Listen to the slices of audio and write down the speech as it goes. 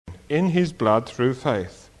in his blood through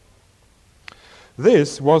faith.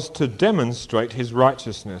 This was to demonstrate his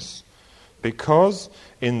righteousness, because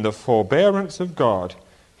in the forbearance of God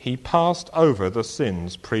he passed over the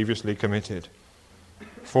sins previously committed.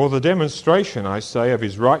 For the demonstration, I say, of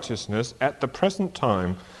his righteousness at the present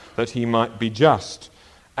time, that he might be just,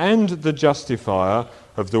 and the justifier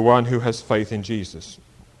of the one who has faith in Jesus.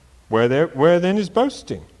 Where then is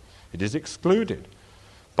boasting? It is excluded.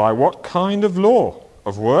 By what kind of law?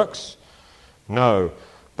 Of works? No,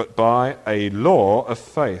 but by a law of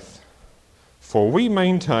faith. For we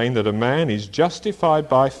maintain that a man is justified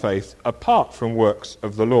by faith apart from works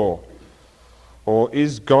of the law. Or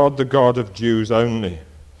is God the God of Jews only?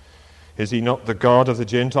 Is he not the God of the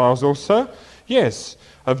Gentiles also? Yes,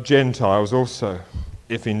 of Gentiles also,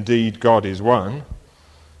 if indeed God is one.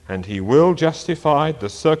 And he will justify the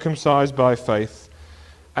circumcised by faith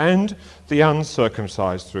and the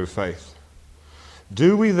uncircumcised through faith.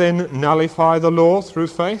 Do we then nullify the law through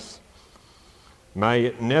faith? May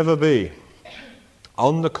it never be.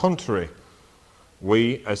 On the contrary,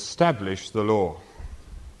 we establish the law.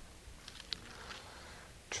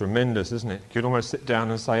 Tremendous, isn't it? You'd almost sit down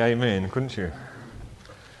and say amen, couldn't you?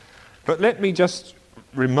 But let me just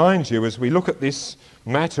remind you, as we look at this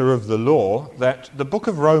matter of the law, that the book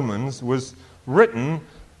of Romans was written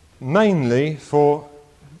mainly for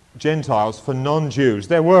Gentiles, for non-Jews.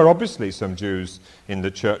 There were obviously some Jews in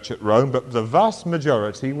the church at Rome, but the vast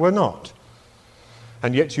majority were not.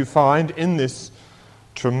 And yet you find in this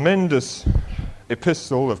tremendous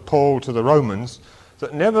epistle of Paul to the Romans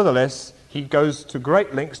that nevertheless he goes to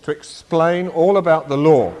great lengths to explain all about the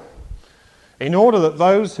law, in order that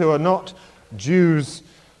those who are not Jews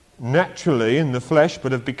naturally in the flesh,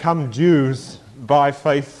 but have become Jews by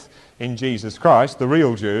faith in Jesus Christ, the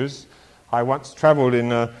real Jews. I once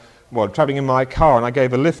travelling in my car, and I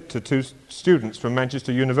gave a lift to two students from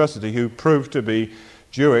Manchester University who proved to be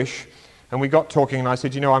Jewish, and we got talking, and I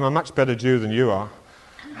said, you know, I'm a much better Jew than you are.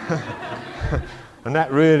 And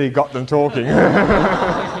that really got them talking.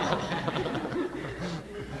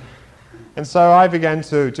 And so I began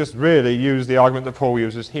to just really use the argument that Paul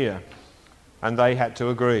uses here. And they had to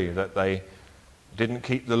agree that they didn't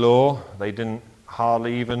keep the law, they didn't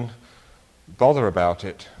hardly even bother about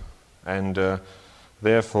it, and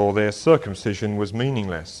therefore their circumcision was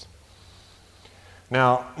meaningless.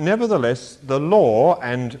 Now, nevertheless, the law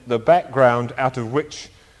and the background out of which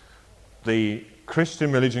the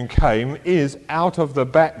Christian religion came is out of the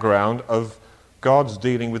background of God's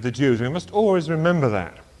dealing with the Jews. We must always remember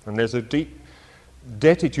that. And there's a deep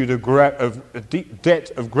debt of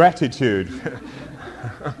gratitude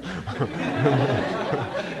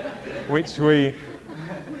which we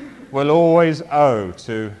will always owe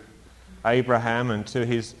to Abraham and to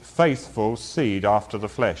his faithful seed after the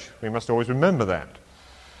flesh. We must always remember that.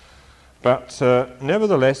 But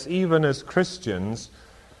nevertheless, even as Christians,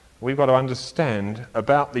 we've got to understand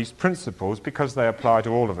about these principles because they apply to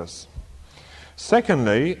all of us.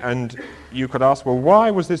 Secondly, and you could ask, well, why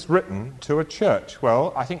was this written to a church?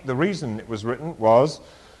 Well, I think the reason it was written was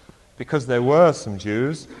because there were some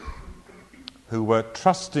Jews who were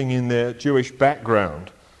trusting in their Jewish background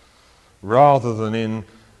rather than in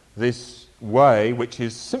this way, which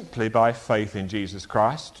is simply by faith in Jesus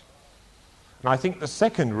Christ. And I think the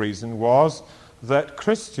second reason was that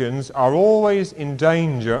Christians are always in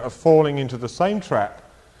danger of falling into the same trap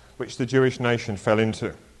which the Jewish nation fell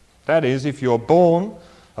into. That is, if you're born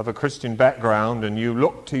of a Christian background and you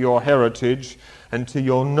look to your heritage and to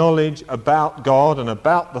your knowledge about God and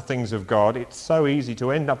about the things of God, it's so easy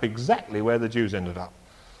to end up exactly where the Jews ended up.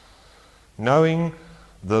 Knowing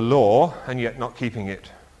the law and yet not keeping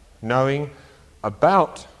it. Knowing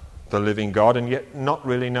about the living God and yet not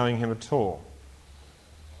really knowing him at all.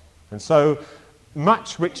 And so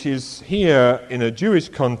much which is here in a Jewish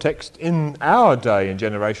context in our day and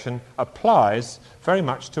generation applies very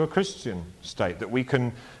much to a Christian state, that we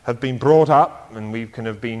can have been brought up and we can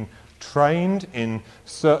have been trained in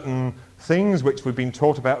certain things which we've been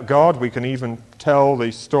taught about God. We can even tell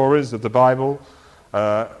the stories of the Bible.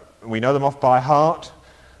 We know them off by heart,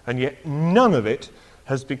 and yet none of it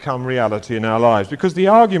has become reality in our lives. Because the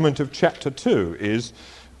argument of chapter 2 is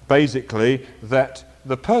basically that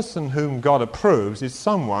the person whom God approves is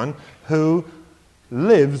someone who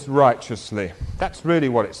lives righteously. That's really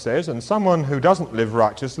what it says. And someone who doesn't live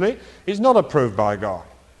righteously is not approved by God.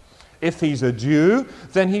 If he's a Jew,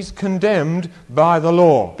 then he's condemned by the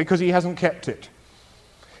law because he hasn't kept it.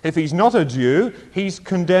 If he's not a Jew, he's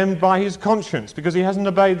condemned by his conscience because he hasn't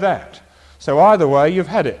obeyed that. So either way, you've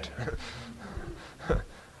had it.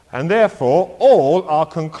 And therefore, all are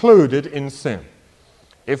concluded in sin.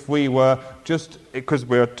 If we were just, because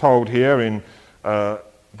we're told here in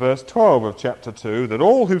verse 12 of chapter 2 that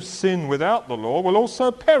all who sin without the law will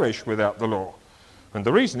also perish without the law. And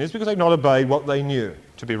the reason is because they've not obeyed what they knew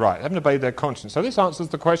to be right. They haven't obeyed their conscience. So this answers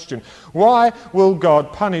the question, why will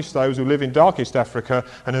God punish those who live in darkest Africa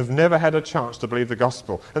and have never had a chance to believe the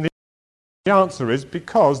gospel? And the answer is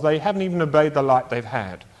because they haven't even obeyed the light they've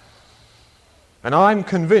had. And I'm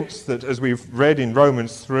convinced that, as we've read in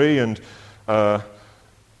Romans 3 and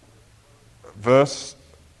verse,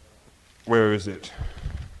 where is it?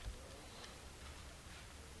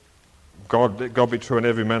 God, let God be true and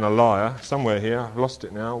every man a liar. Somewhere here, I've lost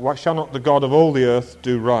it now. Why shall not the God of all the earth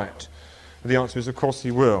do right? And the answer is, of course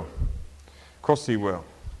he will. Of course he will.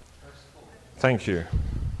 Thank you.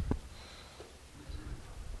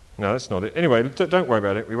 No, that's not it. Anyway, don't worry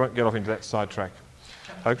about it. We won't get off into that sidetrack.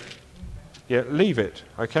 Okay. Yeah, leave it,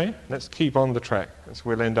 okay? Let's keep on the track. As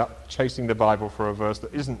we'll end up chasing the Bible for a verse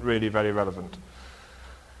that isn't really very relevant.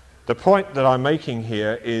 The point that I'm making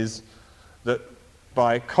here is that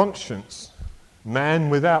by conscience, man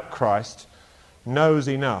without Christ knows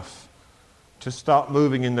enough to start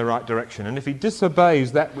moving in the right direction. And if he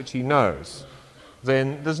disobeys that which he knows,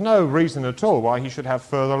 then there's no reason at all why he should have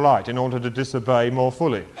further light in order to disobey more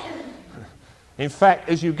fully. In fact,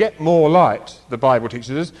 as you get more light, the Bible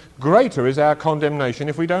teaches us, greater is our condemnation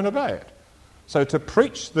if we don't obey it. So to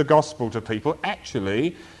preach the gospel to people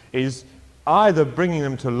actually is either bringing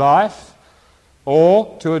them to life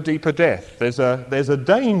or to a deeper death. There's a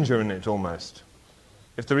danger in it almost.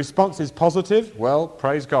 If the response is positive, well,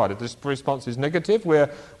 praise God. If the response is negative,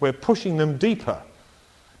 we're pushing them deeper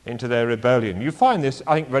into their rebellion. You find this,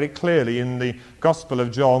 I think, very clearly in the Gospel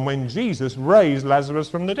of John when Jesus raised Lazarus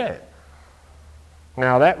from the dead.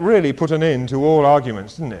 Now, that really put an end to all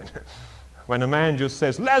arguments, didn't it? When a man just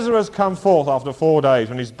says, Lazarus, come forth, after 4 days,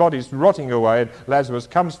 when his body's rotting away and Lazarus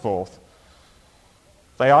comes forth,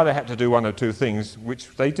 they either had to do one of two things, which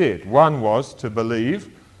they did. One was to believe,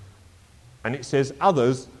 and it says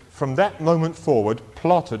others, from that moment forward,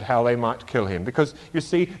 plotted how they might kill him. Because, you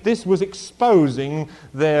see, this was exposing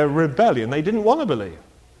their rebellion. They didn't want to believe.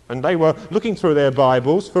 And they were looking through their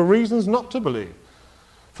Bibles for reasons not to believe,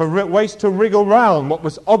 for ways to wriggle round what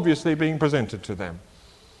was obviously being presented to them.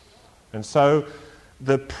 And so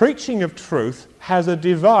the preaching of truth has a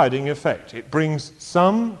dividing effect. It brings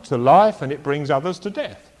some to life and it brings others to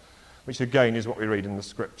death, which again is what we read in the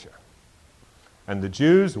Scripture. And the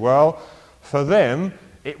Jews, well, for them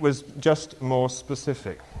it was just more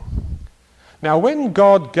specific. Now, when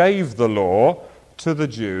God gave the law to the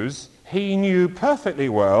Jews, he knew perfectly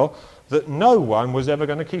well that no one was ever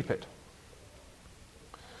going to keep it.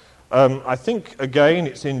 I think, again,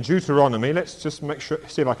 it's in Deuteronomy. Let's just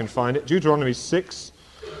see if I can find it. Deuteronomy 6,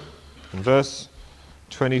 and verse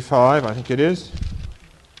 25, I think it is.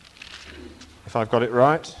 If I've got it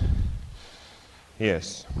right.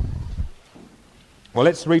 Yes. Well,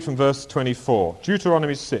 let's read from verse 24.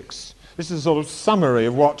 Deuteronomy 6. This is a sort of summary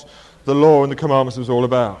of what the law and the commandments was all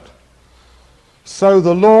about. So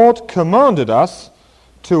the Lord commanded us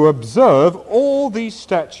to observe all these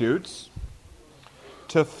statutes,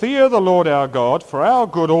 to fear the Lord our God for our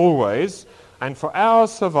good always, and for our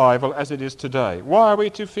survival as it is today. Why are we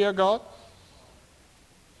to fear God?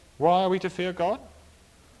 Why are we to fear God?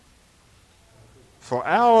 For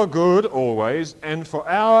our good always, and for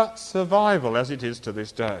our survival as it is to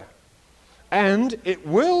this day. And it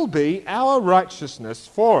will be our righteousness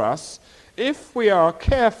for us if we are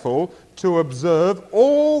careful to observe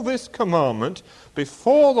all this commandment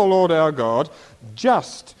before the Lord our God,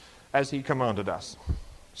 just as he commanded us.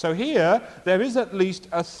 So here, there is at least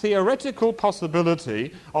a theoretical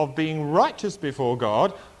possibility of being righteous before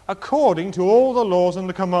God according to all the laws and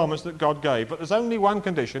the commandments that God gave. But there's only one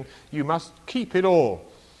condition: you must keep it all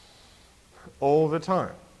the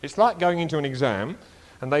time. It's like going into an exam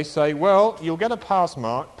and they say, well, you'll get a pass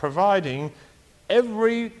mark providing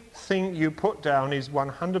everything you put down is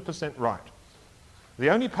 100% right. The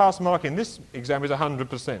only pass mark in this exam is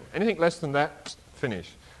 100%. Anything less than that,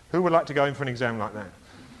 finish. Who would like to go in for an exam like that?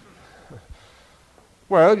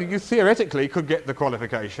 Well, you theoretically could get the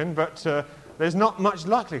qualification, but there's not much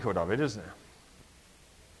likelihood of it, is there?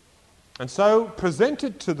 And so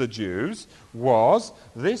presented to the Jews was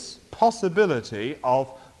this possibility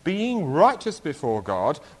of being righteous before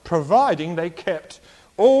God, providing they kept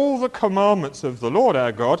all the commandments of the Lord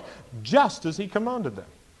our God just as he commanded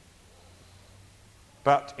them.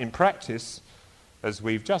 But in practice, as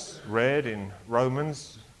we've just read in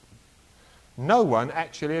Romans, no one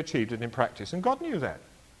actually achieved it in practice, and God knew that.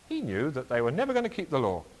 He knew that they were never going to keep the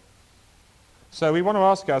law. So we want to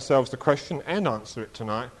ask ourselves the question and answer it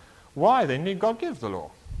tonight: why then did God give the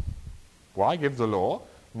law? Why give the law?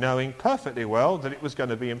 Knowing perfectly well that it was going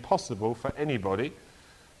to be impossible for anybody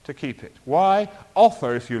to keep it. Why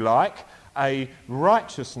offer, if you like, a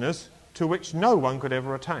righteousness to which no one could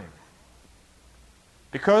ever attain?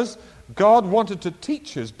 Because God wanted to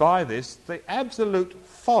teach us by this the absolute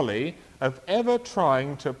folly of ever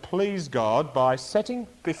trying to please God by setting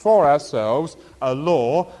before ourselves a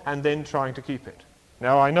law and then trying to keep it.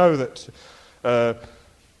 Now, I know that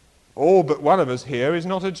all but one of us here is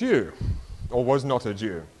not a Jew, or was not a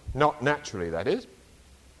Jew. Not naturally, that is.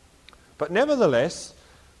 But nevertheless,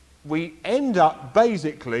 we end up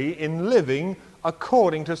basically in living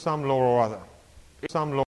according to some law or other.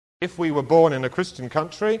 If we were born in a Christian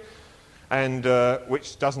country, and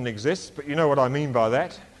which doesn't exist, but you know what I mean by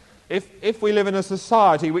that. If we live in a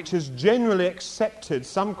society which has generally accepted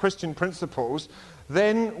some Christian principles,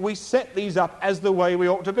 then we set these up as the way we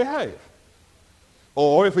ought to behave.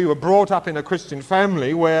 Or if we were brought up in a Christian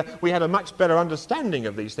family where we had a much better understanding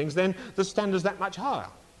of these things, then the standard's that much higher.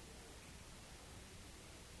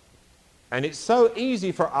 And it's so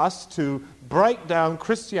easy for us to break down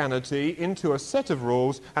Christianity into a set of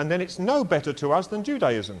rules, and then it's no better to us than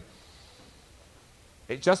Judaism.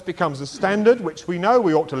 It just becomes a standard which we know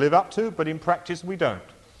we ought to live up to, but in practice we don't.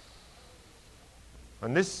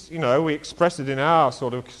 And this, we express it in our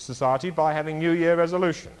sort of society by having New Year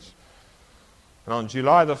resolutions. And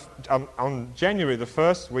on January the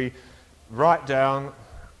 1st, we write down,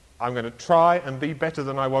 I'm going to try and be better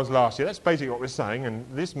than I was last year. That's basically what we're saying, and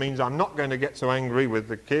this means I'm not going to get so angry with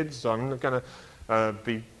the kids. I'm not going to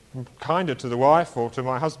be kinder to the wife or to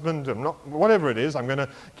my husband. Whatever it is, I'm going to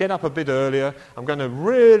get up a bit earlier. I'm going to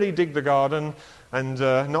really dig the garden and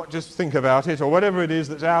not just think about it, or whatever it is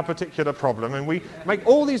that's our particular problem. And we make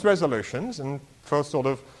all these resolutions, and for sort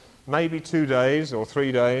of maybe 2 days or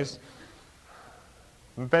 3 days,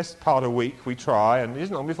 the best part of a week we try, and it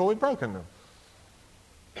isn't long before we've broken them.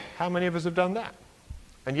 How many of us have done that?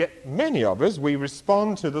 And yet many of us, we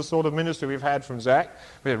respond to the sort of ministry we've had from Zach.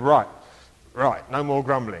 We said, right, no more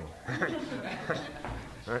grumbling.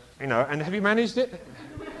 And have you managed it?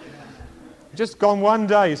 Just gone 1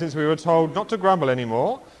 day since we were told not to grumble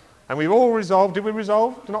anymore, and we've all resolved. Did we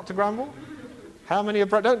resolve not to grumble? How many have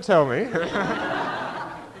don't tell me.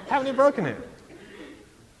 How many have broken it?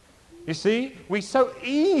 You see, we so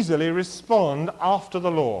easily respond after the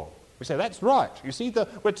law. We say, that's right. You see,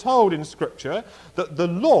 we're told in Scripture that the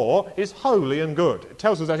law is holy and good. It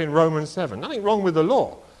tells us that in Romans 7. Nothing wrong with the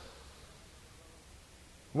law.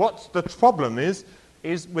 What the problem is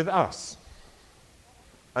with us.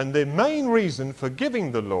 And the main reason for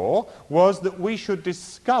giving the law was that we should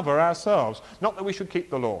discover ourselves, not that we should keep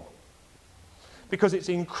the law. Because it's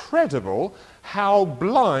incredible how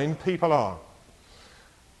blind people are,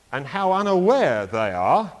 and how unaware they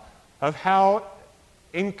are of how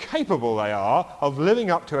incapable they are of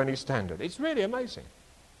living up to any standard. It's really amazing.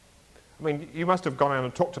 I mean, you must have gone out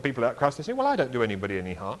and talked to people out Christ and say, well, I don't do anybody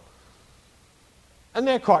any harm. And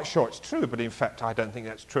they're quite sure it's true, but in fact, I don't think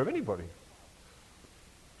that's true of anybody.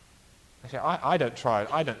 I say, I don't try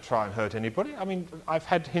and hurt anybody. I mean, I've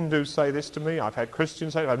had Hindus say this to me, I've had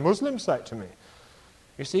Christians say it, I've had Muslims say it to me.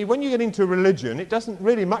 You see, when you get into religion, it doesn't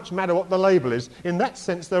really much matter what the label is. In that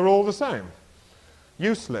sense, they're all the same.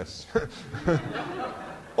 Useless.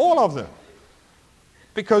 All of them.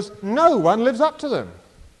 Because no one lives up to them.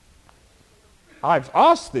 I've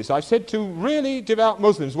asked this. I've said to really devout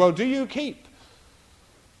Muslims, well, do you keep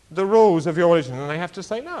the rules of your religion? And they have to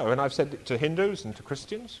say no. And I've said it to Hindus and to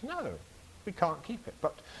Christians, no, we can't keep it.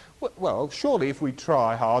 But, well, surely if we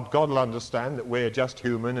try hard, God will understand that we're just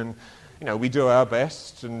human and we do our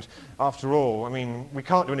best, and after all, I mean, we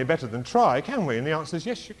can't do any better than try, can we? And the answer is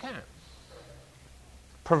yes, you can.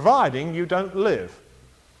 Providing you don't live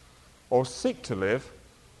or seek to live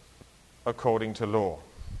according to law.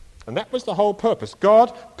 And that was the whole purpose.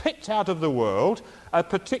 God picked out of the world a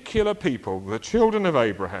particular people, the children of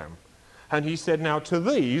Abraham. And he said, now to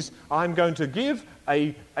these, I'm going to give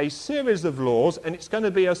a series of laws, and it's going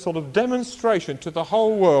to be a sort of demonstration to the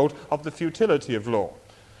whole world of the futility of law.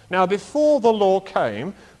 Now, before the law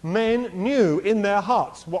came, men knew in their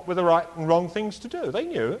hearts what were the right and wrong things to do. They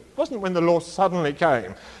knew. It wasn't when the law suddenly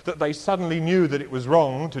came that they suddenly knew that it was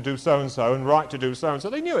wrong to do so-and-so and right to do so-and-so.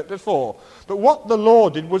 They knew it before. But what the law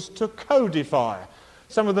did was to codify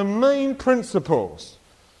some of the main principles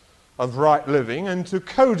of right living and to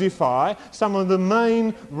codify some of the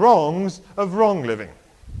main wrongs of wrong living.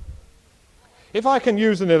 If I can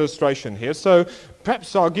use an illustration here, so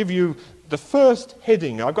perhaps I'll give you the first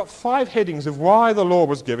heading. I've got 5 headings of why the law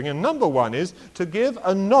was given, and number 1 is to give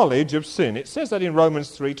a knowledge of sin. It says that in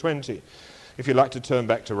Romans 3:20. If you'd like to turn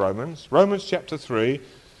back to Romans chapter 3,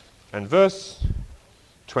 And verse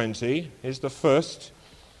 20 is the first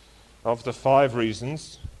of the 5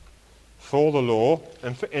 reasons for the law,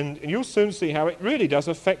 and you'll soon see how it really does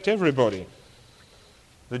affect everybody.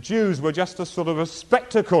 The Jews were just a sort of a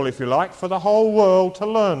spectacle, if you like, for the whole world to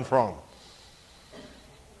learn from.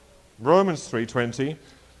 Romans 3:20,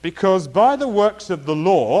 because by the works of the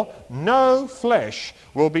law, no flesh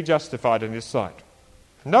will be justified in his sight.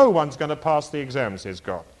 No one's going to pass the exam, says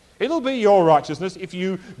God. It'll be your righteousness if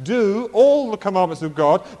you do all the commandments of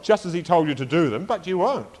God just as he told you to do them, but you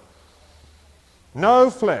won't. No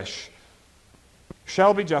flesh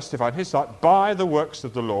shall be justified in his sight by the works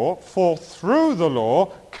of the law, for through the law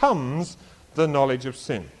comes the knowledge of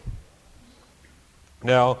sin.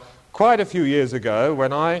 Now, quite a few years ago,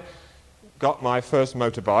 when I got my first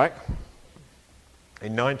motorbike,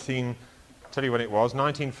 in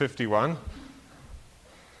 1951,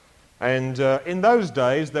 and in those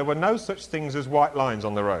days there were no such things as white lines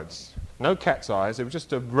on the roads. No cat's eyes, it was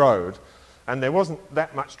just a road, and there wasn't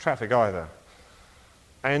that much traffic either.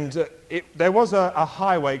 And there was a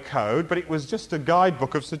highway code, but it was just a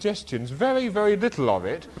guidebook of suggestions. Very, very little of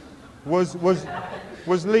it was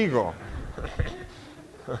legal.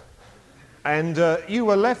 And you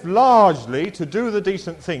were left largely to do the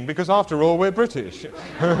decent thing, because after all, we're British.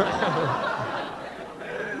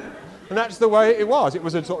 And that's the way it was. It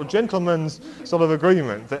was a sort of gentleman's sort of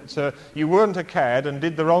agreement that you weren't a cad and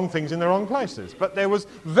did the wrong things in the wrong places. But there was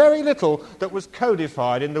very little that was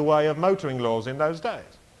codified in the way of motoring laws in those days.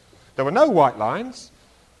 There were no white lines,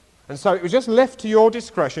 and so it was just left to your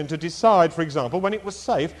discretion to decide, for example, when it was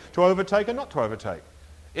safe to overtake or not to overtake.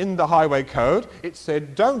 In the highway code, it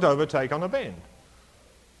said, don't overtake on a bend.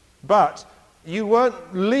 But you weren't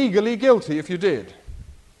legally guilty if you did.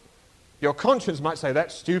 Your conscience might say,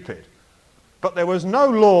 that's stupid. But there was no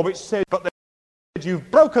law which said,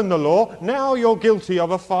 you've broken the law, now you're guilty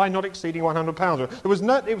of a fine not exceeding £100. There was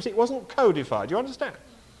it wasn't codified, do you understand?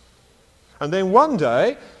 And then one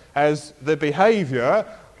day, as the behaviour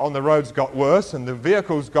on the roads got worse and the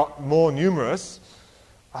vehicles got more numerous,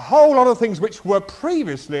 a whole lot of things which were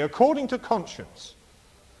previously according to conscience,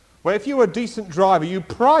 where if you were a decent driver, you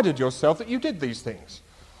prided yourself that you did these things.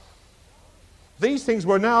 These things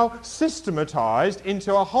were now systematized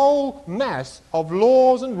into a whole mass of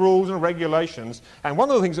laws and rules and regulations, and one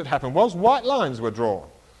of the things that happened was white lines were drawn.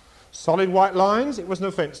 Solid white lines, it was an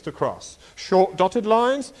offence to cross. Short dotted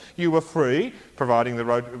lines, you were free, providing the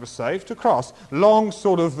road was safe, to cross. Long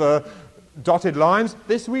sort of dotted lines,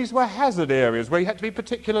 these were hazard areas where you had to be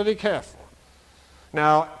particularly careful.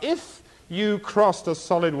 Now, if you crossed a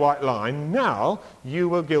solid white line, now you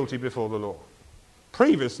were guilty before the law.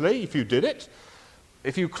 Previously, if you did it,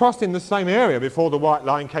 if you crossed in the same area before the white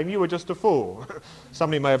line came, you were just a fool.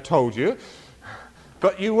 Somebody may have told you,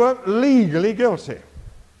 but you weren't legally guilty.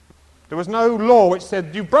 There was no law which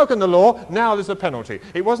said, you've broken the law, now there's a penalty.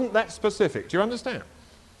 It wasn't that specific. Do you understand?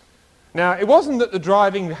 Now, it wasn't that the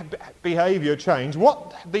driving behaviour changed.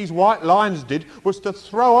 What these white lines did was to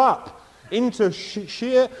throw up into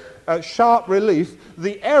sheer sharp relief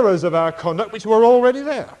the errors of our conduct which were already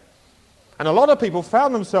there. And a lot of people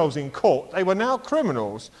found themselves in court. They were now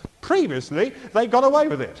criminals. Previously, they got away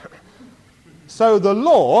with it. So the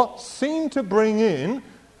law seemed to bring in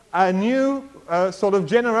a new sort of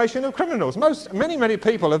generation of criminals. Many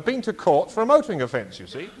people have been to court for a motoring offence, you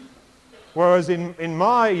see. Whereas in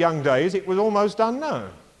my young days, it was almost unknown.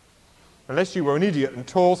 Unless you were an idiot and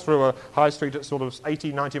tore through a high street at sort of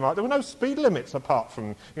 80, 90 miles. There were no speed limits apart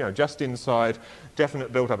from, just inside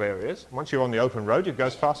definite built-up areas. Once you're on the open road, you go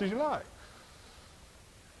as fast as you like.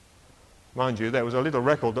 Mind you, there was a little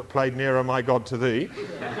record that played Nearer My God to Thee.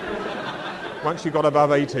 Once you got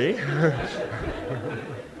above 80.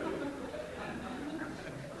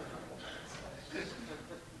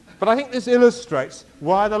 But I think this illustrates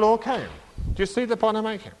why the law came. Do you see the point I'm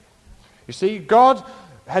making? You see, God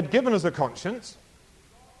had given us a conscience,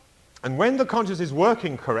 and when the conscience is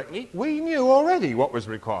working correctly, we knew already what was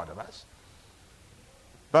required of us.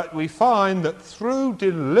 But we find that through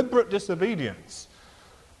deliberate disobedience,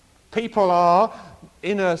 people are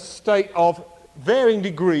in a state of varying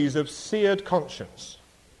degrees of seared conscience.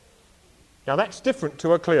 Now that's different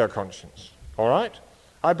to a clear conscience, all right?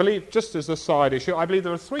 I believe, just as a side issue, I believe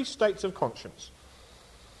there are 3 states of conscience.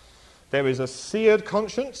 There is a seared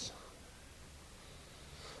conscience,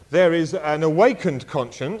 there is an awakened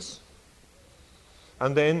conscience,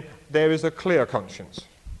 and then there is a clear conscience,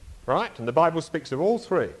 right? And the Bible speaks of all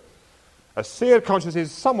 3. A seared conscience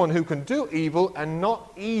is someone who can do evil and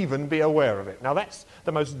not even be aware of it. Now that's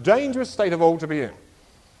the most dangerous state of all to be in.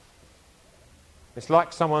 It's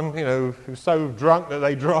like someone, who's so drunk that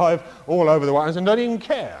they drive all over the way and don't even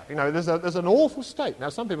care. There's an awful state. Now,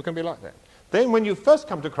 some people can be like that. Then when you first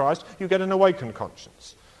come to Christ, you get an awakened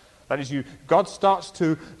conscience. That is, God starts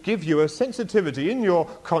to give you a sensitivity in your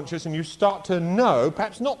conscience, and you start to know,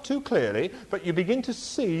 perhaps not too clearly, but you begin to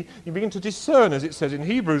see, you begin to discern, as it says in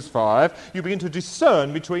Hebrews 5, you begin to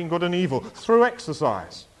discern between good and evil through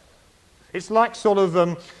exercise. It's like sort of,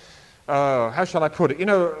 how shall I put it?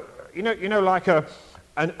 Like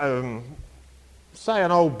say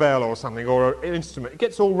an old bell or something, or an instrument. It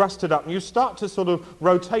gets all rusted up, and you start to sort of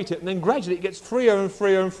rotate it, and then gradually it gets freer and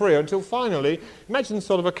freer and freer until finally, imagine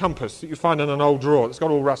sort of a compass that you find in an old drawer that's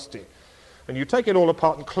got all rusty. And you take it all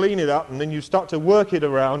apart and clean it up, and then you start to work it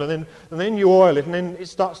around, and then you oil it, and then it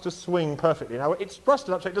starts to swing perfectly. Now, it's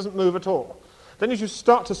rusted up so it doesn't move at all. Then as you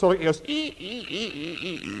start to sort of, it goes,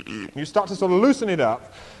 and you start to sort of loosen it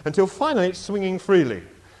up until finally it's swinging freely.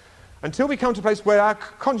 Until we come to a place where our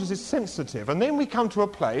conscience is sensitive. And then we come to a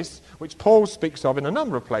place, which Paul speaks of in a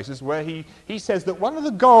number of places, where he says that one of the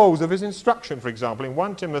goals of his instruction, for example, in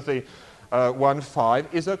 1 Timothy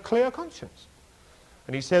 1:5, is a clear conscience.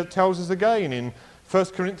 And he tells us again in 1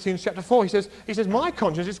 Corinthians chapter 4, he says, my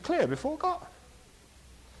conscience is clear before God.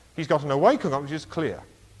 He's got an awakened conscience which is clear.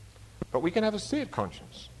 But we can have a seared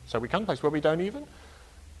conscience. So we come to a place where we don't even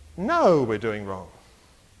know we're doing wrong.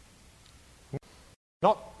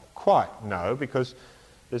 Not quite no, because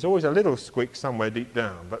there's always a little squeak somewhere deep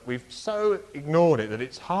down, but we've so ignored it that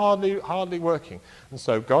it's hardly working. And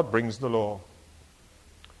so God brings the law.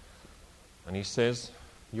 And he says,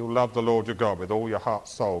 you'll love the Lord your God with all your heart,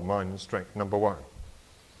 soul, mind and strength, number one.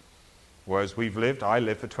 Whereas I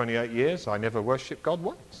lived for 28 years, I never worshipped God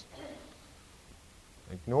once.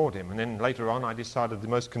 I ignored him. And then later on I decided the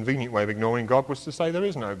most convenient way of ignoring God was to say there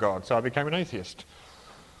is no God. So I became an atheist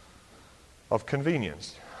of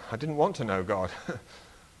convenience. I didn't want to know God.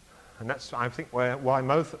 And that's, I think, why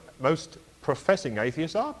most professing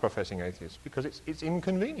atheists are professing atheists, because it's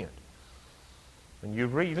inconvenient. And you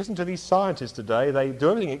listen to these scientists today, they do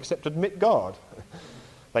everything except admit God.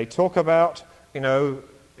 They talk about,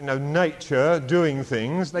 nature doing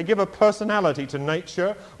things. They give a personality to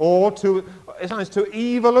nature, or to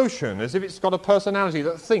evolution, as if it's got a personality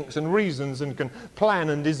that thinks and reasons and can plan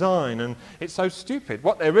and design. And it's so stupid.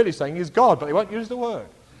 What they're really saying is God, but they won't use the word.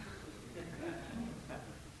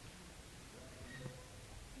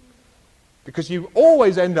 Because you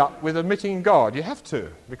always end up with admitting God. You have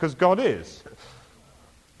to, because God is.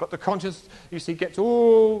 But the conscience, you see, gets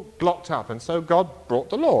all blocked up. And so God brought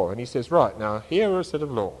the law. And he says, right, now here are a set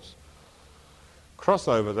of laws. Cross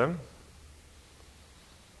over them,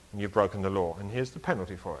 and you've broken the law. And here's the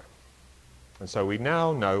penalty for it. And so we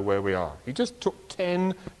now know where we are. He just took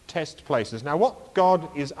 10 test places. Now what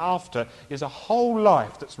God is after is a whole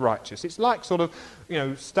life that's righteous. It's like sort of,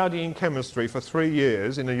 studying chemistry for 3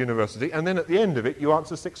 years in a university, and then at the end of it you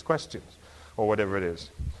answer 6 questions, or whatever it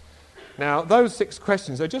is. Now those 6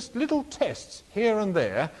 questions are just little tests here and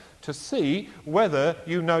there to see whether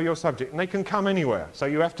you know your subject. And they can come anywhere. So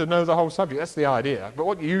you have to know the whole subject. That's the idea. But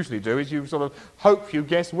what you usually do is you sort of hope you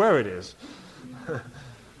guess where it is.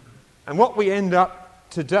 And what we end up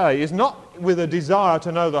today is not with a desire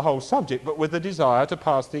to know the whole subject, but with a desire to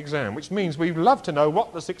pass the exam, which means we love to know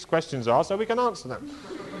what the 6 questions are so we can answer them.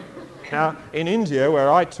 Now, in India,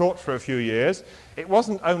 where I taught for a few years, it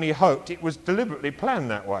wasn't only hoped, it was deliberately planned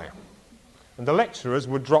that way. And the lecturers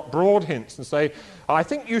would drop broad hints and say, I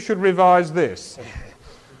think you should revise this.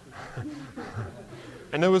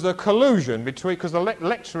 And there was a collusion between, because the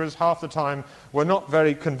lecturers half the time were not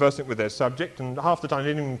very conversant with their subject, and half the time they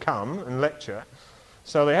didn't even come and lecture.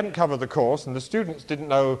 So they hadn't covered the course, and the students didn't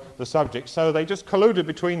know the subject, so they just colluded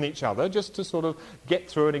between each other just to sort of get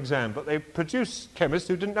through an exam. But they produced chemists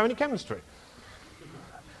who didn't know any chemistry.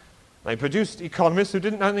 They produced economists who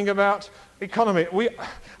didn't know anything about economy.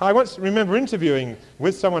 I once remember interviewing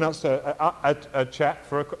with someone else a chat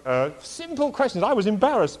for simple questions. I was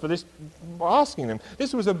embarrassed for this, asking them.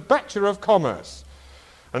 This was a Bachelor of Commerce.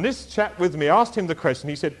 And this chap with me asked him the question.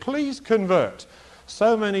 He said, please convert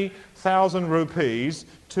so many 1,000 rupees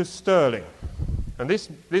to sterling. And this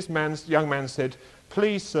young man said,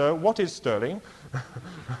 please, sir, what is sterling?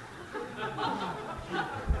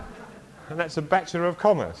 And that's a Bachelor of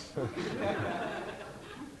Commerce.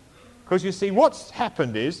 Because you see, what's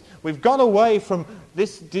happened is we've got away from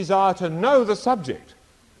this desire to know the subject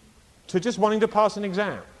to just wanting to pass an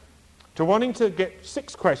exam, to wanting to get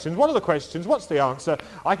 6 questions. What are the questions? What's the answer?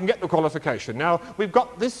 I can get the qualification. Now, we've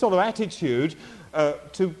got this sort of attitude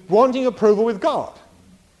to wanting approval with God.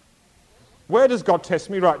 Where does God test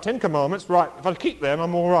me? Right, 10 commandments, right, if I keep them,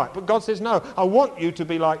 I'm all right. But God says, no, I want you to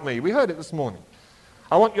be like me. We heard it this morning.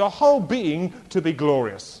 I want your whole being to be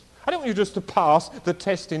glorious. I don't want you just to pass the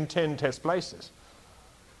test in 10 test places.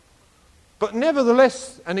 But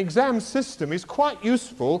nevertheless, an exam system is quite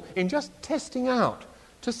useful in just testing out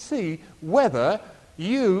to see whether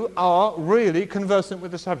you are really conversant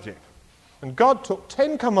with the subject. And God took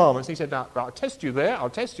 10 commandments. He said, now, I'll test you there, I'll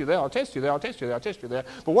test you there, I'll test you there, I'll test you there, I'll test you there.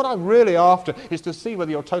 But what I'm really after is to see whether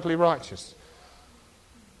you're totally righteous.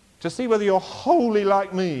 To see whether you're wholly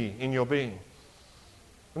like me in your being.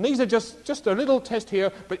 And these are just a little test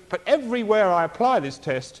here, but everywhere I apply this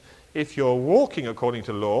test, if you're walking according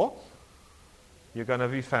to law, you're going to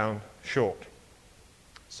be found short.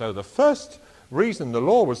 So the first reason the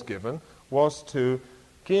law was given was to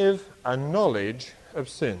give a knowledge of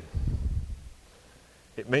sin.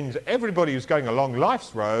 It means that everybody who's going along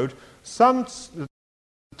life's road, sometime,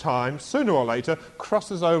 sooner or later,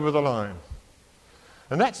 crosses over the line.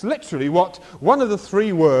 And that's literally what one of the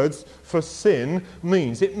 3 words for sin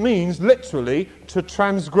means. It means literally to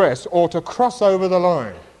transgress or to cross over the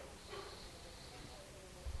line.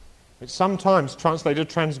 It's sometimes translated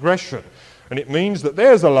transgression. And it means that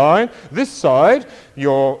there's a line. This side,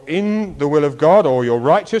 you're in the will of God or you're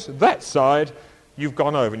righteous. That side, you've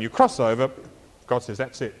gone over. And you cross over, God says,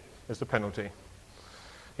 that's it. There's the penalty.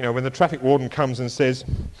 You know, when the traffic warden comes and says,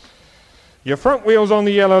 your front wheel's on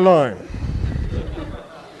the yellow line.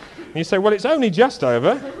 And you say, well, it's only just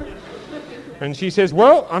over. And she says,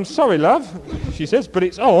 well, I'm sorry, love. She says, but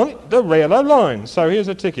it's on the yellow line. So here's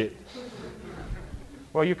a ticket.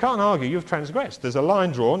 Well, you can't argue. You've transgressed. There's a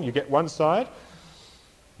line drawn. You get one side,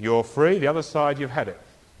 you're free. The other side, you've had it.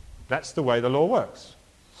 That's the way the law works.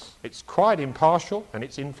 It's quite impartial and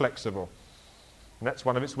it's inflexible. And that's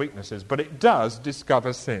one of its weaknesses. But it does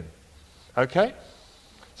discover sin. Okay?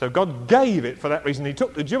 So God gave it for that reason. He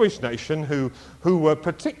took the Jewish nation who were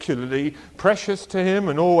particularly precious to him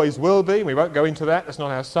and always will be. We won't go into that. That's not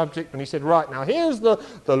our subject. And he said, right, now here's the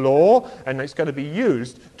law, and it's going to be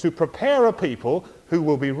used to prepare a people who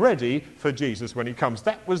will be ready for Jesus when he comes.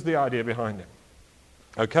 That was the idea behind it.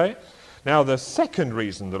 Okay? Now the second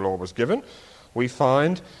reason the law was given, we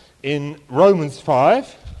find in Romans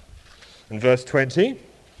 5 and verse 20.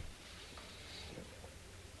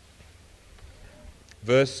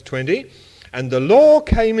 Verse 20, and the law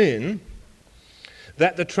came in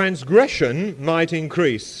that the transgression might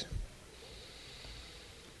increase.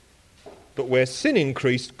 But where sin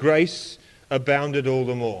increased, grace abounded all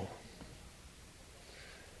the more.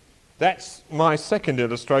 That's my second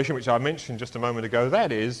illustration, which I mentioned just a moment ago.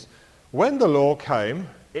 That is, when the law came,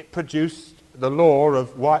 it produced the law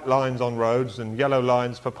of white lines on roads and yellow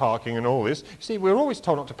lines for parking and all this. You see, we're always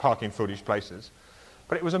told not to park in foolish places.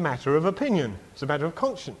 But it was a matter of opinion. It's a matter of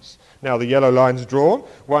conscience. Now the yellow line's drawn.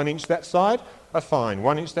 1 inch that side, a fine.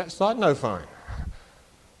 1 inch that side, no fine.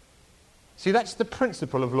 See, that's the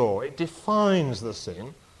principle of law. It defines the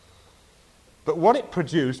sin. But what it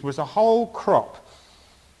produced was a whole crop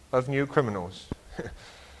of new criminals.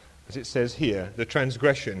 As it says here, the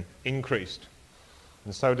transgression increased.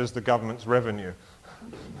 And so does the government's revenue.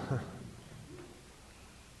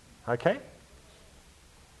 Okay?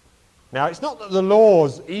 Now, it's not that the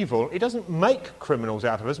law's evil. It doesn't make criminals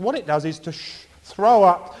out of us. What it does is to throw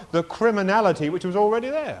up the criminality which was already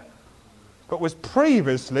there. But was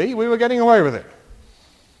previously, we were getting away with it.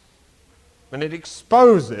 And it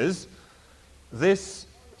exposes this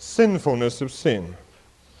sinfulness of sin.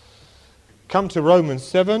 Come to Romans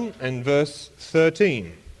 7 and verse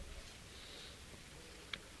 13.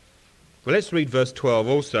 Well, let's read verse 12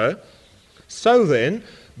 also. So then,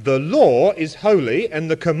 the law is holy, and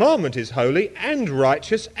the commandment is holy, and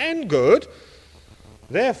righteous, and good.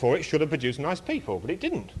 Therefore, it should have produced nice people, but it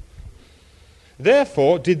didn't.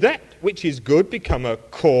 Therefore, did that which is good become a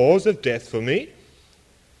cause of death for me?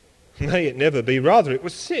 May it never be. Rather, it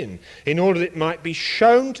was sin, in order that it might be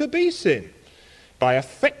shown to be sin, by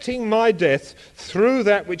affecting my death through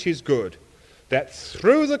that which is good, that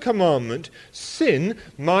through the commandment, sin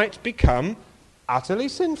might become utterly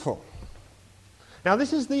sinful. Now,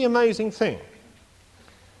 this is the amazing thing.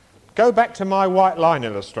 Go back to my white line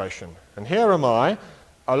illustration. And here am I,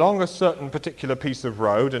 along a certain particular piece of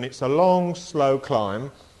road, and it's a long, slow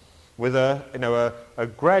climb with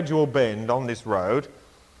a gradual bend on this road.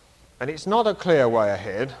 And it's not a clear way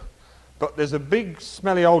ahead, but there's a big,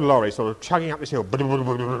 smelly old lorry sort of chugging up this hill,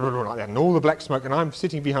 like that, and all the black smoke, and I'm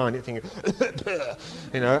sitting behind it thinking,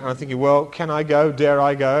 and I'm thinking, well, can I go? Dare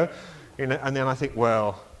I go? And then I think,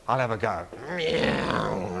 well, I'll have a go.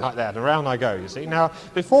 Like that, and around I go, you see. Now,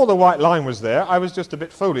 before the white line was there, I was just a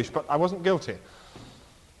bit foolish, but I wasn't guilty.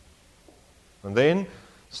 And then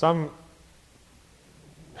some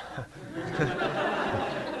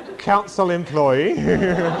council employee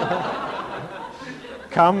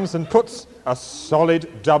comes and puts a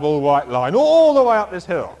solid double white line all the way up this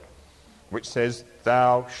hill, which says,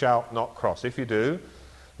 "Thou shalt not cross. If you do,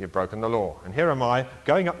 you've broken the law." And here am I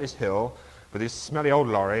going up this hill with this smelly old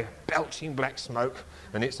lorry, belching black smoke,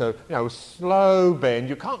 and it's a slow bend.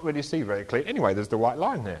 You can't really see very clearly. Anyway, there's the white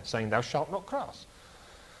line there saying, "Thou shalt not cross."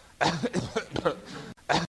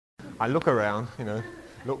 I look around,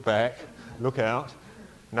 look back, look out,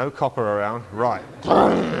 no copper around, right.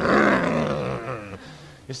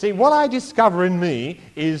 You see, what I discover in me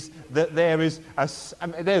is that there's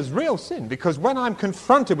real sin, because when I'm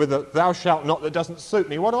confronted with a "thou shalt not" that doesn't suit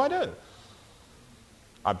me, what do?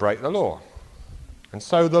 I break the law. And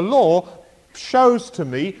so the law shows to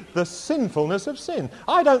me the sinfulness of sin.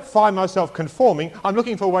 I don't find myself conforming, I'm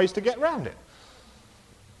looking for ways to get around it.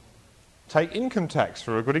 Take income tax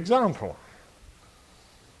for a good example.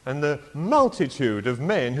 And the multitude of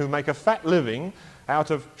men who make a fat living out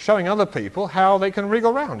of showing other people how they can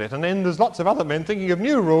wriggle around it. And then there's lots of other men thinking of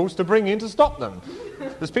new rules to bring in to stop them.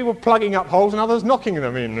 There's people plugging up holes and others knocking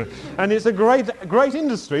them in. And it's a great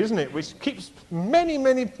industry, isn't it, which keeps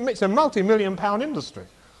it's a multi-million-pound industry.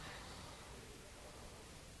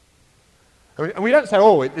 And we don't say,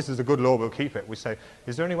 "Oh, this is a good law, we'll keep it." We say,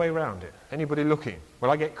 "Is there any way around it? Anybody looking? Will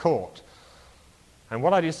I get caught?" And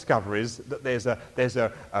what I discover is that there's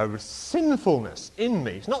a sinfulness in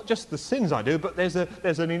me. It's not just the sins I do, but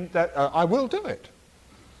I will do it.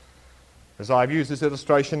 As I've used this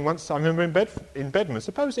illustration once, I remember in Bedford.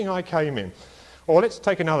 Supposing I came in, or let's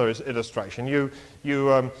take another illustration. You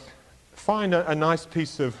find a nice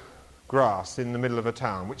piece of grass in the middle of a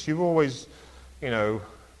town, which you've always,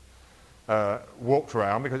 walked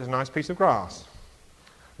around because it's a nice piece of grass.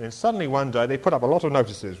 And then suddenly one day they put up a lot of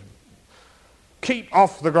notices. "Keep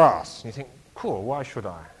off the grass." And you think, "Cool, why should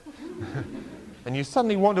I?" And you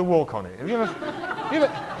suddenly want to walk on it. Have you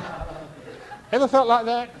ever felt like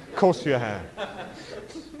that? Of course you have.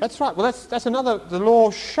 That's right. Well, that's another. The law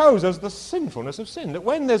shows us the sinfulness of sin. That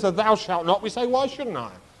when there's a "thou shalt not," we say, "Why shouldn't I?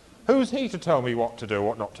 Who's he to tell me what to do,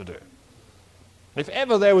 what not to do?" If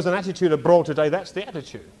ever there was an attitude abroad today, that's the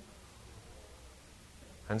attitude.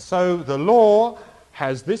 And so the law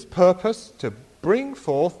has this purpose to bring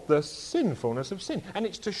forth the sinfulness of sin. And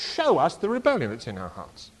it's to show us the rebellion that's in our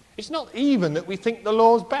hearts. It's not even that we think the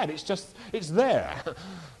law's bad, it's there.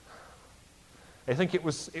 I think it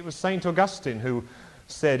was St. Augustine who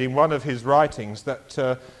said in one of his writings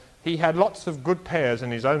that he had lots of good pears in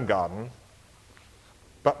his own garden,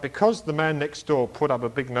 but because the man next door put up a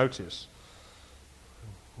big notice,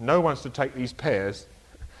 "No one's to take these pears,"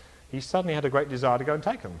 he suddenly had a great desire to go and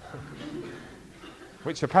take them.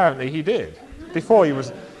 Which apparently he did. Before he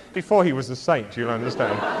was a saint, you'll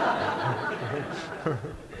understand.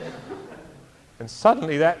 And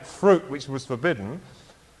suddenly that fruit which was forbidden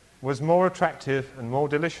was more attractive and more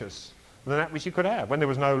delicious than that which he could have. When there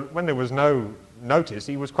was no notice,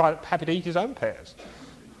 he was quite happy to eat his own pears.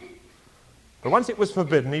 But once it was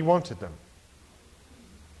forbidden, he wanted them.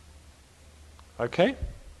 Okay?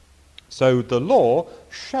 So the law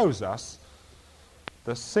shows us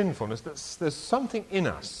the sinfulness, there's something in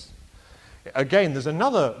us. Again,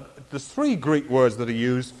 there's three Greek words that are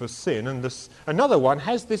used for sin, and another one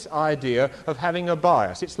has this idea of having a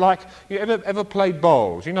bias. It's like, you ever played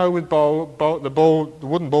bowls? With the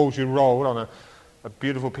wooden balls you roll on a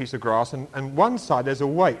beautiful piece of grass, and one side there's a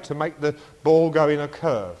weight to make the ball go in a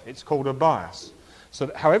curve. It's called a bias. So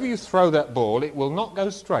that however you throw that ball, it will not go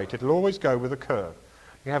straight. It'll always go with a curve.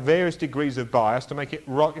 You have various degrees of bias to make it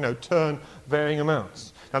turn varying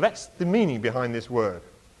amounts. Now that's the meaning behind this word.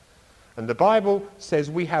 And the Bible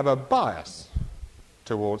says we have a bias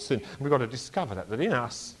towards sin. And we've got to discover that in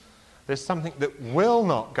us there's something that will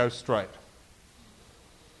not go straight.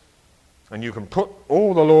 And you can put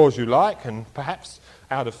all the laws you like, and perhaps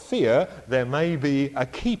out of fear there may be a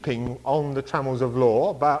keeping on the trammels of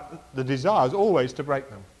law, but the desire is always to break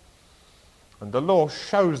them. And the law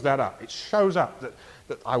shows that up. It shows up that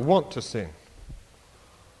I want to sin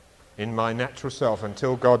in my natural self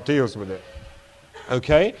until God deals with it.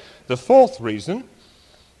 Okay? The fourth reason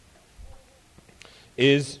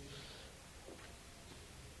is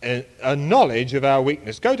a knowledge of our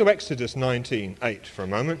weakness. Go to Exodus 19:8 for a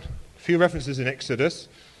moment. A few references in Exodus.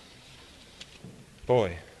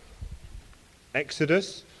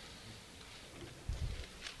 Exodus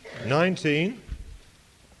 19,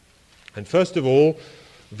 and first of all,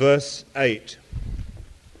 verse 8.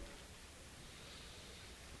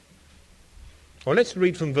 Well, let's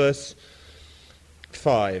read from verse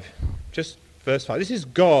 5. Just verse 5. This is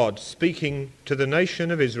God speaking to the nation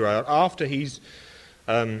of Israel after he's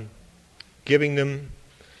giving them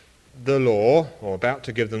the law, or about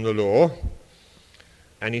to give them the law,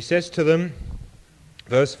 and he says to them,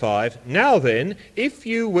 verse 5, "Now then, if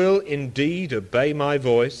you will indeed obey my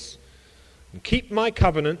voice and keep my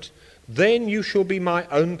covenant, then you shall be my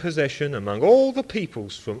own possession among all the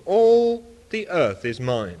peoples, from all the earth is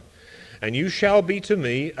mine. And you shall be to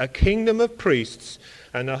me a kingdom of priests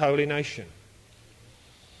and a holy nation."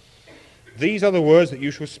 These are the words that you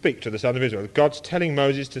shall speak to the son of Israel. God's telling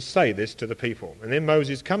Moses to say this to the people. And then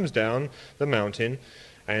Moses comes down the mountain,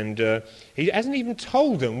 and he hasn't even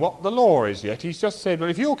told them what the law is yet. He's just said, well,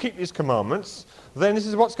 if you'll keep these commandments, then this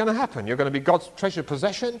is what's going to happen. You're going to be God's treasured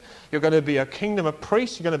possession. You're going to be a kingdom of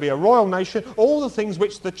priests. You're going to be a royal nation. All the things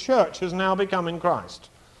which the church has now become in Christ.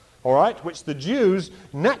 All right? Which the Jews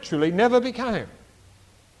naturally never became.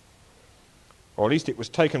 Or at least it was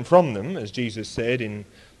taken from them, as Jesus said in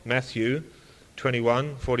Matthew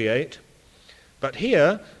 21:48. But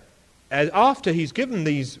here, after he's given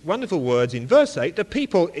these wonderful words in verse 8, the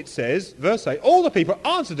people, it says, verse 8, all the people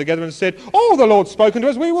answered together and said, "All the Lord's spoken to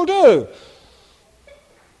us, we will do."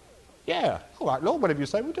 Yeah, all right, Lord, whatever you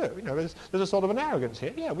say, we'll do. You know, there's a sort of an arrogance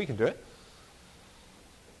here. Yeah, we can do it.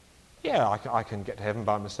 Yeah, I can get to heaven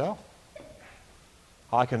by myself.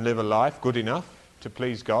 I can live a life good enough to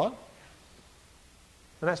please God.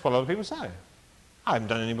 And that's what a lot of people say. I haven't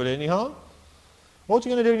done anybody any harm. What are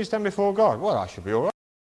you going to do when you stand before God? Well, I should be all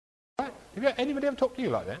right. Have anybody ever talked to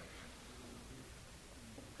you like that?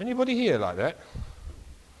 Anybody here like that?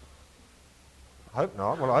 I hope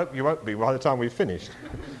not. Well, I hope you won't be by the time we've finished.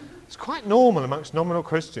 It's quite normal amongst nominal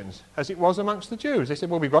Christians, as it was amongst the Jews. They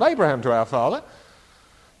said, well, we've got Abraham to our father.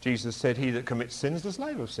 Jesus said, he that commits sin is the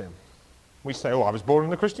slave of sin. We say, oh, I was born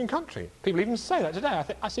in a Christian country. People even say that today.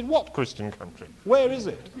 I said, what Christian country? Where is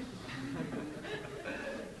it?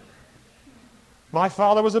 My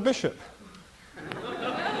father was a bishop.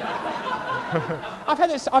 I've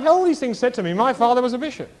had all these things said to me. My father was a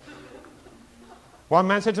bishop. One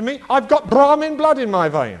man said to me, I've got Brahmin blood in my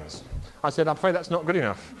veins. I said, I'm afraid that's not good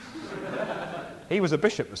enough. He was a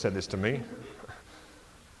bishop that said this to me.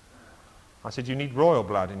 I said, you need royal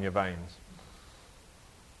blood in your veins.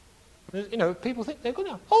 You know, people think they're good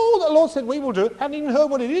enough. Oh, the Lord said we will do it. Haven't even heard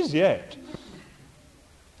what it is yet.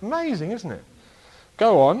 Amazing, isn't it?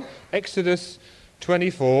 Go on, Exodus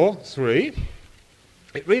 24:3.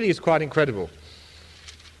 It really is quite incredible.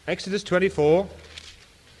 Exodus 24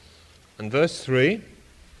 and verse 3.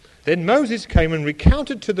 Then Moses came and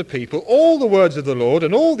recounted to the people all the words of the Lord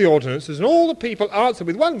and all the ordinances, and all the people answered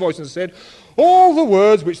with one voice and said, all the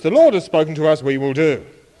words which the Lord has spoken to us we will do.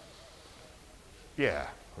 Yeah,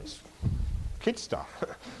 it's kid stuff.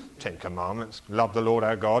 10 Commandments, love the Lord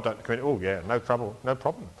our God, don't commit. Oh yeah, no trouble, no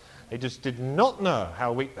problem. They just did not know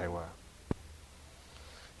how weak they were.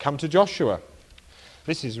 Come to Joshua.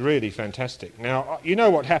 This is really fantastic. Now, you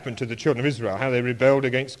know what happened to the children of Israel, how they rebelled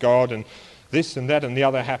against God, and this and that and the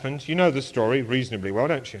other happened. You know the story reasonably well,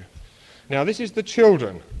 don't you? Now, this is the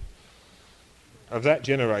children of that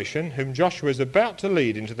generation whom Joshua is about to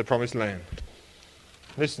lead into the promised land.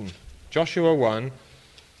 Listen, Joshua 1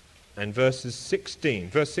 and verse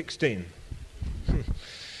 16.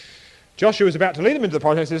 Joshua is about to lead them into the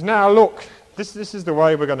promised land. He says, now look, this is the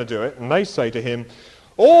way we're going to do it. And they say to him,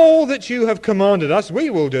 all that you have commanded us we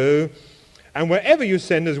will do, and wherever you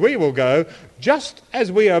send us we will go, just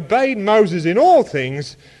as we obeyed Moses in all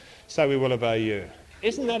things, so we will obey you.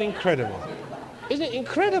 Isn't that incredible? Isn't it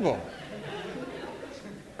incredible?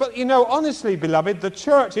 But you know, honestly, beloved, the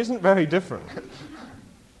church isn't very different.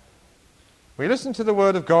 We listen to the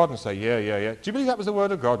word of God and say, yeah. Do you believe that was the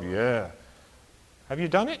word of God? Yeah. Have you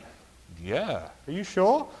done it? Yeah. Are you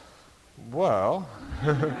sure? Well,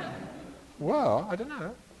 well, I don't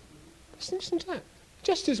know. Listen to that.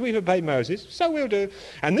 Just as we've obeyed Moses, so we'll do.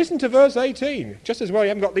 And listen to verse 18. Just as well you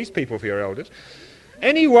haven't got these people for your elders.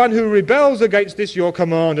 Anyone who rebels against this your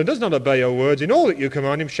command and does not obey your words in all that you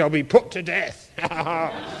command him shall be put to death.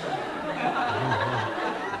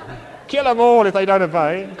 Kill them all if they don't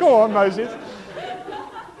obey. Go on, Moses.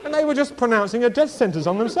 And they were just pronouncing a death sentence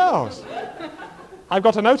on themselves. I've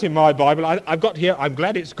got a note in my Bible. I've got here, I'm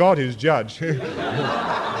glad it's God who's judge.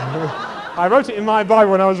 I wrote it in my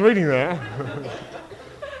Bible when I was reading there.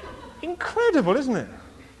 Incredible, isn't it?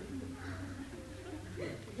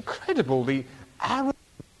 Incredible, the arrogance.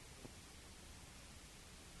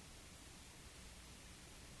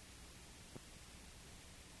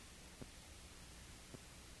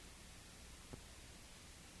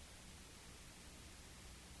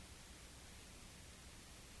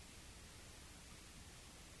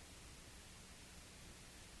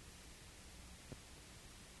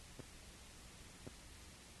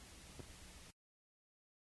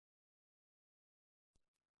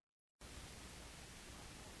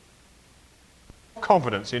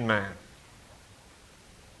 confidence in man.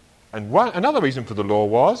 And another reason for the law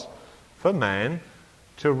was for man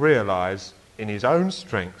to realise in his own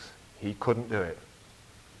strength he couldn't do it.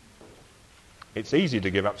 It's easy to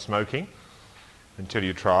give up smoking until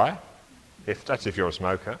you try, if you're a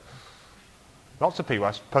smoker. Lots of people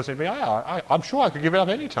personally, I'm sure I could give it up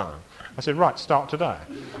any time. I said, right, start today.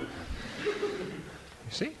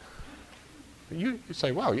 You see? You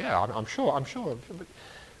say, well, yeah, I'm sure. But,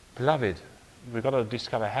 beloved, we've got to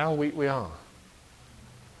discover how weak we are.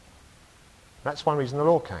 That's one reason the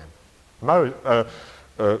law came.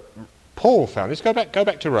 Paul found this. Go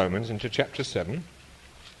back to Romans, into chapter 7.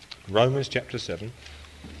 Romans chapter 7.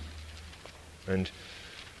 And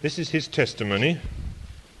this is his testimony.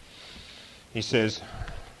 He says,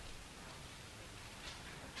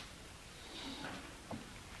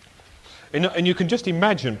 and you can just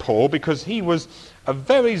imagine Paul, because he was a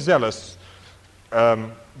very zealous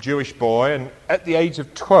Jewish boy, and at the age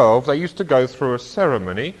of 12 they used to go through a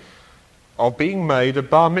ceremony of being made a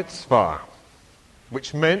bar mitzvah,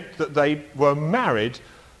 which meant that they were married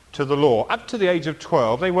to the law. Up to the age of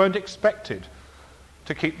 12 they weren't expected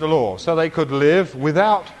to keep the law, so they could live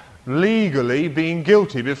without legally being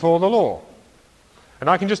guilty before the law. And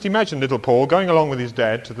I can just imagine little Paul going along with his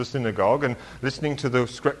dad to the synagogue and listening to the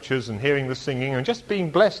scriptures and hearing the singing and just being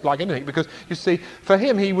blessed like anything, because, you see, for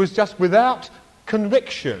him he was just without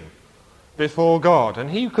conviction before God, and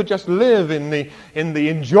he could just live in the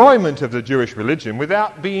enjoyment of the Jewish religion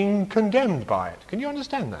without being condemned by it. Can you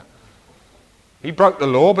understand that? He broke the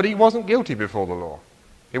law, but he wasn't guilty before the law.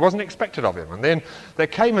 It wasn't expected of him. And then there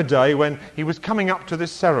came a day when he was coming up to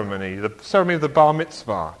this ceremony, the ceremony of the bar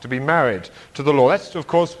mitzvah, to be married to the law. That's, of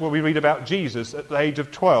course, what we read about Jesus at the age of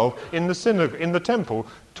 12 in the synagogue, in the temple,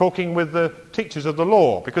 talking with the teachers of the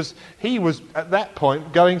law, because he was, at that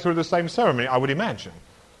point, going through the same ceremony, I would imagine.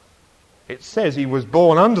 It says he was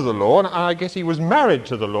born under the law, and I guess he was married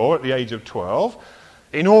to the law at the age of 12,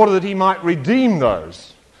 in order that he might redeem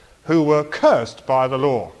those who were cursed by the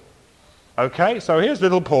law. Okay, so here's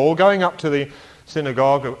little Paul going up to the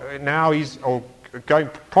synagogue. Now he's going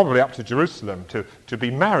probably up to Jerusalem to be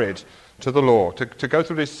married to the law, to go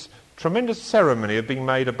through this tremendous ceremony of being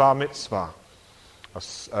made a bar mitzvah.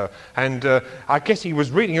 I guess he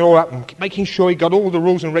was reading it all up and making sure he got all the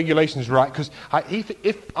rules and regulations right, because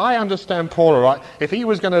if I understand Paul all right, if he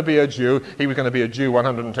was going to be a Jew, he was going to be a Jew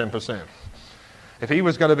 110%. If he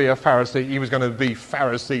was going to be a Pharisee, he was going to be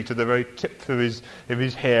Pharisee to the very tip of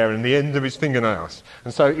his hair and the end of his fingernails.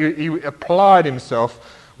 And so he applied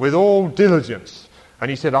himself with all diligence.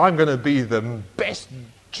 And he said, I'm going to be the best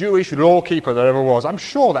Jewish lawkeeper there ever was. I'm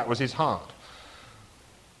sure that was his heart.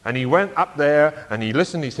 And he went up there and he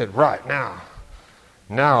listened. He said, right, now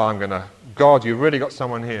I'm going to, God, you've really got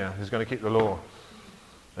someone here who's going to keep the law.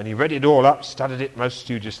 And he read it all up, studied it most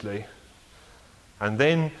studiously. And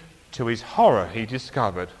then, to his horror, he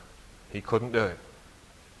discovered he couldn't do it.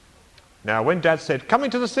 Now, when Dad said, come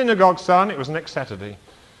into the synagogue, son, it was next Saturday,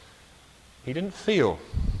 he didn't feel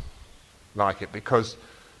like it, because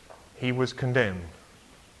he was condemned.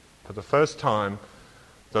 For the first time,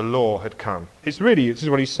 the law had come. This is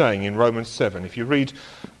what he's saying in Romans 7. If you read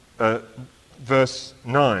verse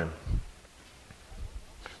 9.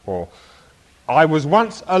 Or, I was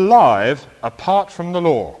once alive apart from the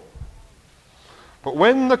law. But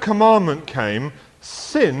when the commandment came,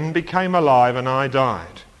 sin became alive and I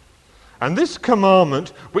died. And this commandment,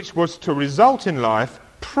 which was to result in life,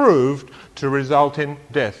 proved to result in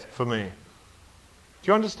death for me. Do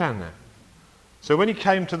you understand that? So when he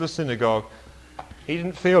came to the synagogue, he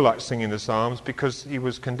didn't feel like singing the Psalms because he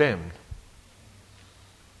was condemned.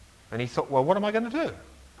 And he thought, well, what am I going to do?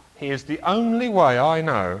 Here's the only way I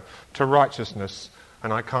know to righteousness,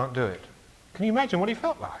 and I can't do it. Can you imagine what he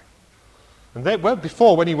felt like? And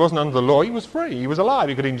before, when he wasn't under the law, he was free. He was alive.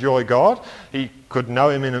 He could enjoy God. He could know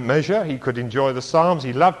him in a measure. He could enjoy the Psalms.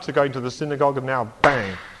 He loved to go into the synagogue, and now,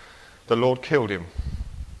 bang, the Lord killed him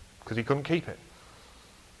because he couldn't keep it.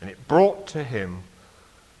 And it brought to him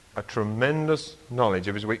a tremendous knowledge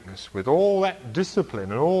of his weakness. With all that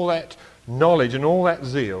discipline and all that knowledge and all that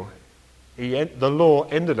zeal, the law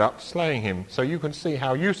ended up slaying him. So you can see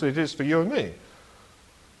how useful it is for you and me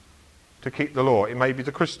to keep the law. It may be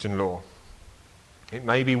the Christian law. It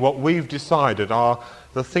may be what we've decided are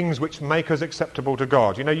the things which make us acceptable to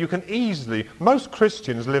God. You know, most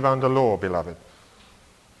Christians live under law, beloved.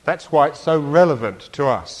 That's why it's so relevant to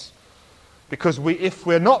us. Because if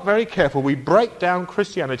we're not very careful, we break down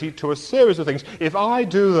Christianity to a series of things. If I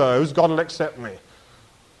do those, God will accept me.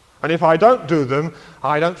 And if I don't do them,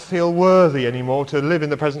 I don't feel worthy anymore to live in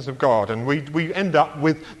the presence of God. And we end up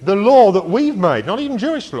with the law that we've made, not even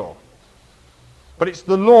Jewish law, But it's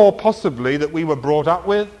the law possibly that we were brought up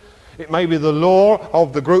with. It may be the law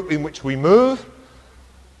of the group in which we move,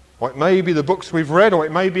 or it may be the books we've read, or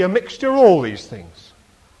it may be a mixture of all these things.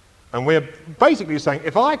 And we're basically saying,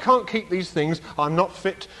 if I can't keep these things, I'm not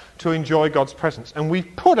fit to enjoy God's presence. And we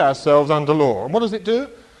put ourselves under law. And what does it do?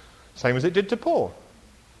 Same as it did to Paul.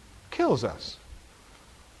 Kills us.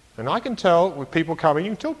 And I can tell with people coming,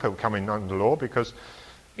 you can tell people coming under law because,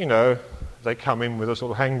 you know, they come in with a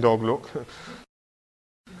sort of hangdog look.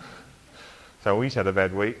 So he's had a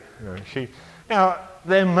bad week. Now,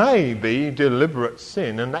 there may be deliberate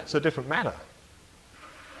sin, and that's a different matter.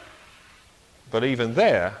 But even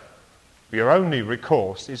there, your only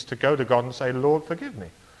recourse is to go to God and say, Lord, forgive me.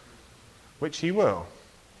 Which he will.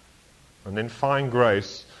 And then find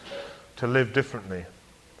grace to live differently.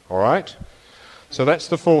 All right? So that's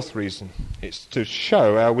the fourth reason. It's to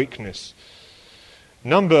show our weakness.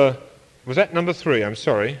 Was that number 3? I'm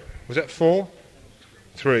sorry. Was that 4?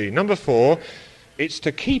 3. Number 4, it's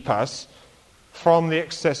to keep us from the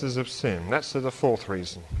excesses of sin. That's the fourth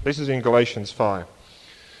reason. This is in Galatians 5.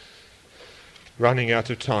 Running out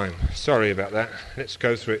of time. Sorry about that. Let's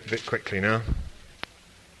go through it a bit quickly now.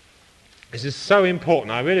 This is so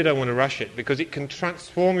important. I really don't want to rush it because it can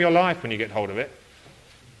transform your life when you get hold of it.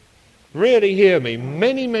 Really hear me.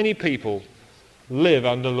 Many, many people live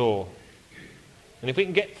under law. And if we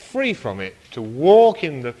can get free from it, to walk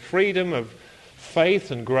in the freedom of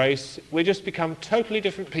faith and grace, we just become totally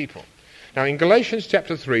different people. Now in Galatians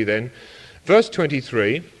chapter 3 then, verse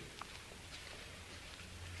 23,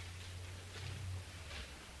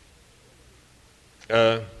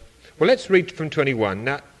 let's read from 21.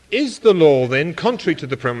 Now, is the law then contrary to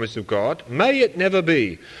the promise of God? May it never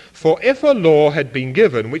be. For if a law had been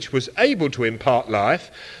given which was able to impart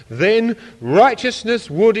life, then righteousness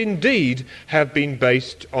would indeed have been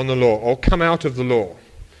based on the law, or come out of the law.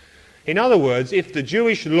 In other words, if the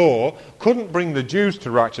Jewish law couldn't bring the Jews to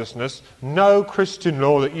righteousness, no Christian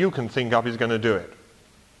law that you can think of is going to do it.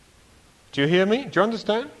 Do you hear me? Do you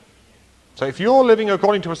understand? So if you're living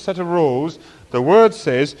according to a set of rules, the word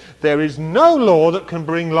says there is no law that can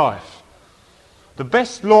bring life. The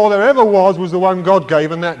best law there ever was the one God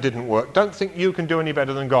gave, and that didn't work. Don't think you can do any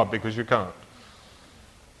better than God, because you can't.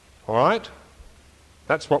 All right?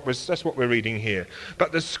 That's what we're reading here.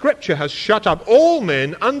 But the Scripture has shut up all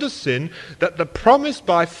men under sin, that the promise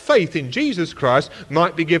by faith in Jesus Christ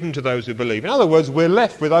might be given to those who believe. In other words, we're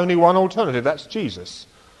left with only one alternative. That's Jesus.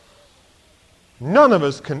 None of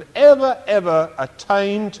us can ever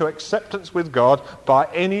attain to acceptance with God by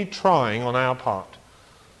any trying on our part.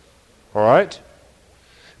 All right?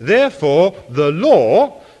 Therefore, the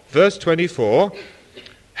law, verse 24,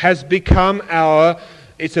 has become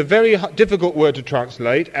it's a very difficult word to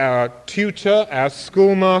translate, our tutor, our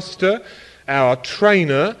schoolmaster, our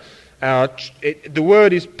trainer. The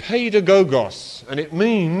word is pedagogos, and it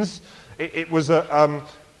means it was a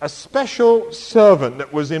special servant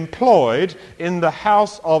that was employed in the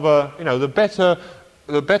house of the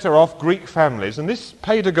better off Greek families. And this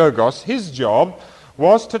pedagogos, his job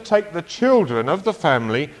was to take the children of the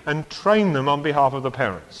family and train them on behalf of the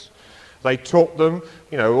parents. They taught them,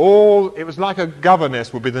 it was like a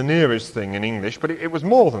governess would be the nearest thing in English, but it was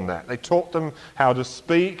more than that. They taught them how to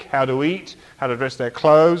speak, how to eat, how to dress their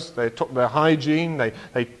clothes. They taught their hygiene.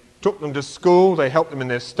 They took them to school. They helped them in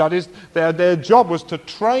their studies. Their job was to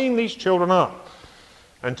train these children up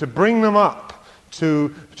and to bring them up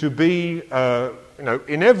to be,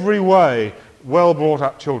 in every way, well brought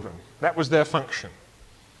up children. That was their function.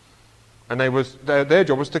 And their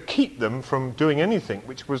job was to keep them from doing anything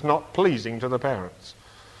which was not pleasing to the parents.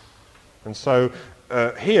 And so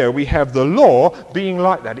here we have the law being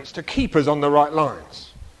like that. It's to keep us on the right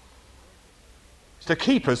lines. It's to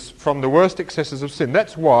keep us from the worst excesses of sin.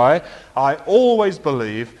 That's why I always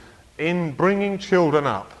believe in bringing children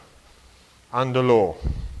up under law.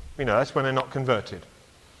 That's when they're not converted.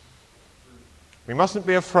 We mustn't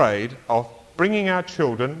be afraid of bringing our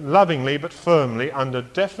children lovingly but firmly under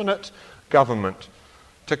definite government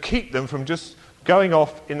to keep them from just going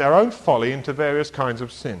off in their own folly into various kinds of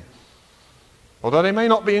sin. Although they may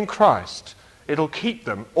not be in Christ, it'll keep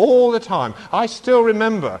them all the time. I still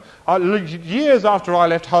remember, years after I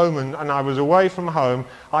left home and I was away from home,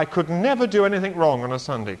 I could never do anything wrong on a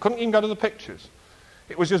Sunday. Couldn't even go to the pictures.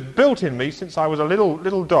 It was just built in me since I was a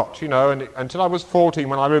little dot, and until I was 14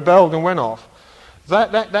 when I rebelled and went off.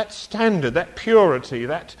 That standard, that purity,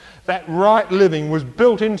 that right living was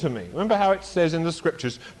built into me. Remember how it says in the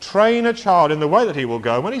Scriptures, train a child in the way that he will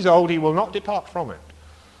go. When he's old, he will not depart from it.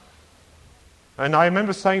 And I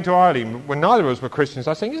remember saying to Eileen, when neither of us were Christians,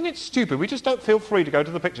 I was saying, isn't it stupid? We just don't feel free to go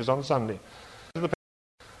to the pictures on Sunday.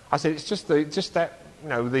 I said, it's just that,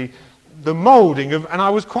 the moulding of, and I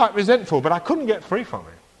was quite resentful, but I couldn't get free from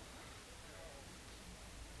it.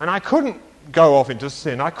 And I couldn't go off into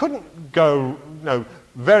sin. I couldn't go,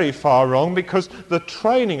 very far wrong, because the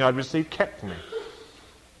training I'd received kept me.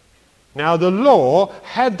 Now, the law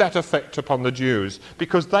had that effect upon the Jews,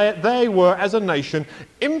 because they were, as a nation,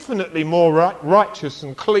 infinitely more righteous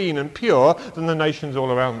and clean and pure than the nations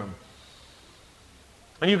all around them.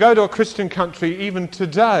 And you go to a Christian country even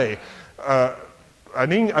today, a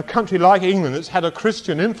country like England that's had a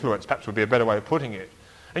Christian influence, perhaps would be a better way of putting it,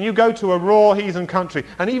 and you go to a raw heathen country,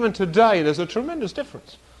 and even today there's a tremendous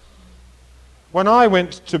difference. When I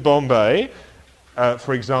went to Bombay,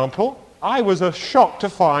 for example, I was shocked to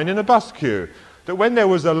find in a bus queue that when there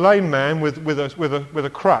was a lame man with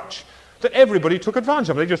a crutch, that everybody took advantage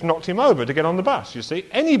of it. They just knocked him over to get on the bus, you see.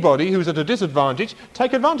 Anybody who's at a disadvantage,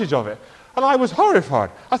 take advantage of it. And I was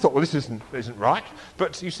horrified. I thought, well, this isn't right.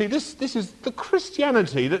 But you see, this is the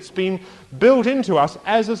Christianity that's been built into us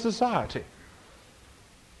as a society.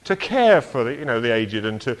 To care for the aged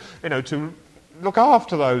and to look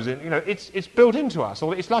after those. It's built into us.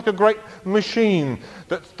 It's like a great machine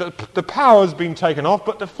that the power's been taken off,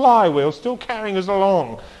 but the flywheel's still carrying us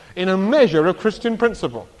along in a measure of Christian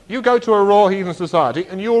principle. You go to a raw heathen society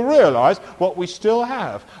and you'll realise what we still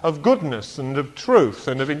have of goodness and of truth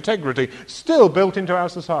and of integrity still built into our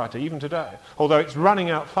society even today, although it's running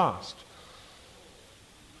out fast.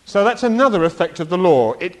 So that's another effect of the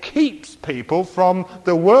law. It keeps people from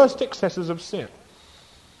the worst excesses of sin.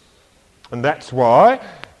 And that's why,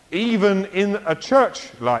 even in a church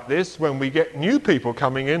like this, when we get new people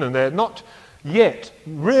coming in and they're not yet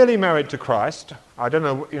really married to Christ, I don't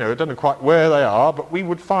know quite where they are, but we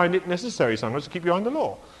would find it necessary sometimes to keep behind the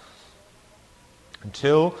law.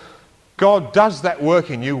 Until God does that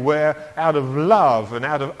work in you where, out of love and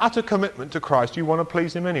out of utter commitment to Christ, you want to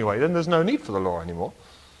please him anyway. Then there's no need for the law anymore.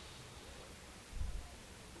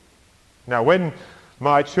 Now, when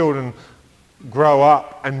my children grow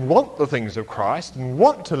up and want the things of Christ and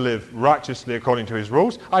want to live righteously according to his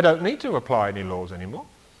rules, I don't need to apply any laws anymore.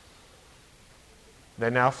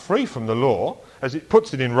 They're now free from the law. As it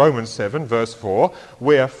puts it in Romans 7, verse 4,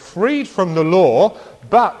 we're freed from the law,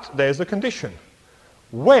 but there's a condition.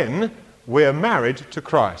 When we're married to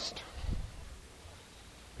Christ.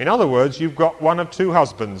 In other words, you've got one of two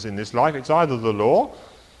husbands in this life. It's either the law,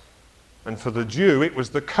 and for the Jew it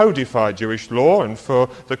was the codified Jewish law, and for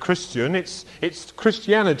the Christian it's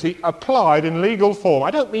Christianity applied in legal form.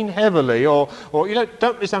 I don't mean heavily, or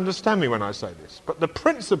don't misunderstand me when I say this, but the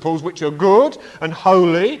principles which are good and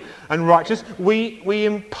holy and righteous, we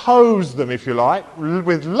impose them, if you like,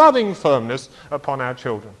 with loving firmness upon our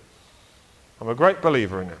children. I'm a great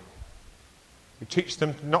believer in it. We teach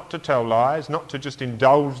them not to tell lies, not to just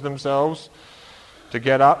indulge themselves, to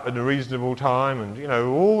get up at a reasonable time, and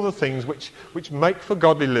all the things which make for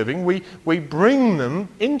godly living. We bring them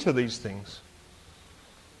into these things,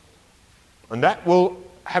 and that will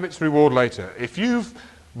have its reward later. If you've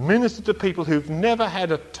ministered to people who've never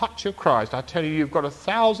had a touch of Christ, I tell you, you've got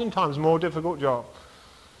 1,000 times more difficult job.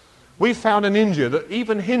 We found in India that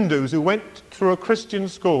even Hindus who went through a Christian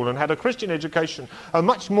school and had a Christian education are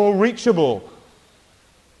much more reachable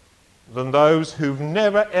than those who've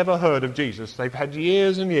never ever heard of Jesus. They've had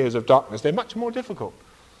years and years of darkness. They're much more difficult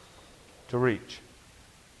to reach.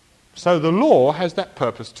 So the law has that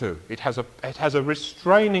purpose too. It has a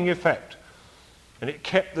restraining effect. And it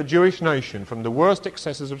kept the Jewish nation from the worst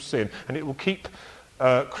excesses of sin. And it will keep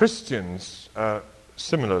Christians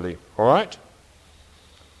similarly. All right?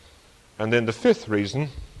 And then the fifth reason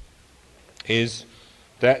is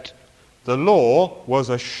that the law was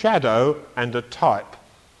a shadow and a type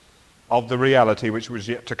of the reality which was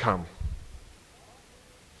yet to come.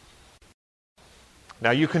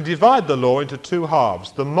 Now you can divide the law into two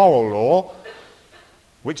halves. The moral law,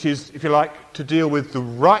 which is, if you like, to deal with the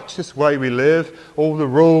righteous way we live, all the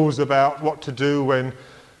rules about what to do when,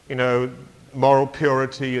 moral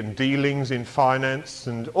purity and dealings in finance,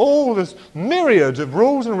 and all this myriad of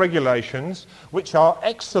rules and regulations which are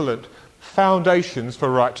excellent foundations for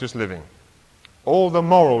righteous living. All the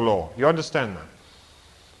moral law. You understand that?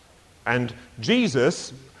 And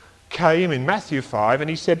Jesus came in Matthew 5 and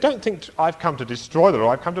he said, don't think I've come to destroy the law,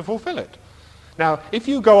 I've come to fulfill it. Now, if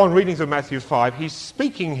you go on reading through Matthew 5, he's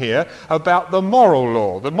speaking here about the moral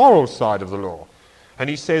law, the moral side of the law. And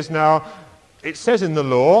he says, now, it says in the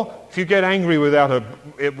law, if you get angry with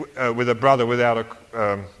a brother without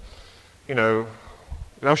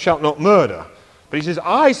thou shalt not murder. But he says,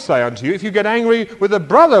 I say unto you, if you get angry with a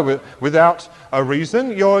brother without a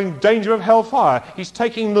reason, you're in danger of hellfire. He's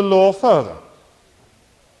taking the law further.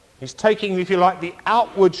 He's taking, if you like, the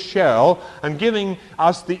outward shell and giving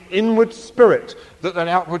us the inward spirit that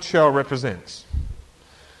outward shell represents.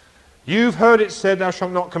 You've heard it said, thou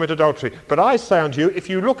shalt not commit adultery. But I say unto you, if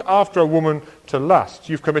you look after a woman to lust,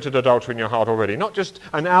 you've committed adultery in your heart already. Not just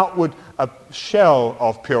an outward shell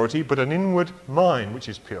of purity, but an inward mind which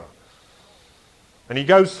is pure. And he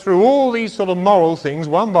goes through all these sort of moral things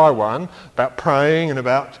one by one, about praying and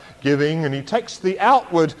about giving, and he takes the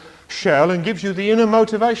outward shell and gives you the inner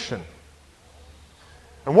motivation.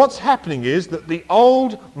 And what's happening is that the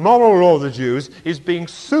old moral law of the Jews is being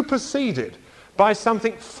superseded by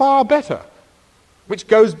something far better, which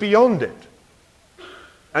goes beyond it.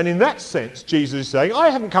 And in that sense, Jesus is saying, I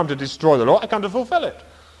haven't come to destroy the law, I've come to fulfill it.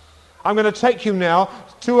 I'm going to take you now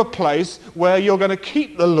to a place where you're going to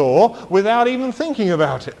keep the law without even thinking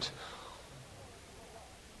about it.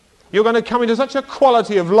 You're going to come into such a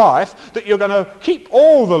quality of life that you're going to keep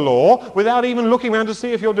all the law without even looking around to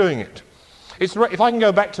see if you're doing it. If I can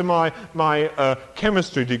go back to my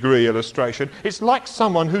chemistry degree illustration, it's like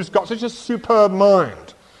someone who's got such a superb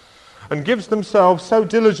mind and gives themselves so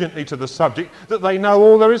diligently to the subject that they know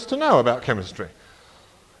all there is to know about chemistry.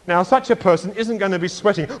 Now, such a person isn't going to be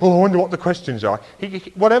sweating, oh, I wonder what the questions are.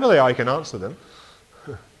 Whatever they are, he can answer them.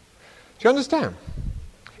 Do you understand?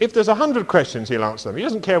 If there's 100 questions, he'll answer them. He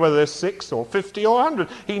doesn't care whether there's 6 or 50 or 100.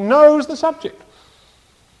 He knows the subject.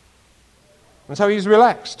 And so he's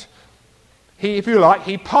relaxed. If you like,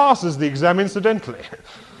 he passes the exam incidentally.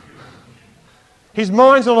 His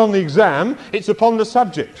mind's not on the exam, it's upon the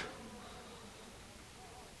subject.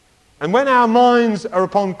 And when our minds are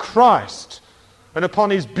upon Christ and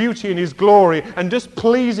upon his beauty and his glory and just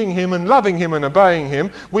pleasing him and loving him and obeying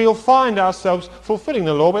him, we'll find ourselves fulfilling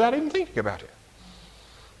the law without even thinking about it.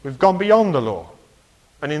 We've gone beyond the law.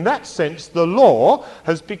 And in that sense, the law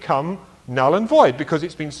has become null and void because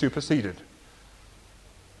it's been superseded.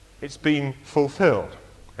 It's been fulfilled.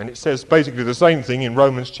 And it says basically the same thing in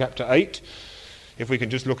Romans chapter 8. If we can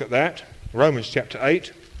just look at that. Romans chapter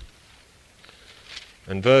 8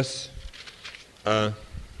 and verse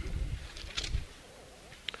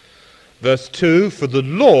 2, for the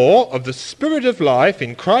law of the Spirit of life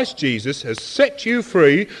in Christ Jesus has set you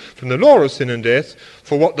free from the law of sin and death.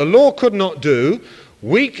 For what the law could not do,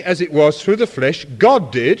 weak as it was through the flesh,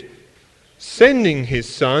 God did, sending his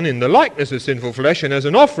Son in the likeness of sinful flesh, and as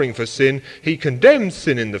an offering for sin, he condemned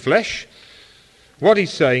sin in the flesh. What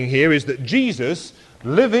he's saying here is that Jesus,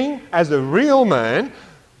 living as a real man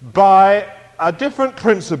by a different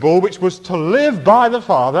principle, which was to live by the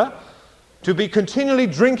Father, to be continually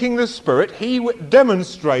drinking the Spirit, he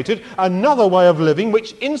demonstrated another way of living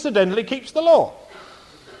which incidentally keeps the law.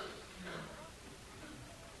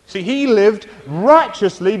 See, he lived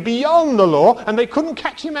righteously beyond the law, and they couldn't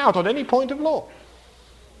catch him out on any point of law.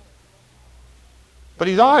 But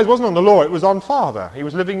his eyes wasn't on the law, it was on Father. He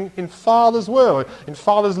was living in Father's will, in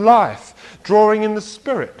Father's life, drawing in the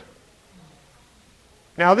Spirit.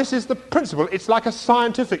 Now, this is the principle. It's like a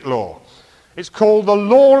scientific law. It's called the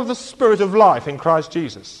law of the Spirit of life in Christ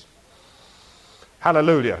Jesus.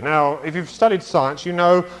 Hallelujah. Now, if you've studied science, you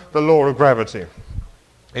know the law of gravity.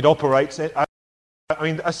 It operates...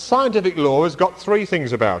 a scientific law has got 3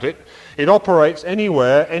 things about it. It operates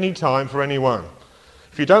anywhere, anytime, for anyone.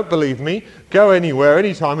 If you don't believe me, go anywhere,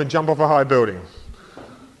 anytime, and jump off a high building.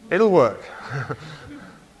 It'll work.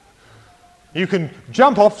 You can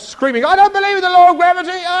jump off screaming, I don't believe in the law of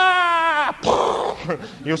gravity! Ah!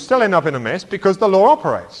 You'll still end up in a mess because the law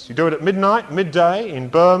operates. You do it at midnight, midday, in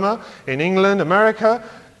Burma, in England, America,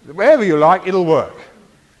 wherever you like, it'll work.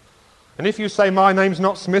 And if you say, my name's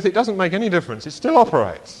not Smith, it doesn't make any difference. It still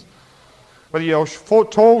operates. Whether you're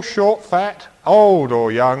tall, short, fat, old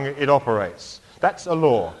or young, it operates. That's a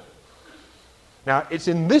law. Now, it's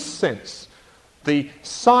in this sense, the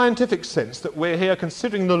scientific sense, that we're here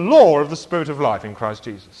considering the law of the Spirit of life in Christ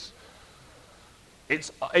Jesus.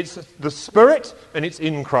 It's the Spirit, and it's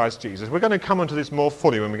in Christ Jesus. We're going to come onto this more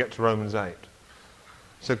fully when we get to Romans 8.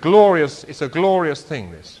 It's a glorious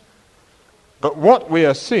thing, this. But what we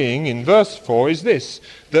are seeing in verse 4 is this,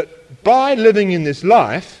 that by living in this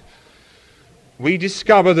life, we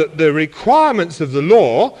discover that the requirements of the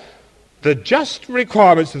law, the just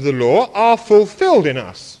requirements of the law, are fulfilled in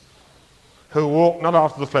us, who walk not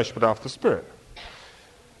after the flesh but after the Spirit.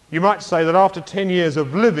 You might say that after 10 years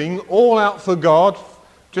of living all out for God,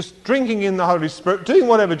 just drinking in the Holy Spirit, doing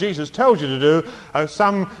whatever Jesus tells you to do,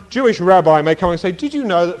 some Jewish rabbi may come and say, did you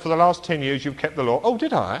know that for the last 10 years you've kept the law? Oh,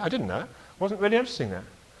 did I? I didn't know. Wasn't really noticing that.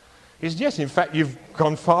 He said, yes, in fact, you've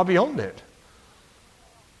gone far beyond it.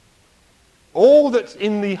 All that's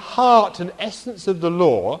in the heart and essence of the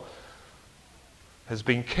law has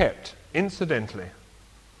been kept, incidentally.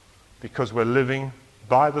 because we're living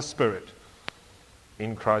by the Spirit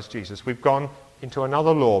in Christ Jesus. We've gone into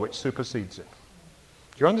another law which supersedes it.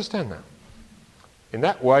 Do you understand that? In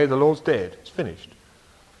that way, the law's dead. It's finished.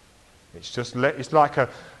 It's just it's like a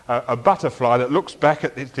butterfly that looks back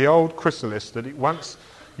at the old chrysalis that it once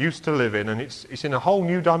used to live in, and it's in a whole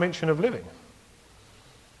new dimension of living.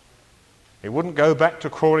 It wouldn't go back to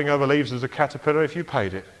crawling over leaves as a caterpillar if you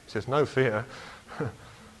paid it. It says, no fear.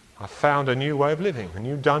 I found a new way of living. A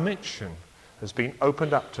new dimension has been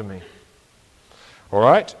opened up to me. All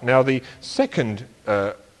right, now the second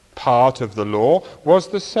part of the law was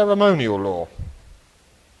the ceremonial law.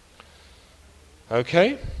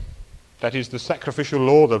 Okay? That is the sacrificial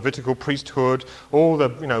law, the Levitical priesthood, all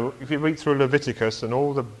the, if you read through Leviticus and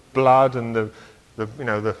all the blood and the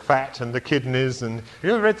fat and the kidneys, and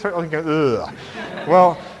you ever read through it and go, ugh.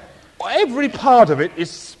 Well, every part of it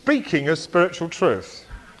is speaking of spiritual truth.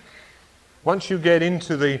 Once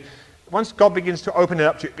God begins to open it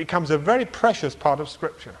up to you, it becomes a very precious part of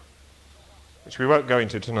Scripture, which we won't go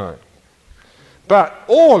into tonight. But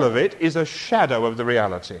all of it is a shadow of the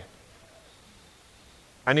reality.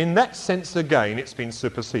 And in that sense, again, it's been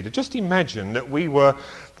superseded. Just imagine that we were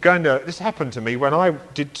this happened to me when I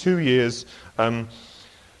did 2 years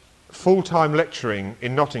full-time lecturing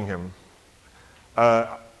in Nottingham.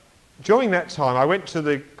 During that time, I went to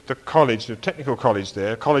the college, the technical college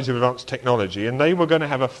there, College of Advanced Technology, and they were going to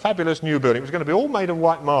have a fabulous new building. It was going to be all made of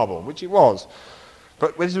white marble, which it was.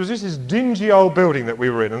 But there was this dingy old building that we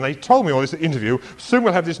were in, and they told me all this interview, soon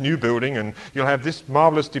we'll have this new building, and you'll have this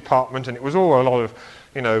marvellous department, and it was all a lot of,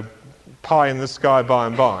 pie in the sky by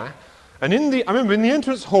and by. And I remember in the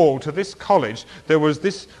entrance hall to this college, there was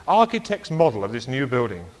this architect's model of this new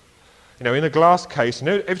building, in a glass case, and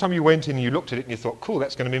every time you went in, you looked at it and you thought, cool,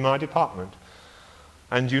 that's going to be my department.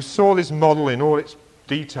 And you saw this model in all its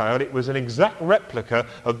detail. It was an exact replica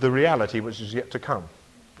of the reality which is yet to come.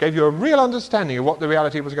 Gave you a real understanding of what the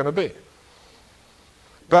reality was going to be.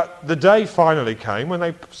 But the day finally came when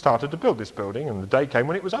they started to build this building, and the day came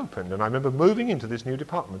when it was opened. And I remember moving into this new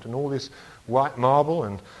department, and all this white marble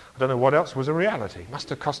and I don't know what else was a reality. It must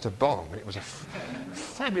have cost a bomb. It was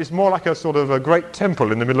it's more like a sort of a great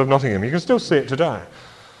temple in the middle of Nottingham. You can still see it today.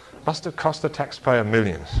 Must have cost the taxpayer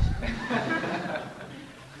millions.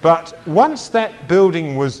 But once that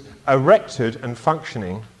building was erected and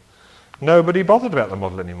functioning, nobody bothered about the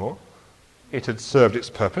model anymore. It had served its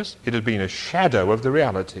purpose. It had been a shadow of the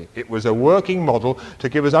reality. It was a working model to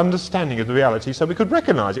give us understanding of the reality so we could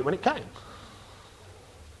recognize it when it came.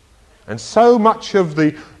 And so much of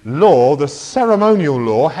the law, the ceremonial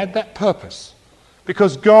law, had that purpose.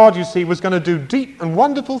 Because God, you see, was going to do deep and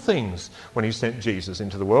wonderful things when he sent Jesus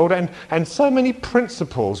into the world, and so many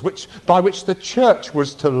principles by which the church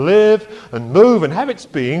was to live and move and have its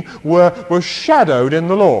being were shadowed in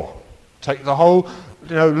the law. Take the whole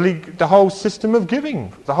the whole system of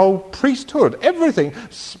giving, the whole priesthood, everything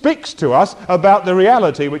speaks to us about the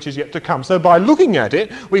reality which is yet to come. So by looking at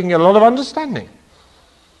it, we can get a lot of understanding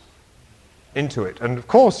into it. And of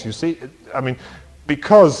course, you see,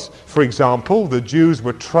 because, for example, the Jews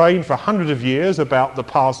were trained for hundreds of years about the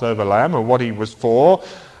Passover lamb and what he was for,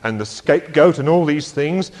 and the scapegoat and all these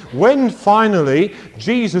things, when finally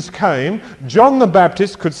Jesus came, John the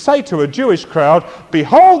Baptist could say to a Jewish crowd,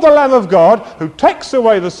 "Behold the Lamb of God who takes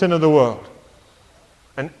away the sin of the world."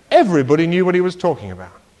 And everybody knew what he was talking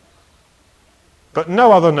about. But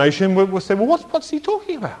no other nation would say, well, what's he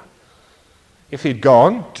talking about? If he'd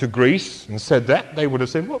gone to Greece and said that, they would have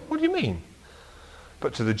said, what do you mean?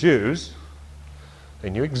 But to the Jews, they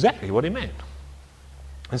knew exactly what he meant.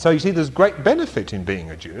 And so you see there's great benefit in being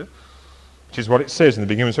a Jew, which is what it says in the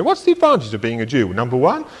beginning. So what's the advantage of being a Jew? Number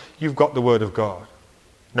one, you've got the Word of God.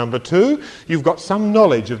 Number two, you've got some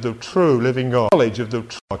knowledge of the true living God.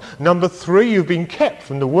 Number three, you've been kept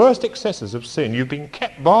from the worst excesses of sin. You've been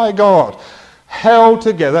kept by God, held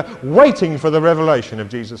together, waiting for the revelation of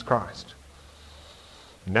Jesus Christ.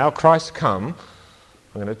 Now Christ's come,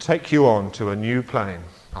 I'm going to take you on to a new plane.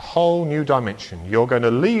 A whole new dimension. You're going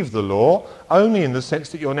to leave the law only in the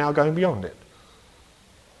sense that you're now going beyond it.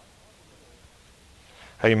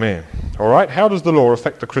 Amen. All right, how does the law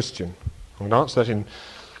affect the Christian? I'm going to answer that in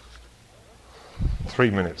 3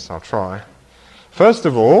 minutes. I'll try. First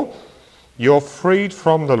of all, you're freed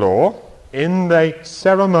from the law in the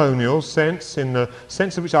ceremonial sense, in the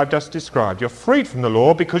sense of which I've just described. You're freed from the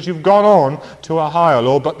law because you've gone on to a higher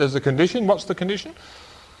law, but there's a condition. What's the condition?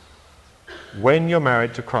 When you're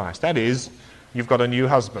married to Christ. That is, you've got a new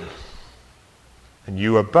husband. And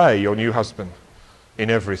you obey your new husband in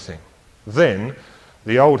everything. Then,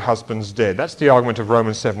 the old husband's dead. That's the argument of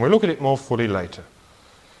Romans 7. We'll look at it more fully later.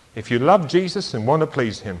 If you love Jesus and want to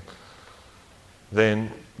please him,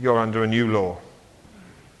 then you're under a new law.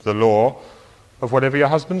 The law of whatever your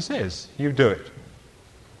husband says. You do it.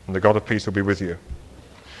 And the God of peace will be with you.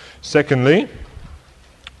 Secondly,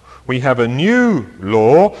 we have a new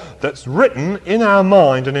law that's written in our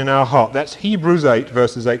mind and in our heart. That's Hebrews 8,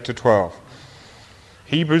 verses 8 to 12.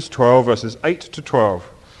 Hebrews 12, verses 8 to 12.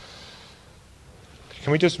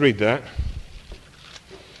 Can we just read that?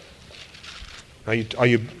 Are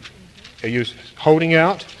you holding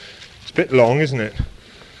out? It's a bit long, isn't it?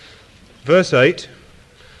 Verse 8.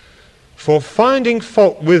 For finding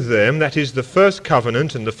fault with them, that is the first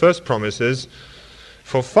covenant and the first promises,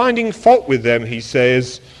 for finding fault with them, he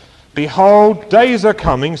says, behold, days are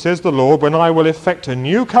coming, says the Lord, when I will effect a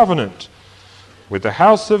new covenant with the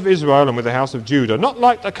house of Israel and with the house of Judah, not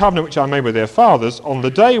like the covenant which I made with their fathers on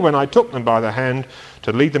the day when I took them by the hand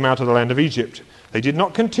to lead them out of the land of Egypt. They did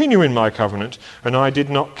not continue in my covenant, and I did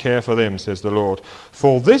not care for them, says the Lord.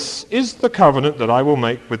 For this is the covenant that I will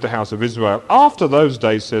make with the house of Israel. After those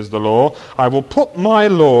days, says the Lord, I will put my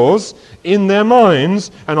laws in their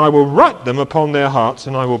minds, and I will write them upon their hearts,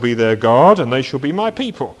 and I will be their God, and they shall be my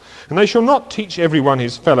people. And they shall not teach everyone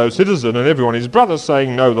his fellow citizen and everyone his brother,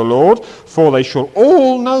 saying, know the Lord, for they shall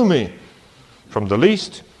all know me, from the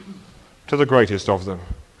least to the greatest of them.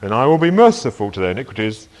 And I will be merciful to their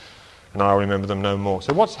iniquities, and I will remember them no more.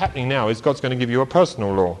 So what's happening now is God's going to give you a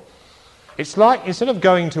personal law. It's like, instead of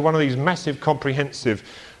going to one of these massive comprehensive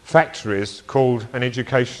factories called an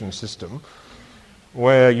education system,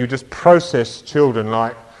 where you just process children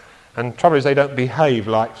like, and the trouble is they don't behave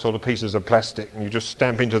like sort of pieces of plastic, and you just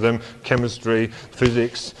stamp into them chemistry,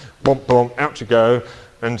 physics, boom, boom, out you go,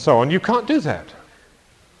 and so on. You can't do that.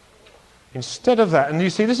 Instead of that, and you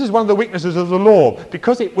see, this is one of the weaknesses of the law,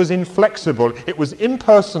 because it was inflexible, it was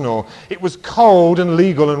impersonal, it was cold and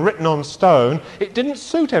legal and written on stone, it didn't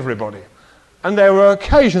suit everybody. And there were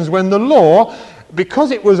occasions when the law,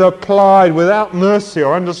 because it was applied without mercy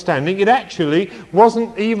or understanding, it actually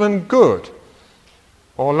wasn't even good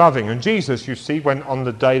or loving. And Jesus, you see, when on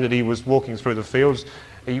the day that he was walking through the fields,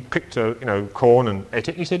 he picked corn and ate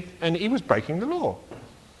it, and he was breaking the law.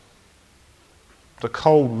 The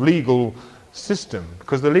cold legal system,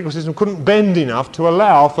 because the legal system couldn't bend enough to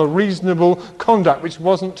allow for reasonable conduct which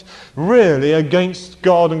wasn't really against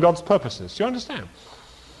God and God's purposes. Do you understand?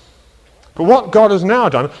 But what God has now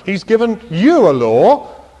done, he's given you a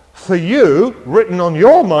law for you, written on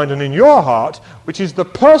your mind and in your heart, which is the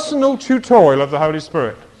personal tutorial of the Holy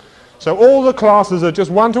Spirit. So all the classes are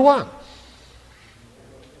just one-to-one.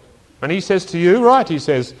 And he says to you, right, he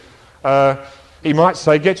says, he might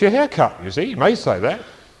say, get your hair cut, you see. He may say that.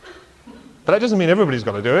 But that doesn't mean everybody's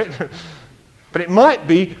got to do it. But it might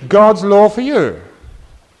be God's law for you.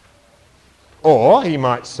 Or he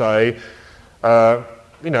might say,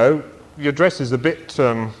 your dress is a bit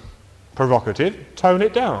provocative, tone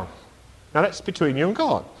it down. Now that's between you and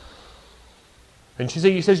God. And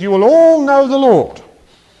he says, you will all know the Lord.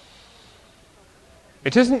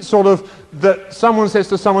 It isn't sort of that someone says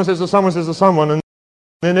to someone, says to someone, says to someone, and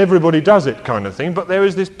then everybody does it kind of thing, but there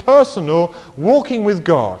is this personal walking with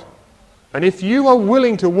God. And if you are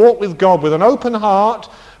willing to walk with God with an open heart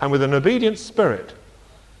and with an obedient spirit,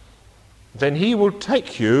 then he will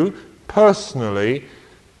take you personally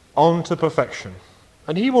on to perfection.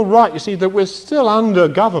 And he will write, you see, that we're still under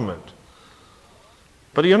government.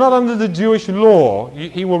 But you're not under the Jewish law.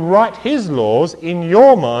 He will write his laws in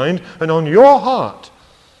your mind and on your heart.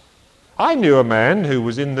 I knew a man who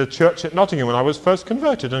was in the church at Nottingham when I was first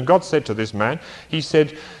converted, and God said to this man, he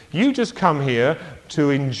said, you just come here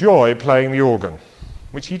to enjoy playing the organ,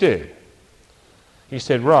 which he did. He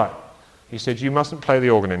said, right. He said, you mustn't play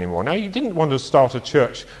the organ anymore. Now, he didn't want to start a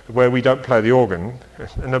church where we don't play the organ,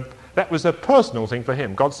 and that was a personal thing for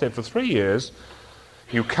him. God said, for 3 years,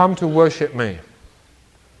 you come to worship me,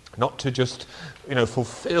 not to just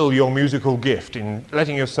fulfill your musical gift in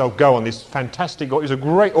letting yourself go on this fantastic. It was a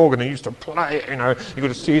great organ. He used to play it. You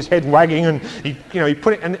could see his head wagging, and he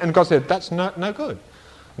put it. And God said, "That's no good.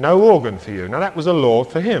 No organ for you." Now that was a law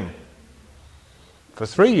for him. For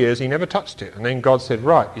 3 years, he never touched it. And then God said,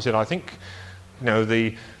 "Right." He said, "I think,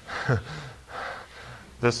 the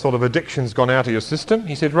the sort of addiction's gone out of your system."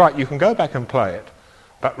 He said, "Right, you can go back and play it,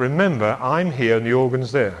 but remember, I'm here and the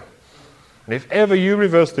organ's there. And if ever you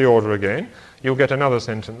reverse the order again, you'll get another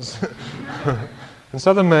sentence." And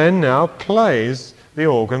so the man now plays the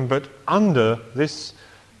organ, but under this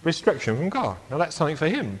restriction from God. Now that's something for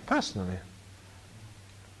him, personally.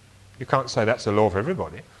 You can't say that's a law for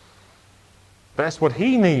everybody. But that's what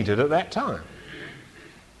he needed at that time.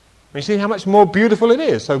 You see how much more beautiful it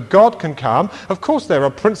is. So God can come. Of course there are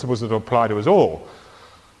principles that apply to us all.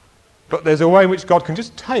 But there's a way in which God can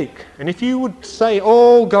just take. And if you would say,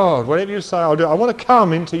 oh God, whatever you say, I'll do. I want to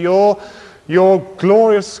come into your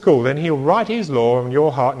glorious school. Then he'll write his law on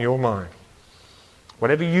your heart and your mind.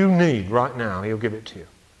 Whatever you need right now, he'll give it to you.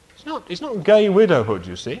 It's not gay widowhood,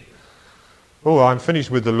 you see. Oh, I'm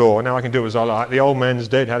finished with the law. Now I can do as I like. The old man's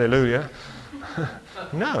dead. Hallelujah.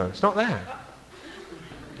 No, it's not that.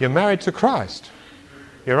 You're married to Christ.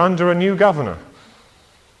 You're under a new governor.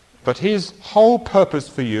 But his whole purpose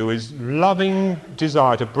for you is loving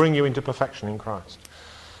desire to bring you into perfection in Christ.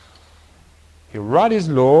 He'll write his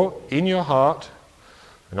law in your heart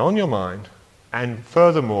and on your mind, and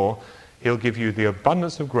furthermore, he'll give you the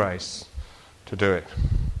abundance of grace to do it.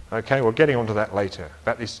 Okay, we're getting onto that later,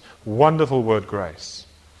 about this wonderful word grace.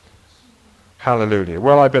 Hallelujah.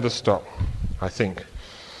 Well, I better stop, I think.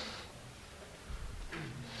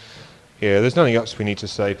 Yeah, there's nothing else we need to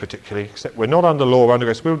say particularly, except we're not under law or under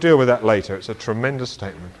grace. We'll deal with that later. It's a tremendous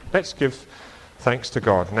statement. Let's give thanks to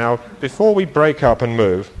God. Now, before we break up and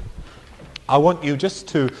move, I want you just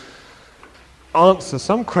to answer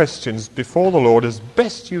some questions before the Lord as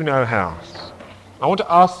best you know how. I want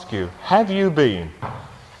to ask you, have you been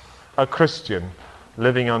a Christian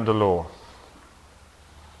living under law?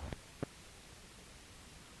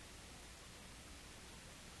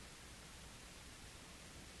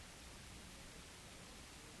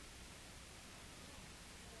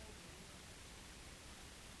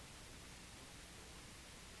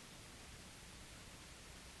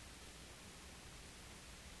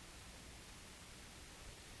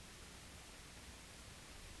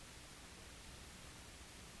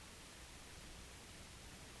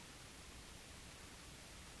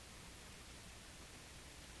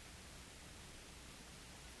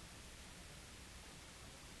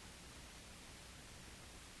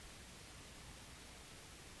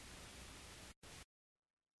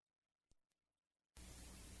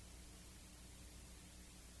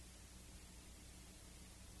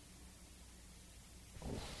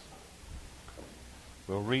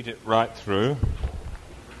 We'll read it right through.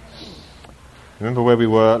 Remember where we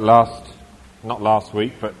were not last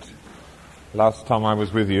week, but last time I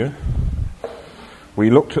was with you. We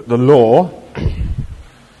looked at the law.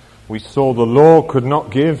 We saw the law could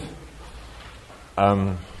not give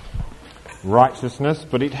righteousness,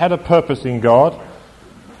 but it had a purpose in God,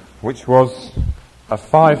 which was a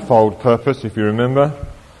fivefold purpose, if you remember.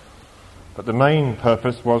 But the main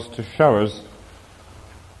purpose was to show us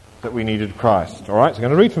that we needed Christ. All right, so I'm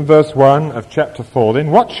going to read from verse 1 of chapter 4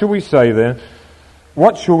 then. What shall we say then?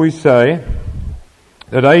 What shall we say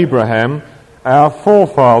that Abraham, our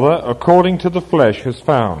forefather, according to the flesh, has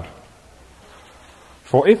found?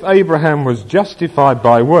 For if Abraham was justified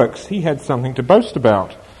by works, he had something to boast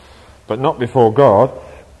about, but not before God.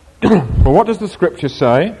 For what does the Scripture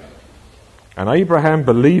say? And Abraham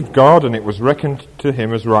believed God, and it was reckoned to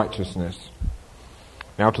him as righteousness.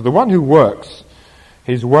 Now to the one who works,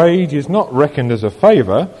 his wage is not reckoned as a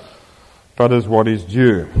favour, but as what is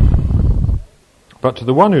due. But to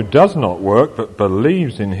the one who does not work, but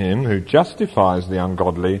believes in him who justifies the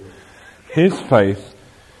ungodly, his faith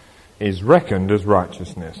is reckoned as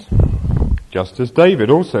righteousness. Just as David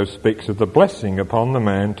also speaks of the blessing upon the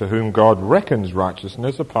man to whom God reckons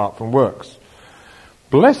righteousness apart from works.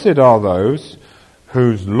 Blessed are those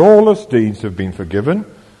whose lawless deeds have been forgiven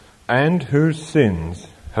and whose sins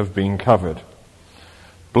have been covered.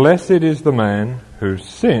 Blessed is the man whose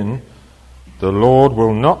sin the Lord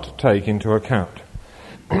will not take into account.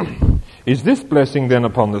 Is this blessing then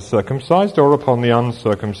upon the circumcised or upon the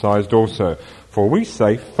uncircumcised also? For we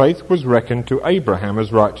say faith was reckoned to Abraham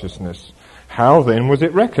as righteousness. How then was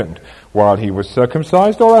it reckoned? While he was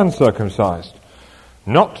circumcised or uncircumcised?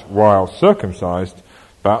 Not while circumcised,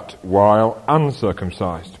 but while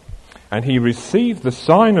uncircumcised. And he received the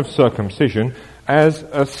sign of circumcision as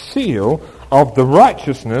a seal of the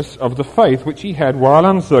righteousness of the faith which he had while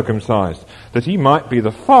uncircumcised, that he might be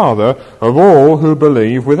the father of all who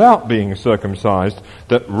believe without being circumcised,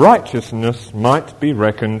 that righteousness might be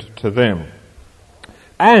reckoned to them.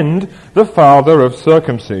 And the father of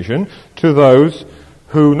circumcision to those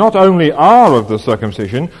who not only are of the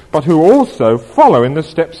circumcision, but who also follow in the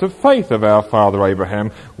steps of faith of our father Abraham,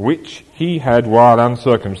 which he had while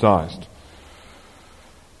uncircumcised.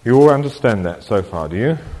 You all understand that so far, do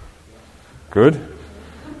you? Good.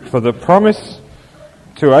 For the promise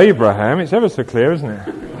to Abraham, it's ever so clear, isn't it?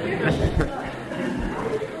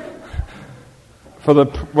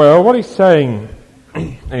 What he's saying,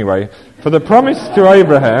 anyway, for the promise to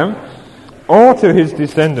Abraham, or to his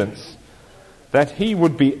descendants, that he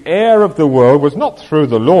would be heir of the world was not through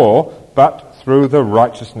the law, but through the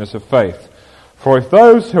righteousness of faith. For if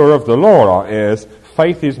those who are of the law are heirs,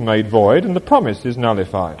 faith is made void and the promise is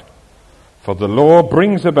nullified. For the law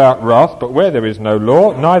brings about wrath, but where there is no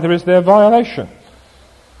law, neither is there violation.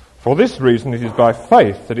 For this reason it is by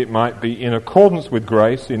faith that it might be in accordance with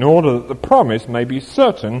grace, in order that the promise may be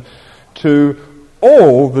certain to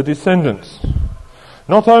all the descendants,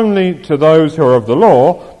 not only to those who are of the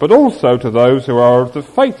law, but also to those who are of the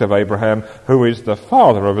faith of Abraham, who is the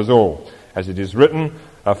father of us all. As it is written,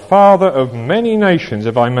 a father of many nations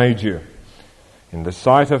have I made you, in the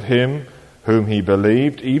sight of him whom he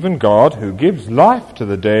believed, even God, who gives life to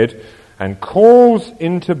the dead and calls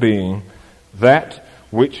into being that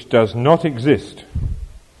which does not exist.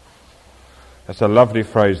 That's a lovely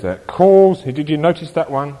phrase, that. Calls, did you notice that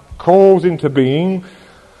one? Calls into being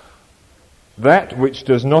that which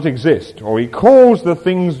does not exist. Or he calls the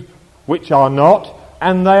things which are not,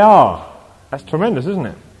 and they are. That's tremendous, isn't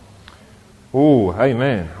it? Oh,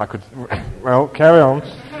 amen. Well, carry on.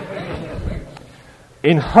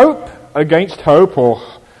 In hope against hope, or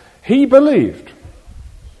he believed,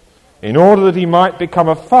 in order that he might become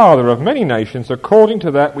a father of many nations, according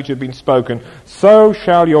to that which had been spoken, so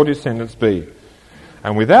shall your descendants be.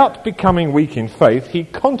 And without becoming weak in faith, he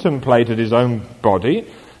contemplated his own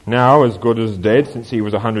body, now as good as dead, since he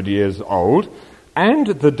was 100 years old, and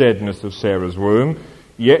the deadness of Sarah's womb,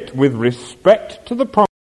 yet with respect to the promise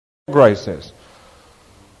of grace says.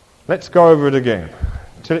 Let's go over it again,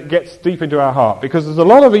 till it gets deep into our heart, because there's a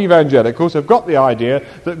lot of evangelicals who have got the idea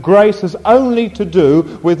that grace has only to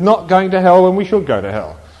do with not going to hell when we should go to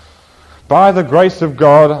hell. By the grace of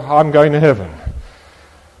God, I'm going to heaven.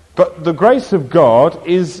 But the grace of God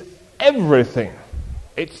is everything.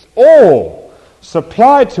 It's all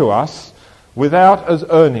supplied to us without us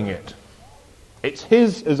earning it. It's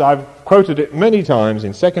His, as I've quoted it many times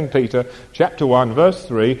in 2 Peter chapter 1, verse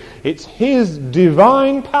 3, it's His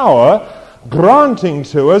divine power granting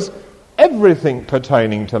to us everything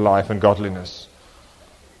pertaining to life and godliness.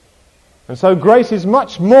 And so grace is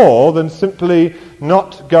much more than simply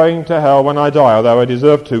not going to hell when I die, although I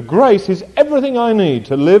deserve to. Grace is everything I need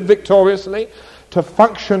to live victoriously, to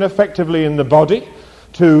function effectively in the body,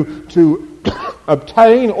 to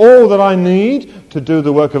obtain all that I need to do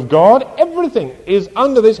the work of God. Everything is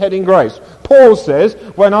under this heading grace. Paul says,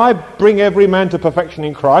 when I bring every man to perfection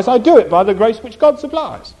in Christ, I do it by the grace which God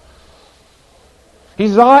supplies. He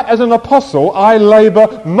says, as an apostle, I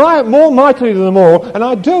labour more mightily than them all, and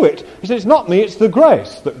I do it. He says, it's not me, it's the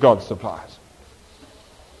grace that God supplies.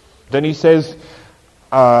 Then he says,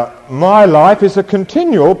 my life is a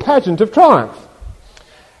continual pageant of triumph.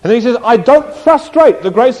 And then he says, I don't frustrate the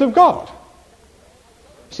grace of God.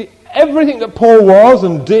 See, everything that Paul was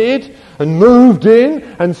and did and moved in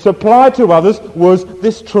and supplied to others was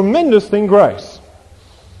this tremendous thing, grace.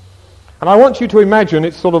 And I want you to imagine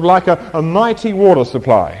it's sort of like a mighty water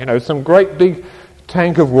supply. You know, some great big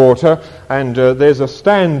tank of water, and there's a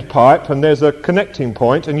standpipe and there's a connecting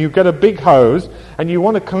point, and you get a big hose and you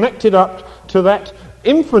want to connect it up to that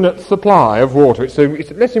infinite supply of water.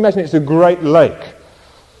 Let's imagine it's a great lake.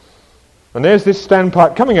 And there's this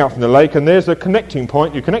standpipe coming out from the lake, and there's a connecting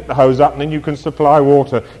point. You connect the hose up, and then you can supply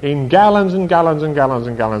water in gallons and gallons and gallons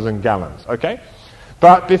and gallons and gallons. Okay?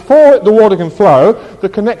 But before the water can flow, the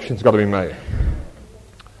connection's got to be made.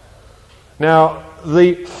 Now,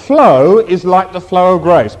 the flow is like the flow of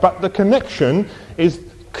grace, but the connection is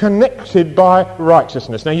connected by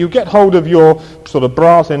righteousness. Now, you get hold of your sort of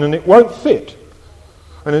brass end, and it won't fit.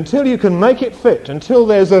 And until you can make it fit, until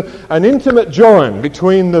there's an intimate join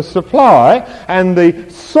between the supply and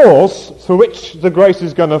the source through which the grace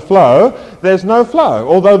is going to flow, there's no flow,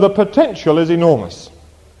 although the potential is enormous.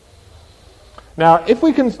 Now, if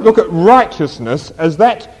we can look at righteousness as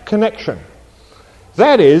that connection,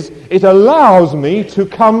 that is, it allows me to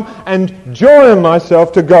come and join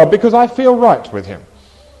myself to God because I feel right with Him.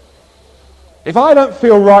 If I don't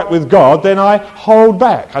feel right with God, then I hold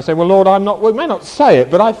back. I say, well, Lord, I'm not, well, I may not say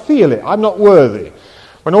it, but I feel it. I'm not worthy.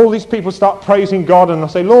 When all these people start praising God and I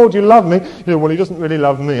say, Lord, you love me, you know, well, He doesn't really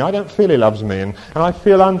love me. I don't feel He loves me, and I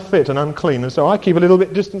feel unfit and unclean, and so I keep a little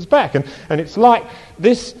bit distance back. And it's like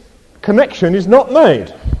this connection is not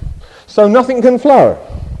made, so nothing can flow.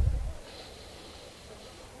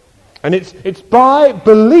 And it's by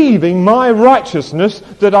believing my righteousness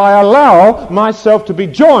that I allow myself to be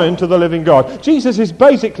joined to the living God. Jesus is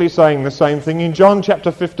basically saying the same thing in John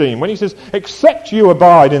chapter 15 when He says, except you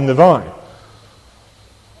abide in the vine,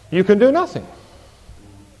 you can do nothing.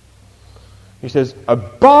 He says,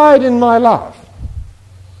 abide in my love,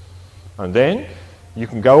 and then you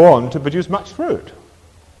can go on to produce much fruit.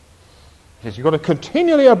 He says, you've got to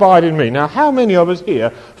continually abide in me. Now, how many of us here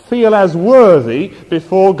feel as worthy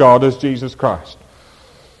before God as Jesus Christ?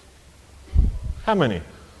 How many?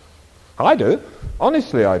 I do.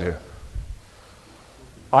 Honestly, I do.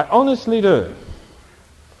 I honestly do.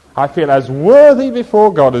 I feel as worthy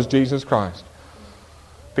before God as Jesus Christ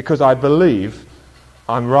because I believe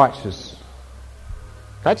I'm righteous.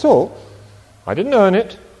 That's all. I didn't earn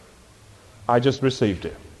it. I just received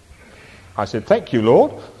it. I said, thank you,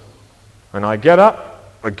 Lord. And I get up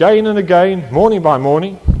again and again, morning by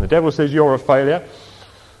morning. The devil says, you're a failure.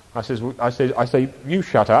 I say, you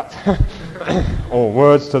shut up. Or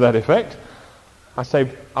words to that effect. I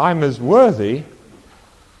say, I'm as worthy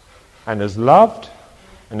and as loved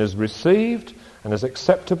and as received and as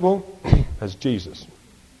acceptable as Jesus.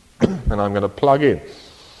 And I'm going to plug in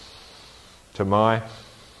to my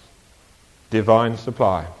divine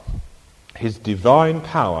supply. His divine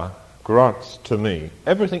power grants to me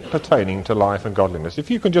everything pertaining to life and godliness. If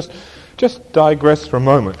you can just digress for a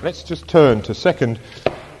moment, let's just turn to 2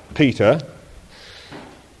 Peter.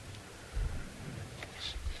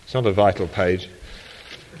 It's not a vital page.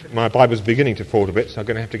 My Bible's beginning to fall a bit, so I'm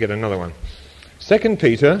going to have to get another one. 2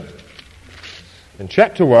 Peter, in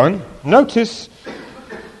chapter 1, notice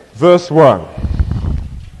verse 1.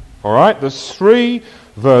 All right, there's 3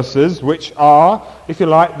 verses which are, if you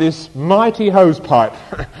like, this mighty hosepipe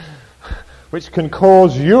which can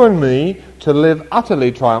cause you and me to live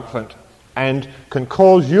utterly triumphant and can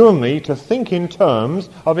cause you and me to think in terms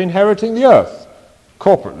of inheriting the earth.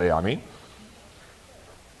 Corporately, I mean.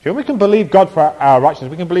 You know, we can believe God for our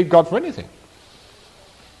righteousness. We can believe God for anything.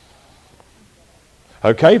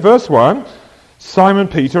 Okay, verse 1. Simon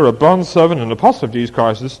Peter, a bondservant and apostle of Jesus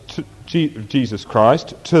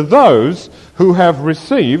Christ, to those who have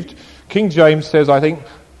received, King James says, I think,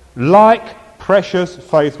 like precious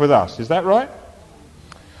faith with us. Is that right?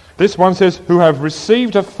 This one says, who have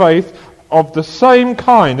received a faith of the same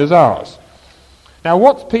kind as ours. Now,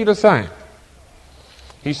 what's Peter saying?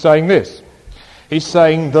 He's saying this. He's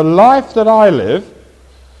saying, the life that I live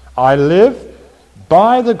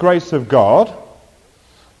by the grace of God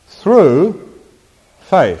through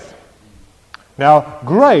faith. Now,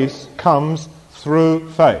 grace comes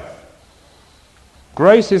through faith.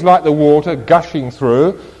 Grace is like the water gushing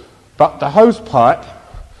through, but the hosepipe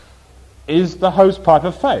is the hosepipe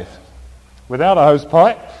of faith. Without a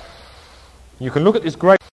hosepipe, you can look at this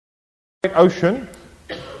great ocean,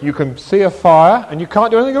 you can see a fire, and you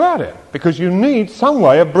can't do anything about it, because you need some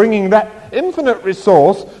way of bringing that infinite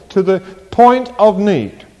resource to the point of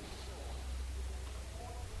need.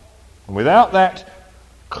 And without that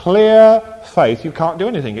clear faith, you can't do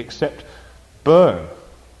anything except burn.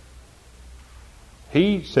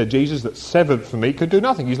 He, said Jesus, that severed from me could do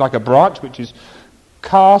nothing. He's like a branch which is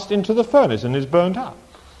cast into the furnace and is burnt up.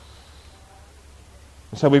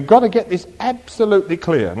 And so we've got to get this absolutely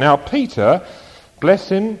clear. Now, Peter, bless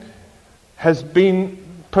him, has been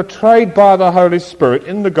portrayed by the Holy Spirit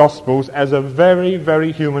in the Gospels as a very,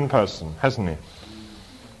 very human person, hasn't he?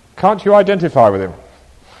 Can't you identify with him?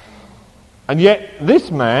 And yet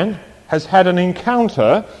this man has had an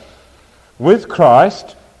encounter with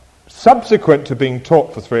Christ subsequent to being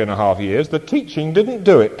taught for 3.5 years. The teaching didn't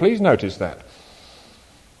do it. Please notice that.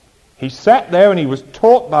 He sat there and he was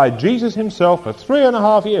taught by Jesus himself for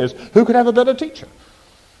 3.5 years. Who could have a better teacher?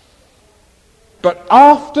 But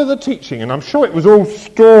after the teaching, and I'm sure it was all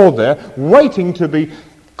stored there, waiting to be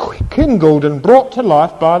kindled and brought to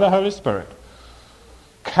life by the Holy Spirit.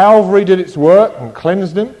 Calvary did its work and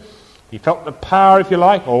cleansed him. He felt the power, if you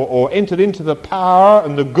like, or entered into the power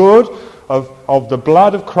and the good of the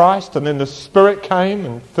blood of Christ, and then the Spirit came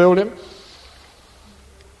and filled him.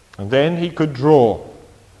 And then he could draw.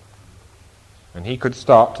 And he could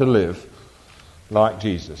start to live like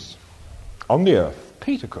Jesus on the earth.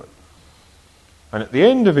 Peter could. And at the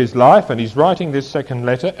end of his life, and he's writing this second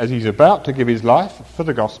letter, as he's about to give his life for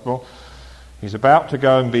the gospel, he's about to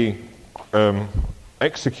go and be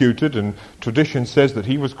executed, and tradition says that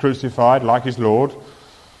he was crucified like his Lord.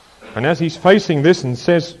 And as he's facing this and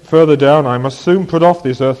says further down, I must soon put off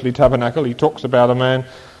this earthly tabernacle, he talks about a man,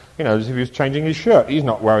 as if he was changing his shirt. He's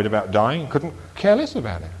not worried about dying, couldn't care less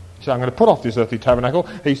about it. He said, I'm going to put off this earthly tabernacle.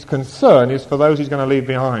 His concern is for those he's going to leave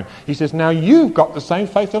behind. He says, now you've got the same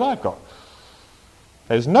faith that I've got.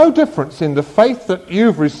 There's no difference in the faith that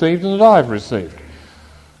you've received and that I've received.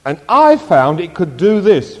 And I found it could do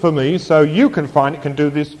this for me, so you can find it can do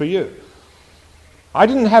this for you. I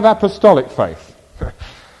didn't have apostolic faith.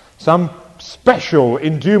 Some special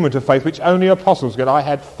endowment of faith which only apostles get. I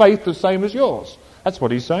had faith the same as yours. That's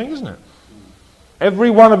what he's saying, isn't it?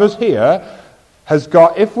 Every one of us here has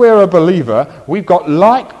got, if we're a believer, we've got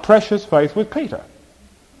like precious faith with Peter.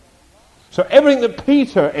 So everything that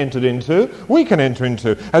Peter entered into, we can enter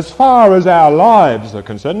into, as far as our lives are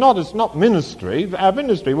concerned. Not ministry. Our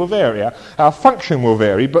ministry will vary, our function will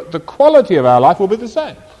vary, but the quality of our life will be the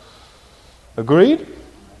same. Agreed?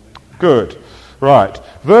 Good. Right.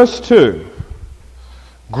 Verse 2.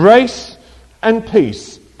 Grace and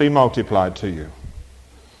peace be multiplied to you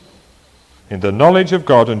in the knowledge of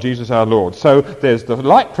God and Jesus our Lord. So there's the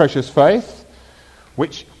like precious faith,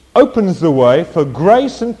 which opens the way for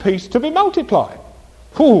grace and peace to be multiplied.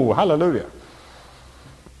 Ooh, hallelujah.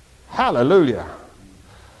 Hallelujah.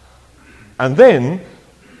 And then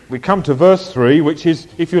we come to verse 3, which is,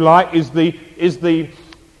 if you like, is the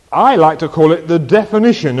I like to call it the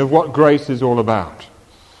definition of what grace is all about.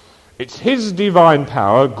 It's his divine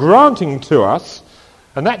power granting to us,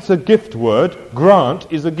 and that's a gift word.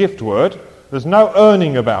 Grant is a gift word. There's no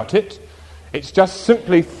earning about it. It's just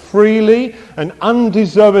simply freely and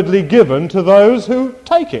undeservedly given to those who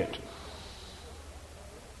take it.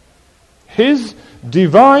 His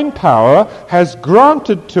divine power has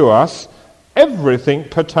granted to us everything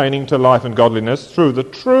pertaining to life and godliness through the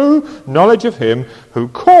true knowledge of him who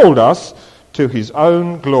called us to his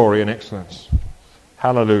own glory and excellence.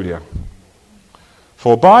 Hallelujah.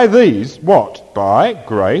 For by these, what? By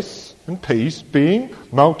grace and peace being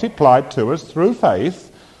multiplied to us through faith.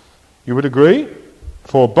 You would agree?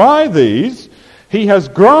 For by these he has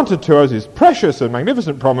granted to us his precious and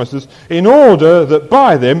magnificent promises, in order that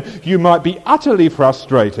by them you might be utterly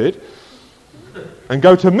frustrated and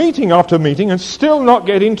go to meeting after meeting and still not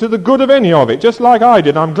get into the good of any of it, just like I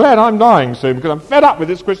did. I'm glad I'm dying soon because I'm fed up with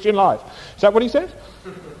this Christian life. Is that what he says?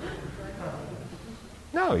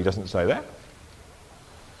 No, he doesn't say that.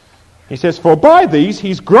 He says, for by these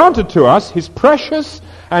he's granted to us his precious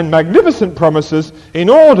and magnificent promises, in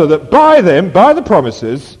order that by them, by the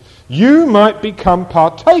promises, you might become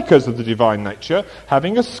partakers of the divine nature,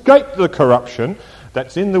 having escaped the corruption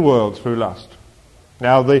that's in the world through lust.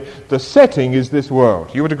 Now, the setting is this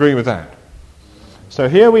world. You would agree with that? So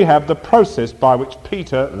here we have the process by which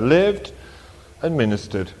Peter lived and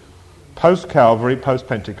ministered, post-Calvary,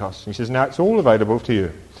 post-Pentecost. He says, now it's all available to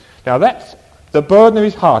you. Now that's the burden of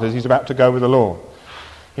his heart as he's about to go with the Lord.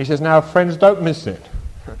 He says, now friends, don't miss it.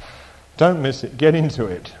 Don't miss it. Get into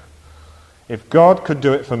it. If God could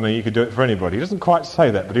do it for me, he could do it for anybody. He doesn't quite say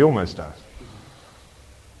that, but he almost does.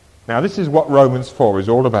 Now this is what Romans 4 is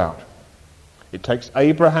all about. It takes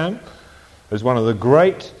Abraham as one of the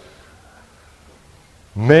great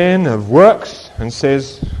men of works and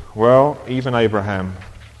says, well, even Abraham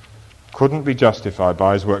couldn't be justified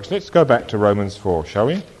by his works. Let's go back to Romans 4, shall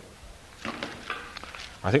we?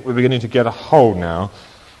 I think we're beginning to get a hold now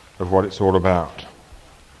of what it's all about.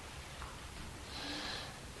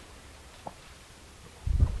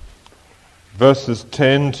 Verses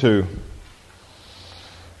 10 to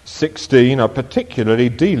 16 are particularly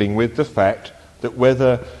dealing with the fact that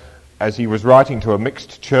whether, as he was writing to a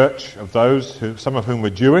mixed church of those some of whom were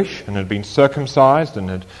Jewish and had been circumcised and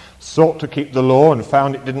had sought to keep the law and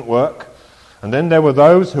found it didn't work, and then there were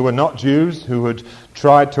those who were not Jews who had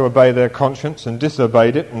tried to obey their conscience and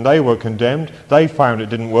disobeyed it, and they were condemned. They found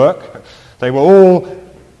it didn't work. They were all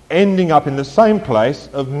ending up in the same place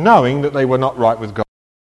of knowing that they were not right with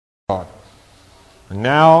God. And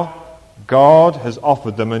now God has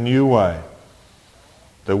offered them a new way,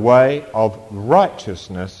 the way of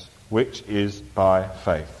righteousness, which is by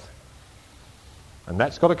faith. And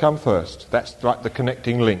that's got to come first. That's like the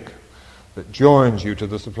connecting link that joins you to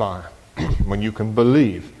the supplier. When you can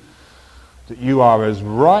believe that you are as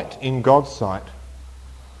right in God's sight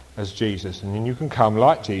as Jesus, and then you can come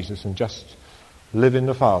like Jesus and just live in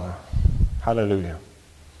the Father. Hallelujah.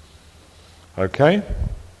 Okay?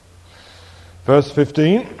 Verse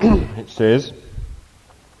 15, it says,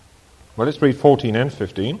 well, let's read 14 and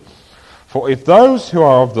 15. For if those who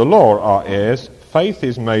are of the law are heirs, faith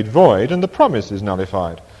is made void and the promise is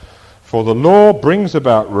nullified. For the law brings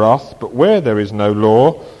about wrath, but where there is no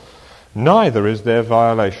law, neither is there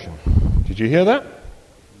violation. Did you hear that?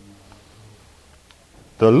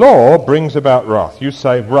 The law brings about wrath. You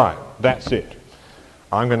say, right, that's it.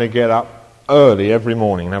 I'm going to get up early every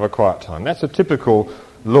morning and have a quiet time. That's a typical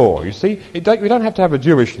law. You see, we don't have to have a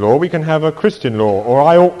Jewish law. We can have a Christian law, or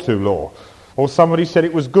I ought to law, or somebody said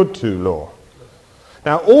it was good to law.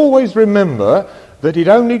 Now, always remember that it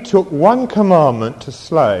only took one commandment to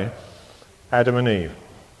slay Adam and Eve.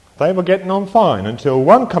 They were getting on fine until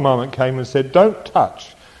one commandment came and said, don't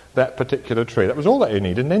touch that particular tree. That was all that you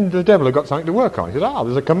needed. And then the devil had got something to work on. He said,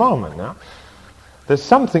 there's a commandment now. There's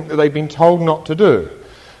something that they've been told not to do.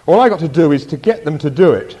 All I got to do is to get them to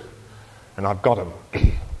do it. And I've got them.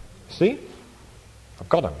 See? I've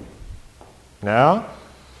got them. Now,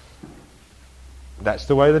 That's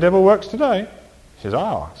the way the devil works today. He says,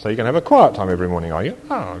 so you're going to have a quiet time every morning, are you?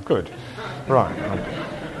 Oh, good. Right,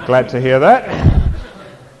 I'm glad to hear that.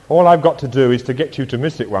 All I've got to do is to get you to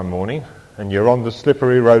miss it one morning, and you're on the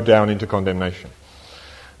slippery road down into condemnation.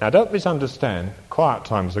 Now, don't misunderstand, quiet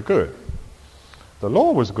times are good. The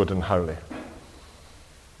law was good and holy,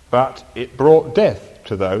 but it brought death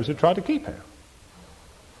to those who tried to keep it.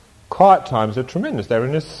 Quiet times are tremendous. They're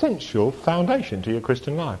an essential foundation to your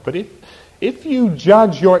Christian life. But if you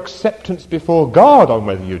judge your acceptance before God on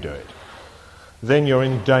whether you do it, then you're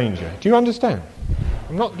in danger. Do you understand?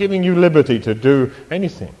 I'm not giving you liberty to do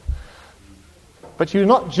anything. But you're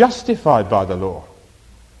not justified by the law.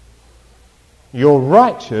 You're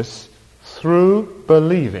righteous through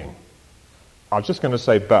believing. I'm just going to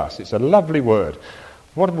say bus. It's a lovely word.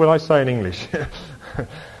 What will I say in English?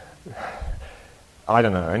 I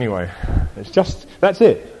don't know. Anyway, that's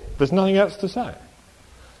it. There's nothing else to say.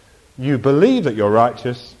 You believe that you're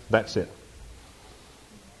righteous, that's it.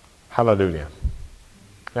 Hallelujah.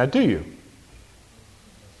 Now, do you?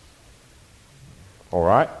 All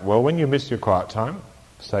right, well, when you miss your quiet time,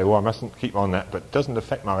 say, I mustn't keep on that, but it doesn't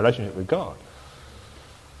affect my relationship with God.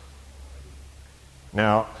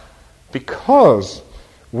 Now, because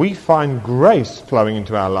we find grace flowing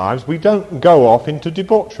into our lives, we don't go off into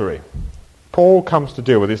debauchery. Paul comes to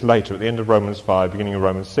deal with this later at the end of Romans 5, beginning of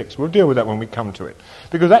Romans 6. We'll deal with that when we come to it.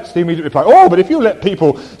 Because that's the immediate reply. But if you let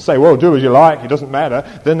people say, do as you like, it doesn't matter,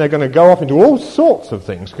 then they're going to go off into all sorts of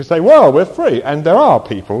things because say, we're free. And there are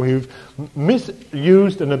people who've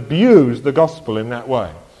misused and abused the gospel in that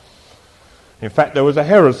way. In fact, there was a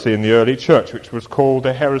heresy in the early church which was called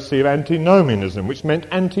the heresy of antinomianism, which meant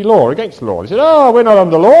anti-law, against law. They said, we're not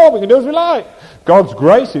under law, we can do as we like. God's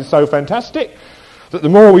grace is so fantastic that the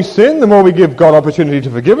more we sin, the more we give God opportunity to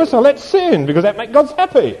forgive us, so let's sin, because that makes God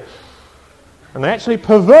happy. And they actually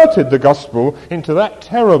perverted the gospel into that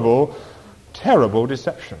terrible, terrible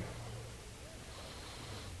deception.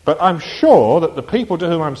 But I'm sure that the people to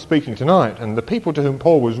whom I'm speaking tonight and the people to whom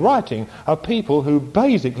Paul was writing are people who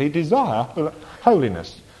basically desire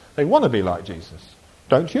holiness. They want to be like Jesus.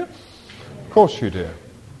 Don't you? Of course you do.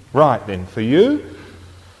 Right then, for you,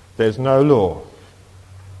 there's no law.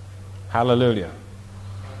 Hallelujah.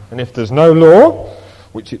 And if there's no law,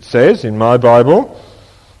 which it says in my Bible,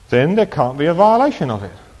 then there can't be a violation of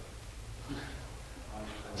it.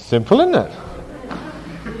 Simple, isn't it?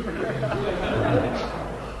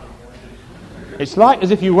 It's like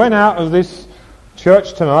as if you went out of this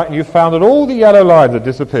church tonight and you found that all the yellow lines had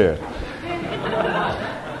disappeared.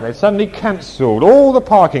 They'd suddenly cancelled all the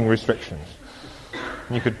parking restrictions.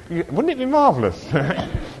 And wouldn't it be marvellous?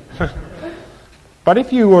 But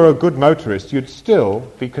if you were a good motorist, you'd still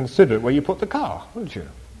be considerate where you put the car, wouldn't you?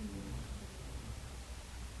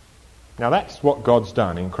 Now that's what God's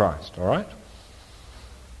done in Christ, all right?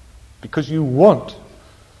 Because you want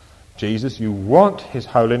Jesus, you want his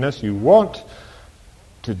holiness, you want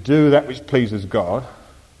to do that which pleases God,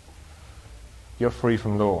 you're free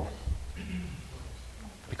from law.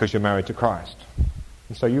 Because you're married to Christ.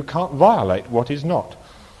 And so you can't violate what is not.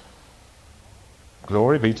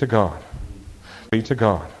 Glory be to God. Be to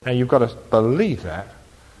God. Now you've got to believe that,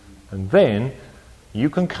 and then you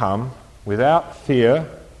can come without fear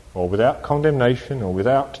or without condemnation or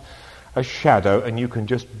without a shadow, and you can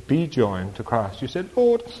just be joined to Christ. You said,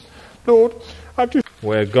 Lord, I've just...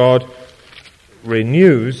 Where God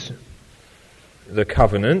renews the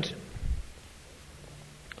covenant,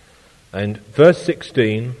 and verse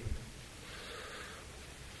 15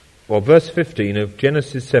 of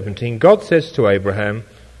Genesis 17, God says to Abraham,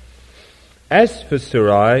 as for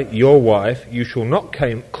Sarai, your wife, you shall not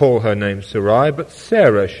call her name Sarai, but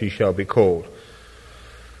Sarah she shall be called,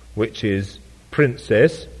 which is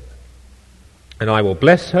princess, and I will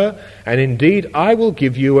bless her, and indeed I will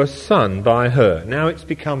give you a son by her. Now it's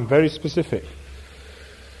become very specific.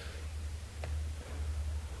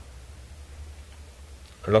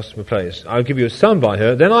 I lost my place. I'll give you a son by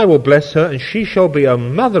her, then I will bless her, and she shall be a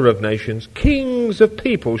mother of nations. Kings of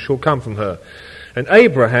people shall come from her. And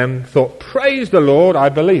Abraham thought, praise the Lord, I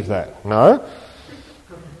believe that. No.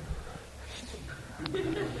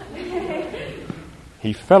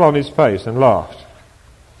 He fell on his face and laughed,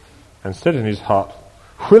 and said in his heart,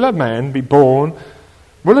 will a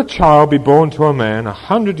child be born to a man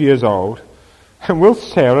 100 years old, and will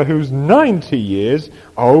Sarah, who's 90 years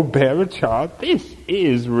old, bear a child? This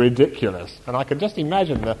is ridiculous. And I can just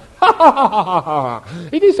imagine the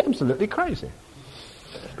It is absolutely crazy.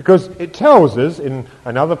 Because it tells us in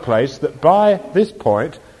another place that by this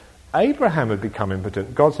point, Abraham had become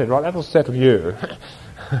impotent. God said, right, that'll settle you.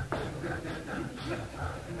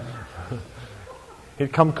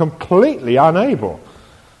 He'd come completely unable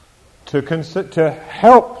to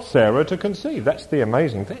help Sarah to conceive. That's the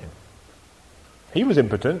amazing thing. He was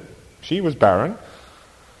impotent. She was barren.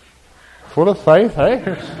 Full of faith,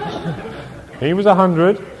 eh? He was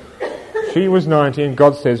 100. She was 90. And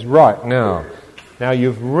God says, right, now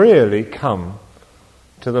you've really come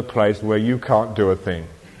to the place where you can't do a thing.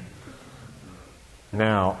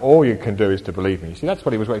 Now, all you can do is to believe me. You see, that's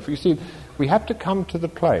what he was waiting for. You see, we have to come to the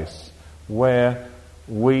place where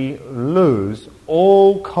we lose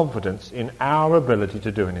all confidence in our ability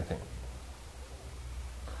to do anything.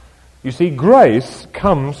 You see, grace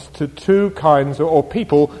comes to two kinds, or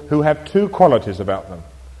people who have two qualities about them.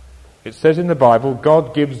 It says in the Bible,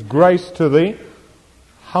 God gives grace to the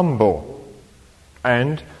humble.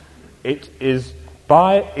 And it is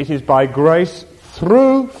by grace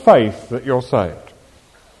through faith that you're saved.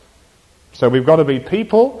 So we've got to be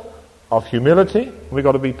people of humility, we've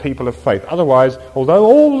got to be people of faith. Otherwise, although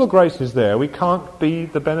all the grace is there, we can't be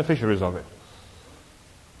the beneficiaries of it.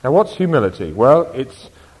 Now what's humility? Well, it's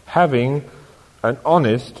having an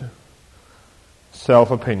honest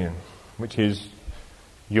self-opinion, which is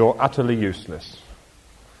you're utterly useless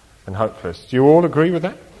and hopeless. Do you all agree with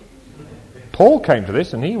that? Paul came to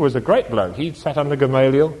this, and he was a great bloke. He sat under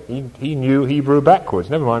Gamaliel. He knew Hebrew backwards,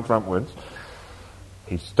 never mind frontwards.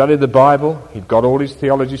 He studied the Bible. He'd got all his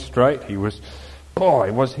theology straight. He was,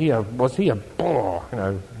 was he a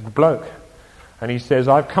bloke. And he says,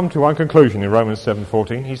 I've come to one conclusion in Romans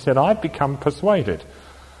 7:14. He said, I've become persuaded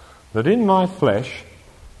that in my flesh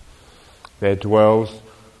there dwells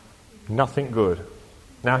nothing good.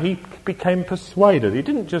 Now he became persuaded. He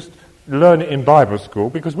didn't just learn it in Bible school,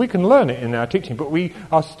 because we can learn it in our teaching, but we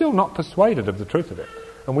are still not persuaded of the truth of it.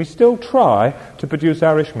 And we still try to produce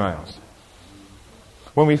our Ishmaels.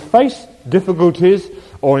 When we face difficulties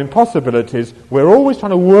or impossibilities, we're always trying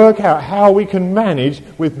to work out how we can manage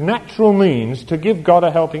with natural means to give God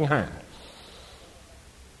a helping hand.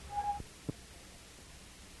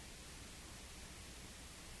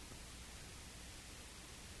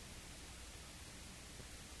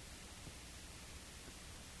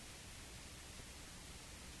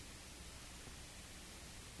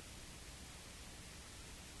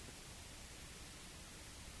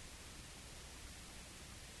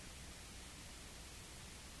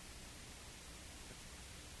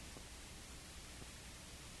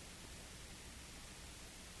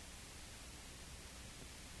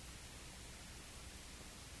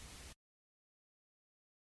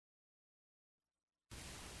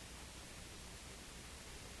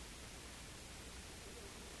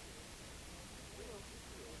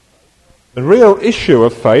 The real issue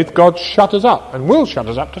of faith, God shut us up and will shut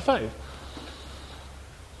us up to faith.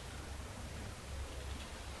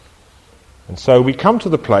 And so we come to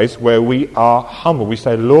the place where we are humble. We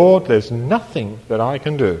say, Lord, there's nothing that I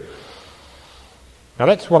can do. Now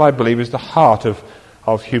that's what I believe is the heart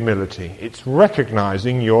of humility. It's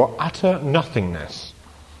recognizing your utter nothingness.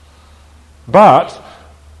 But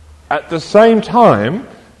at the same time,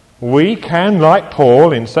 we can, like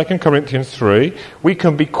Paul in 2 Corinthians 3, we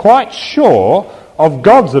can be quite sure of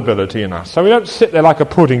God's ability in us. So we don't sit there like a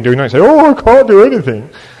pudding doing nothing and say, I can't do anything.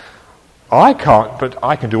 I can't, but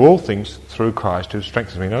I can do all things through Christ who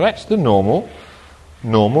strengthens me. Now that's the normal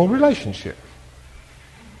relationship.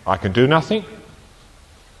 I can do nothing,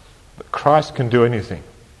 but Christ can do anything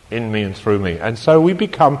in me and through me. And so we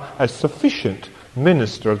become a sufficient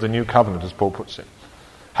minister of the new covenant, as Paul puts it,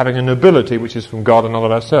 having an ability which is from God and not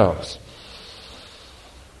of ourselves.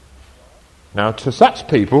 Now, to such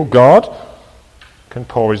people, God can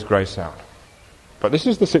pour his grace out. But this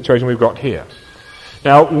is the situation we've got here.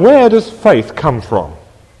 Now, where does faith come from?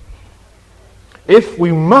 If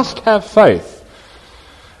we must have faith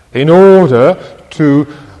in order to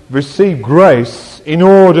receive grace, in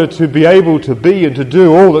order to be able to be and to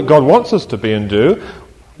do all that God wants us to be and do,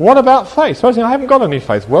 what about faith? So I say, I haven't got any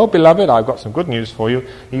faith. Well, beloved, I've got some good news for you.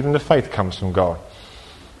 Even the faith comes from God.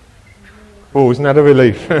 Oh, isn't that a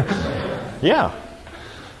relief? Yeah.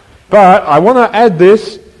 But I want to add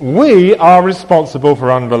this. We are responsible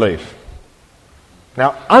for unbelief.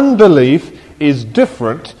 Now, unbelief is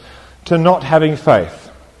different to not having faith.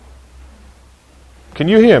 Can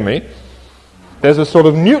you hear me? There's a sort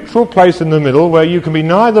of neutral place in the middle where you can be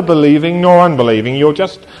neither believing nor unbelieving. You're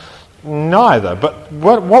just neither. But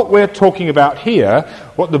what we're talking about here,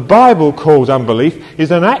 what the Bible calls unbelief, is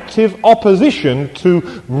an active opposition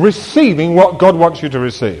to receiving what God wants you to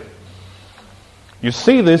receive. You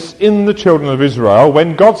see this in the children of Israel.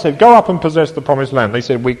 When God said, go up and possess the promised land, they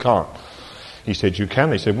said, we can't. He said, you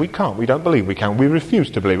can. They said, we can't. We don't believe we can. We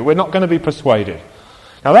refuse to believe it. We're not going to be persuaded.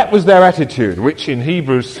 Now that was their attitude, which in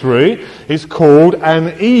Hebrews 3 is called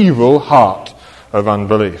an evil heart of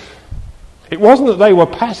unbelief. It wasn't that they were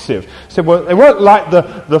passive. So they weren't like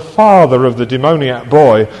the father of the demoniac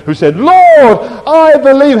boy who said, "Lord, I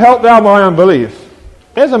believe, help thou my unbelief."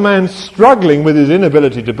 There's a man struggling with his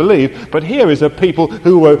inability to believe, but here is a people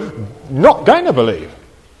who were not going to believe,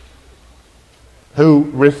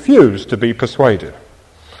 who refused to be persuaded.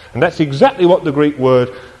 And that's exactly what the Greek word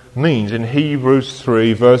means in Hebrews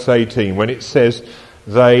 3 verse 18 when it says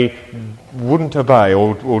they wouldn't obey,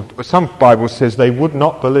 or some Bible says they would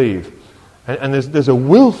not believe. And there's a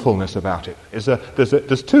willfulness about it.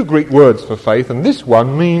 There's two Greek words for faith, and this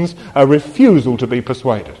one means a refusal to be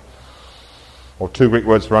persuaded. Or two Greek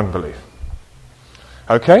words for unbelief.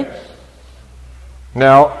 Okay?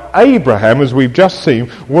 Now, Abraham, as we've just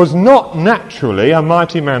seen, was not naturally a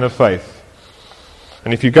mighty man of faith.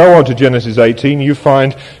 And if you go on to Genesis 18, you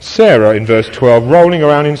find Sarah in verse 12 rolling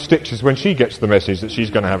around in stitches when she gets the message that she's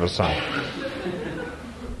going to have a son.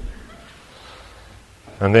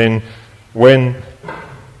 And then when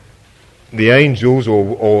the angels,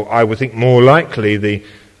 or I would think more likely the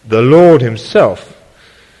Lord himself,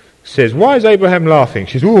 says, "Why is Abraham laughing?"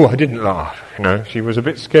 She says, "Oh, I didn't laugh." She was a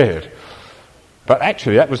bit scared. But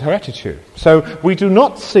actually that was her attitude. So we do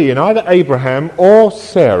not see in either Abraham or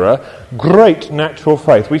Sarah great natural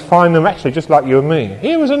faith. We find them actually just like you and me.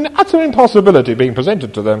 Here was an utter impossibility being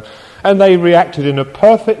presented to them, and they reacted in a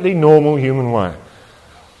perfectly normal human way.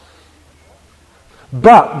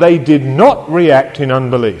 But they did not react in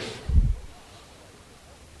unbelief.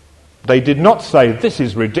 They did not say, "This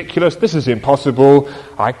is ridiculous, this is impossible,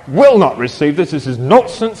 I will not receive this is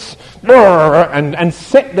nonsense," and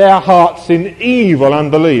set their hearts in evil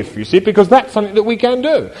unbelief, you see, because that's something that we can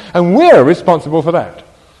do. And we're responsible for that.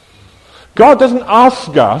 God doesn't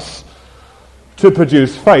ask us to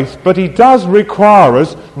produce faith, but he does require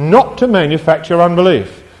us not to manufacture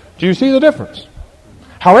unbelief. Do you see the difference?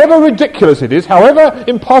 However ridiculous it is, however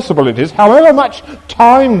impossible it is, however much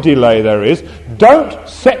time delay there is, don't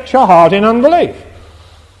set your heart in unbelief.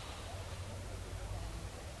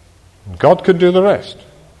 God could do the rest.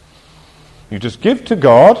 You just give to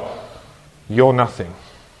God your nothing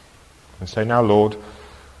and say, "Now, Lord,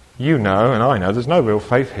 you know and I know there's no real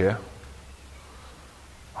faith here.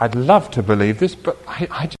 I'd love to believe this, but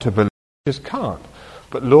I just can't.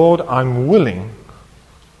 But Lord, I'm willing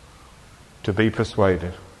to be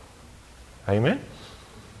persuaded." Amen?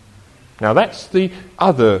 Now that's the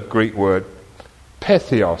other Greek word,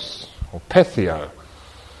 pethios, or pethio.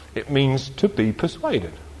 It means to be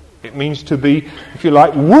persuaded. It means to be, if you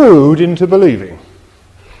like, wooed into believing.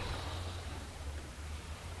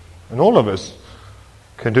 And all of us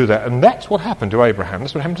can do that. And that's what happened to Abraham.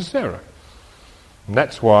 That's what happened to Sarah. And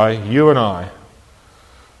that's why you and I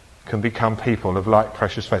can become people of like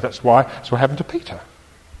precious faith. That's what happened to Peter.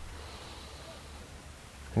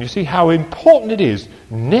 And you see how important it is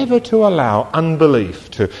never to allow unbelief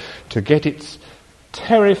to get its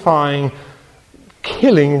terrifying,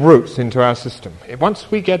 killing roots into our system. Once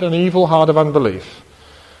we get an evil heart of unbelief,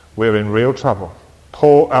 we're in real trouble.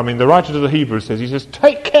 The writer to the Hebrews says, he says,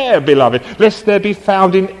 "Take care, beloved, lest there be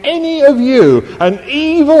found in any of you an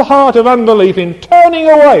evil heart of unbelief in turning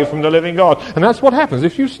away from the living God." And that's what happens.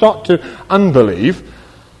 If you start to unbelieve,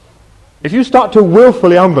 if you start to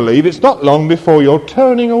willfully unbelieve, it's not long before you're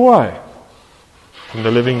turning away from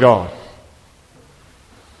the living God.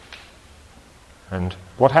 And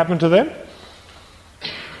what happened to them?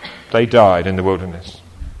 They died in the wilderness.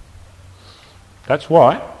 That's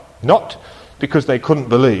why. Not because they couldn't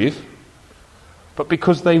believe, but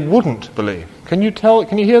because they wouldn't believe. Can you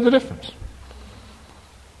hear the difference?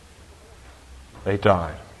 They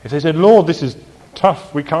died. If they said, "Lord, this is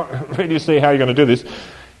tough, we can't really see how you're going to do this,"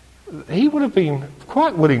 he would have been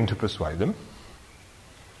quite willing to persuade them.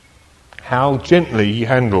 How gently he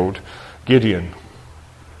handled Gideon,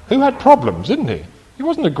 who had problems, didn't he? He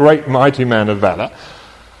wasn't a great mighty man of valour.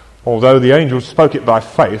 Although the angels spoke it by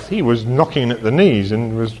faith, he was knocking at the knees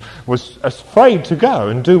and was afraid to go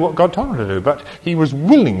and do what God told him to do. But he was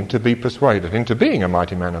willing to be persuaded into being a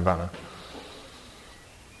mighty man of valour.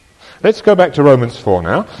 Let's go back to Romans 4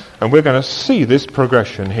 now, and we're going to see this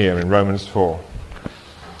progression here in Romans 4.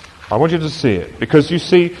 I want you to see it, because you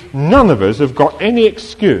see, none of us have got any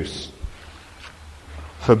excuse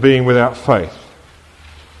for being without faith,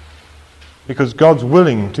 because God's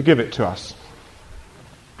willing to give it to us.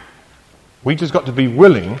 We just got to be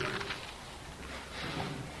willing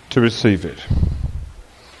to receive it.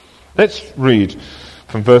 Let's read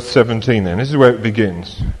from verse 17 then. This is where it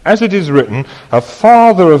begins. "As it is written, a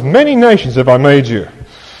father of many nations have I made you."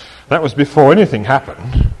 That was before anything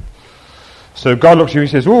happened. So God looks at you and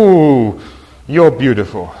says, "Ooh, you're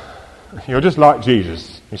beautiful. You're just like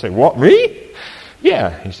Jesus." You say, "What, me?"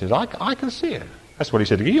 "Yeah." He says, I can see it. That's what he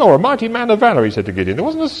said to Gideon. "You're a mighty man of valor," he said to Gideon. There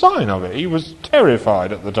wasn't a sign of it. He was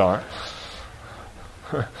terrified at the time.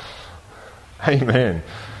 Amen.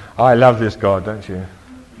 I love this God, don't you?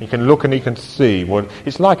 He can look and he can see.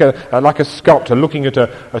 It's like a sculptor looking at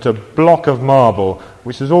a block of marble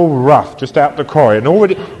which is all rough, just out the quarry, and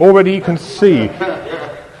already he can see.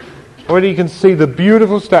 Already he can see the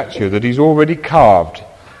beautiful statue that he's already carved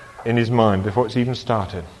in his mind before it's even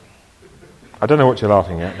started. I don't know what you're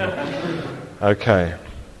laughing at. Okay.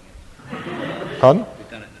 Pardon?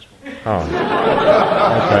 Oh.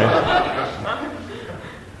 Okay.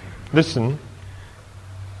 Listen.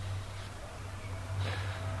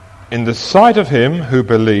 In the sight of him who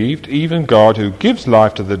believed, even God who gives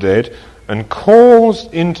life to the dead and calls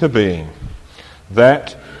into being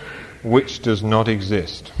that which does not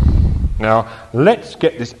exist. Now, let's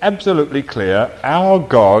get this absolutely clear. Our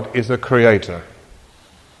God is a creator.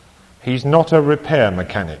 He's not a repair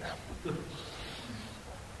mechanic.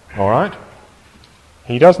 All right?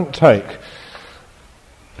 He doesn't take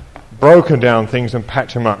broken down things and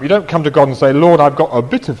patch them up. You don't come to God and say, "Lord, I've got a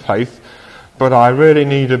bit of faith, but I really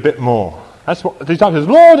need a bit more." That's what the disciples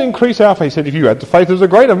said. "Lord, increase our faith." He said, "If you had the faith as a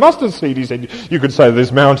grain of mustard seed," he said, "you could say to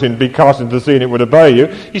this mountain, be cast into the sea and it would obey you."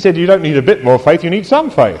 He said, "You don't need a bit more faith, you need some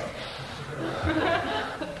faith."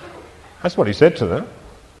 That's what he said to them.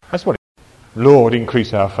 "Lord,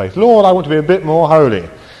 increase our faith." "Lord, I want to be a bit more holy."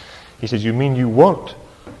 He says, "You mean you want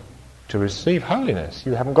to receive holiness?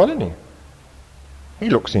 You haven't got any." He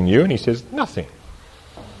looks in you and he says, "Nothing.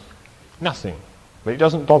 Nothing." But it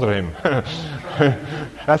doesn't bother him.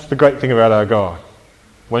 That's the great thing about our God.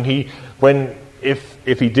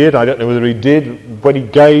 If he did, I don't know whether he did, when he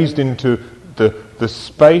gazed into the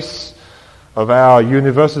space of our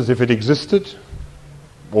universe as if it existed,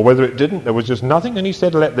 or whether it didn't, there was just nothing, and he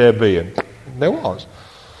said, "Let there be," and there was.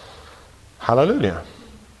 Hallelujah.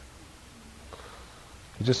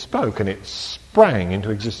 He just spoke and it sprang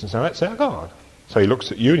into existence. Now that's our God. So he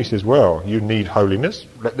looks at you and he says, "Well, you need holiness.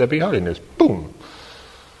 Let there be holiness." Boom.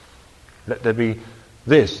 Let there be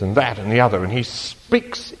this and that and the other. And he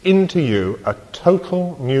speaks into you a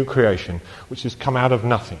total new creation which has come out of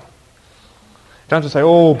nothing. Don't just say,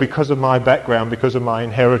 "Oh, because of my background, because of my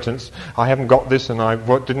inheritance, I haven't got this and I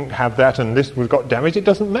didn't have that and this was got damaged." It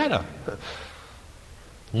doesn't matter.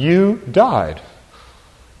 You died.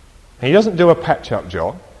 He doesn't do a patch-up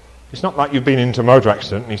job. It's not like you've been into a motor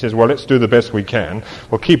accident and he says, "Well, let's do the best we can.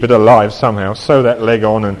 We'll keep it alive somehow, sew that leg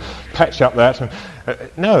on and patch up that."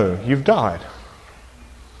 No, you've died.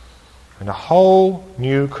 And a whole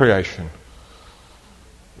new creation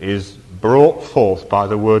is brought forth by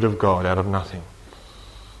the word of God out of nothing.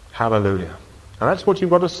 Hallelujah. And that's what you've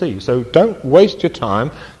got to see. So don't waste your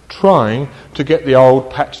time trying to get the old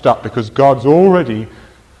patched up, because God's already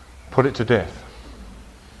put it to death.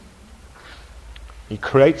 He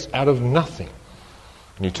creates out of nothing.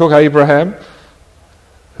 And he took Abraham,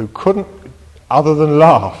 who couldn't other than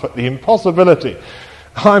laugh at the impossibility.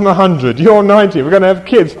 "I'm 100, you're 90, we're going to have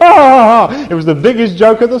kids." It was the biggest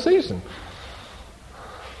joke of the season.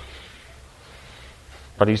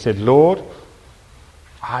 But he said, "Lord,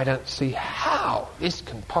 I don't see how this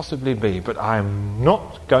can possibly be, but I'm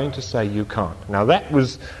not going to say you can't." Now that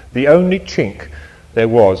was the only chink there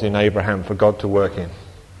was in Abraham for God to work in.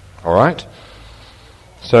 All right?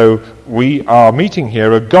 So we are meeting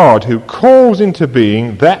here a God who calls into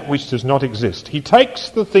being that which does not exist. He takes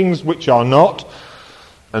the things which are not,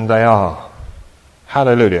 and they are.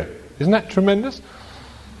 Hallelujah. Isn't that tremendous?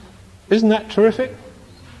 Isn't that terrific?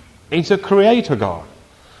 He's a creator God.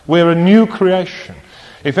 We're a new creation.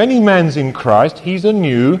 If any man's in Christ, he's a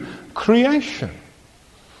new creation.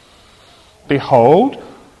 Behold,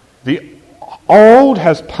 the old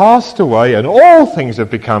has passed away, and all things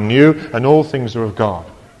have become new, and all things are of God.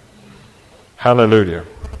 Hallelujah.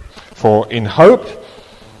 For in hope,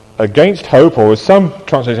 against hope, or as some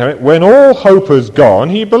translations have it, when all hope was gone,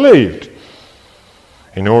 he believed,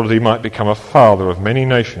 in order that he might become a father of many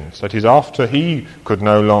nations. That is, after he could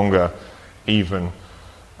no longer even,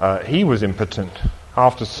 he was impotent.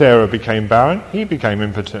 After Sarah became barren, he became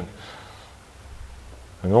impotent.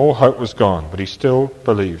 And all hope was gone, but he still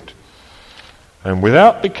believed. And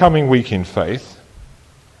without becoming weak in faith,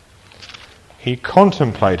 he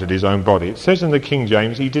contemplated his own body. It says in the King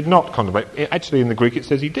James he did not contemplate. Actually in the Greek it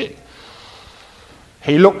says he did.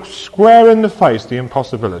 He looked square in the face the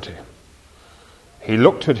impossibility. He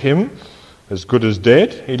looked at him as good as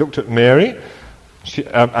dead. He looked at Mary,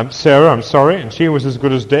 Sarah, and she was as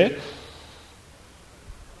good as dead.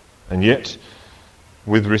 And yet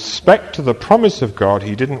with respect to the promise of God,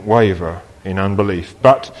 he didn't waver in unbelief,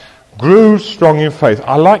 but grew strong in faith.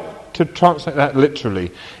 I like to translate that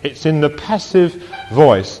literally. It's in the passive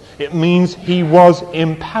voice. It means he was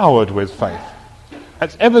empowered with faith.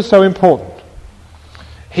 That's ever so important.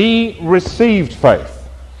 He received faith.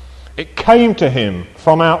 It came to him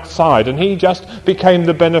from outside, and he just became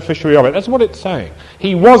the beneficiary of it. That's what it's saying.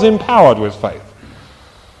 He was empowered with faith.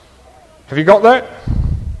 Have you got that?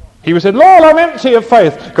 He said, Lord, I'm empty of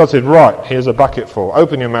faith. God said, right, here's a bucket full.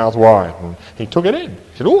 Open your mouth wide. And he took it in.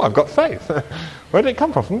 He said, oh, I've got faith. Where did it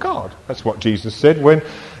come from? From God. That's what Jesus said when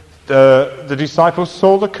the disciples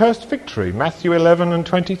saw the cursed fig tree. Matthew 11 and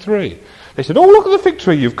 23. They said, oh, look at the fig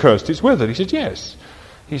tree you've cursed. It's withered. He said, yes.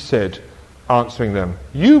 He said, answering them,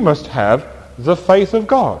 you must have the faith of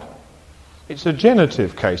God. It's a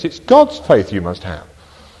genitive case. It's God's faith you must have.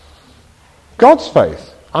 God's faith.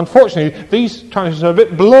 Unfortunately, these translations are a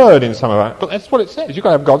bit blurred in some of that, but that's what it says. You've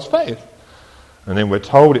got to have God's faith. And then we're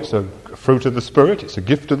told it's a fruit of the Spirit, it's a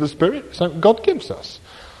gift of the Spirit, it's something God gives us.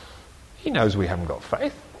 He knows we haven't got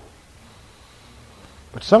faith.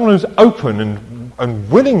 But someone who's open and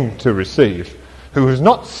willing to receive, who has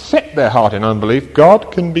not set their heart in unbelief,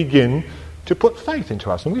 God can begin to put faith into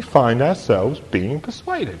us, and we find ourselves being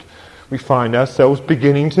persuaded. We find ourselves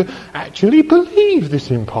beginning to actually believe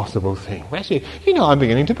this impossible thing. Actually, I'm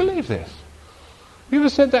beginning to believe this. Have you ever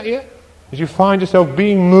said that yet? As you find yourself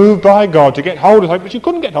being moved by God to get hold of something which you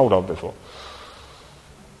couldn't get hold of before.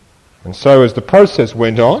 And so as the process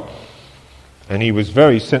went on, and he was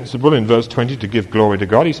very sensible in verse 20 to give glory to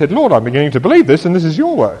God, he said, Lord, I'm beginning to believe this, and this is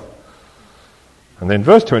your work. And then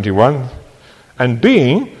verse 21, and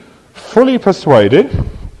being fully persuaded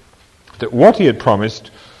that what he had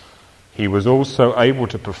promised he was also able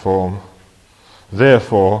to perform,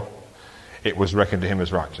 therefore it was reckoned to him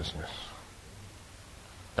as righteousness.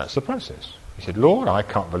 That's the process. He said, Lord, I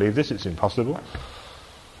can't believe this, it's impossible,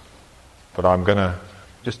 but I'm going to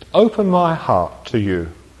just open my heart to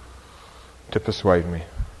you to persuade me.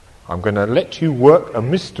 I'm going to let you work a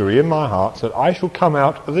mystery in my heart so that I shall come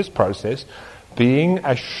out of this process being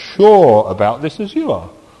as sure about this as you are.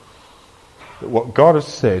 That what God has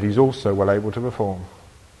said he's also well able to perform.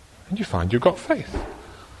 And you find you've got faith.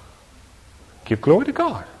 Give glory to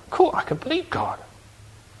God. Cool, I can believe God.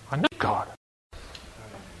 I know God.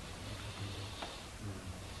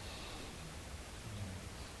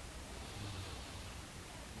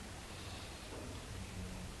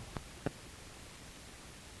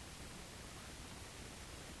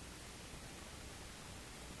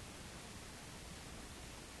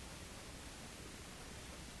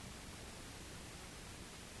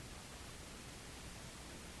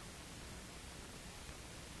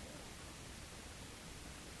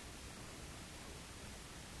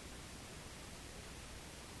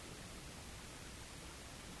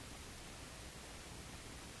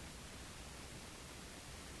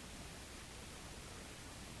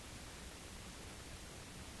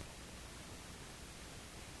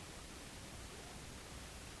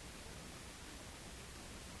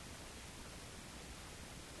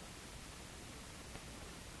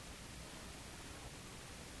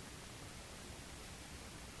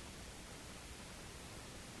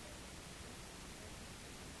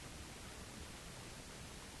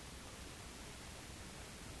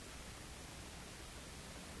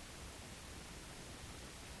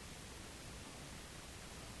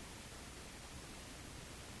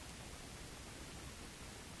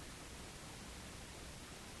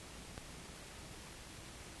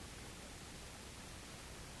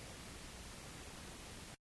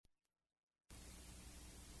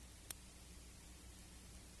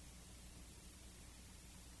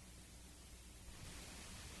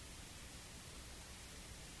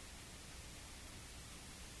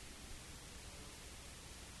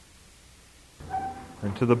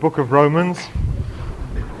 And to the book of Romans.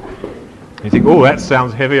 You think, oh, that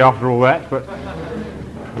sounds heavy after all that, but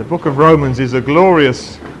the book of Romans is a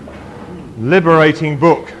glorious, liberating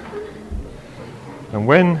book. And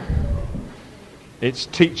when its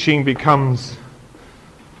teaching becomes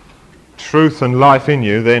truth and life in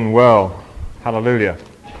you, then, well, hallelujah.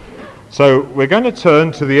 So we're going to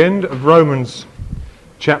turn to the end of Romans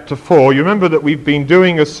chapter 4. You remember that we've been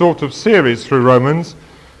doing a sort of series through Romans,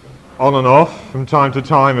 on and off, from time to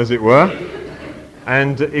time, as it were.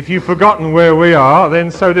 And if you've forgotten where we are, then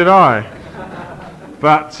so did I.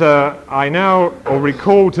 But I now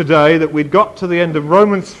recall today that we'd got to the end of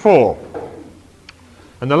Romans 4.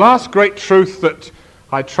 And the last great truth that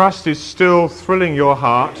I trust is still thrilling your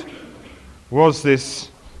heart was this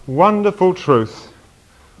wonderful truth,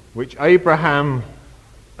 which Abraham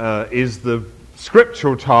is the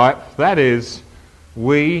scriptural type, that is,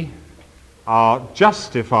 we are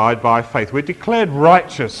justified by faith. We're declared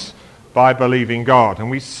righteous by believing God. And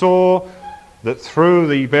we saw that through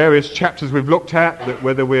the various chapters we've looked at, that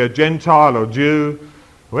whether we're Gentile or Jew,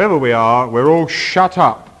 whoever we are, we're all shut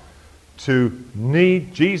up to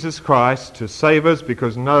need Jesus Christ to save us,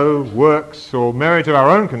 because no works or merit of our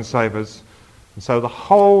own can save us. And so the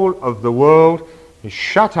whole of the world is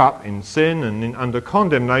shut up in sin and under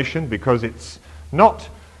condemnation because it's not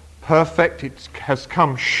perfect. It has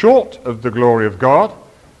come short of the glory of God.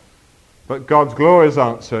 But God's glorious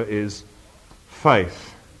answer is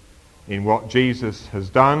faith in what Jesus has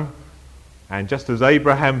done. And just as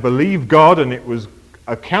Abraham believed God and it was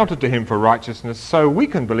accounted to him for righteousness, so we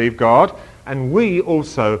can believe God, and we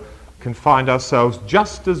also can find ourselves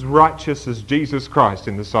just as righteous as Jesus Christ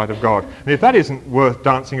in the sight of God. And if that isn't worth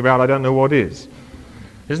dancing about, I don't know what is.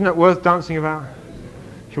 Isn't it worth dancing about?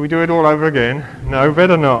 Shall we do it all over again? No,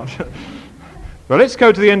 better not. Well, let's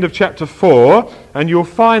go to the end of chapter 4, and you'll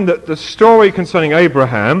find that the story concerning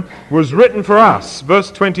Abraham was written for us.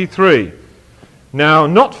 Verse 23. Now,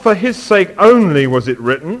 not for his sake only was it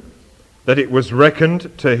written, that it was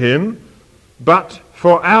reckoned to him, but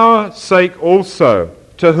for our sake also,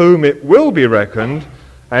 to whom it will be reckoned,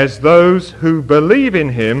 as those who believe in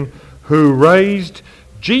him, who raised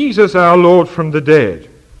Jesus our Lord from the dead.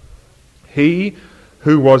 He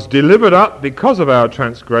who was delivered up because of our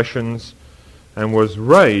transgressions and was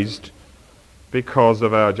raised because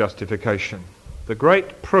of our justification. The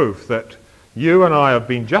great proof that you and I have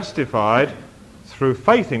been justified through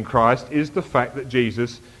faith in Christ is the fact that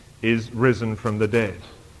Jesus is risen from the dead.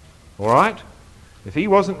 All right? If he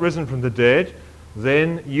wasn't risen from the dead,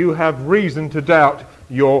 then you have reason to doubt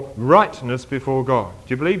your rightness before God.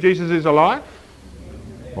 Do you believe Jesus is alive?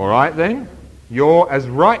 All right then. You're as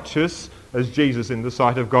righteous as Jesus in the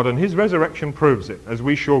sight of God, and his resurrection proves it, as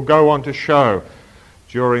we shall go on to show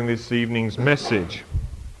during this evening's message.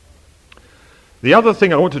 The other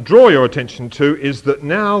thing I want to draw your attention to is that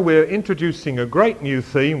now we're introducing a great new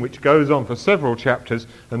theme which goes on for several chapters,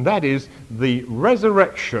 and that is the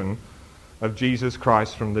resurrection of Jesus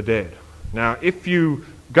Christ from the dead. Now, if you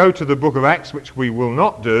go to the book of Acts, which we will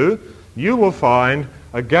not do, you will find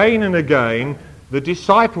again and again the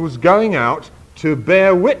disciples going out to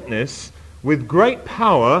bear witness with great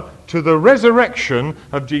power to the resurrection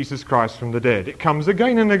of Jesus Christ from the dead. It comes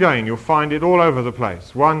again and again. You'll find it all over the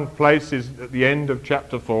place. One place is at the end of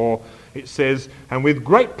chapter 4. It says, and with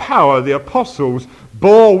great power the apostles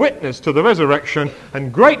bore witness to the resurrection,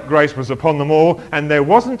 and great grace was upon them all, and there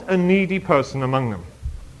wasn't a needy person among them.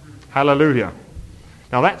 Hallelujah.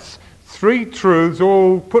 Now that's three truths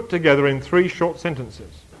all put together in three short sentences.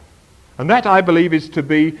 And that, I believe, is to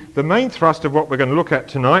be the main thrust of what we're going to look at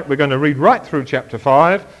tonight. We're going to read right through chapter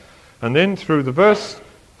 5, and then through the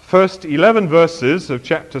first 11 verses of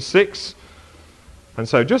chapter 6. And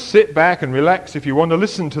so just sit back and relax if you want to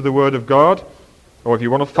listen to the Word of God, or if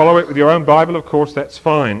you want to follow it with your own Bible, of course, that's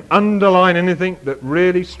fine. Underline anything that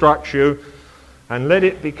really strikes you, and let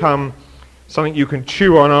it become something you can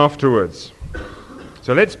chew on afterwards.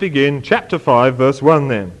 So let's begin chapter 5, verse 1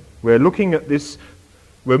 then. We're looking at this.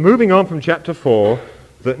 We're moving on from chapter 4,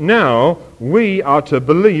 that now we are to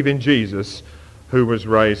believe in Jesus, who was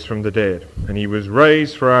raised from the dead, and he was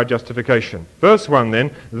raised for our justification. Verse 1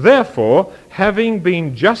 then, therefore, having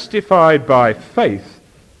been justified by faith,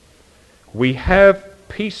 we have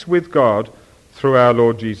peace with God through our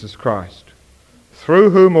Lord Jesus Christ,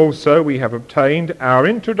 through whom also we have obtained our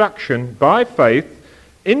introduction by faith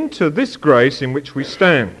into this grace in which we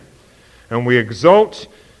stand, and we exult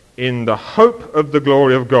in the hope of the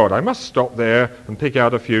glory of God. I must stop there and pick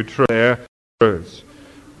out a few truths.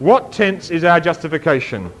 What tense is our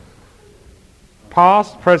justification?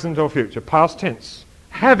 Past, present, or future? Past tense.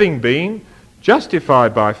 Having been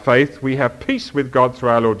justified by faith, we have peace with God through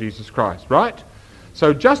our Lord Jesus Christ, right?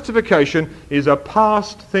 So justification is a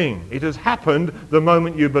past thing. It has happened the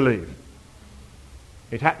moment you believe.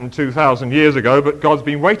 It happened 2,000 years ago, but God's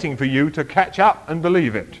been waiting for you to catch up and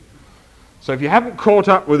believe it. So if you haven't caught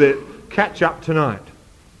up with it, catch up tonight.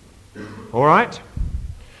 All right?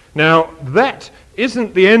 Now, that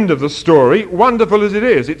isn't the end of the story, wonderful as it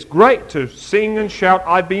is. It's great to sing and shout,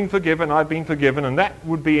 I've been forgiven, and that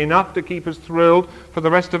would be enough to keep us thrilled for the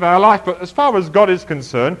rest of our life. But as far as God is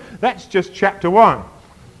concerned, that's just chapter 1.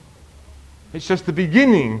 It's just the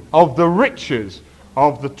beginning of the riches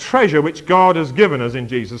of the treasure which God has given us in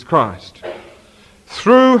Jesus Christ,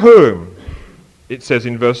 through whom, it says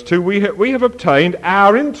in verse 2, we have obtained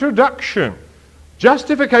our introduction.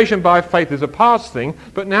 Justification by faith is a past thing,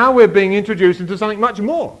 but now we're being introduced into something much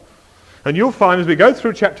more. And you'll find as we go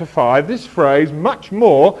through chapter 5, this phrase, much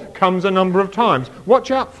more, comes a number of times.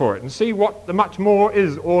 Watch out for it and see what the much more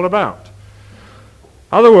is all about.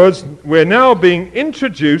 In other words, we're now being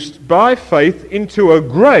introduced by faith into a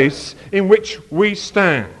grace in which we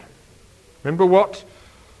stand. Remember what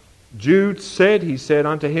Jude said? He said,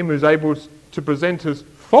 unto him who is able to present us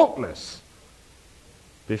faultless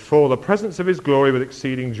before the presence of his glory with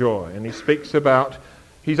exceeding joy. And he speaks about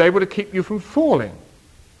he's able to keep you from falling.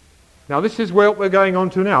 Now this is where we're going on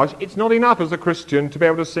to now. It's not enough as a Christian to be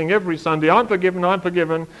able to sing every Sunday, I'm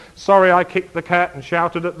forgiven, sorry I kicked the cat and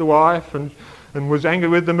shouted at the wife and was angry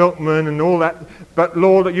with the milkman and all that, but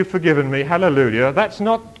Lord, you've forgiven me, hallelujah. That's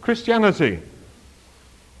not Christianity.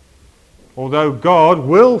 Although God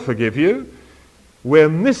will forgive you, we're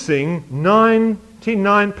missing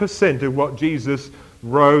 99% of what Jesus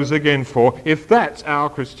rose again for, if that's our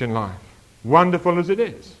Christian life, wonderful as it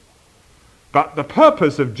is. But the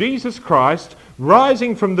purpose of Jesus Christ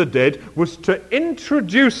rising from the dead was to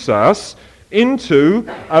introduce us into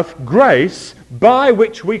a grace by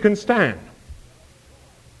which we can stand.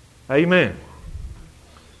 Amen.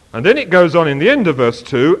 And then it goes on in the end of verse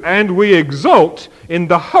 2, and we exult in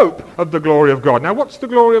the hope of the glory of God. Now what's the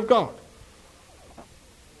glory of God?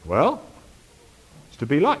 Well, it's to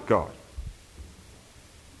be like God.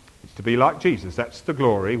 It's to be like Jesus. That's the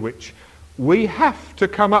glory which we have to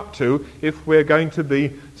come up to if we're going to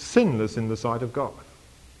be sinless in the sight of God.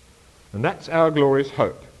 And that's our glorious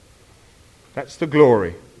hope. That's the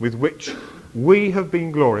glory with which we have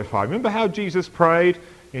been glorified. Remember how Jesus prayed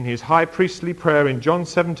in his high priestly prayer in John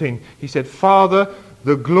 17? He said, Father,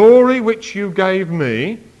 the glory which you gave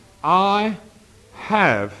me, I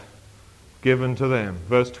have given to them.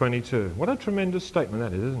 Verse 22. What a tremendous statement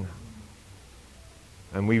that is, isn't it?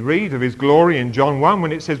 And we read of his glory in John 1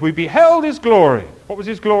 when it says, we beheld his glory. What was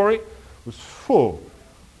his glory? It was full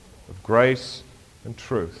of grace and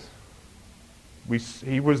truth. We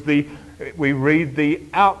read the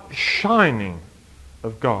outshining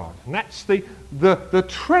of God. And that's the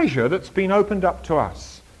treasure that's been opened up to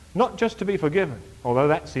us. Not just to be forgiven, although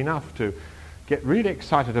that's enough to get really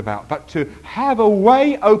excited about, but to have a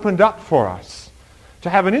way opened up for us. To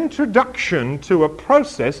have an introduction to a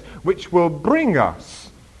process which will bring us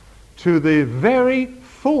to the very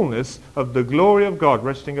fullness of the glory of God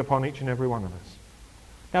resting upon each and every one of us.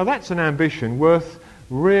 Now that's an ambition worth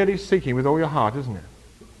really seeking with all your heart, isn't it?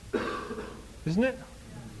 Isn't it?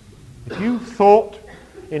 If you thought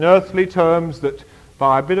in earthly terms that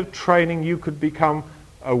by a bit of training you could become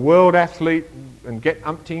a world athlete and get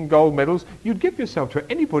umpteen gold medals, you'd give yourself to it.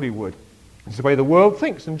 Anybody would. It's the way the world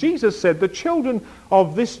thinks. And Jesus said the children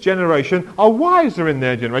of this generation are wiser in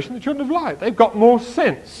their generation than the children of light. They've got more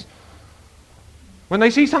sense. When they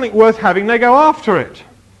see something worth having, they go after it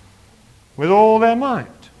with all their might.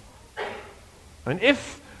 And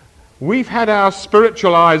if we've had our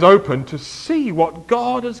spiritual eyes open to see what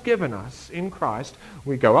God has given us in Christ,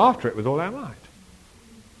 we go after it with all our might.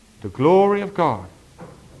 The glory of God.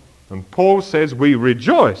 And Paul says we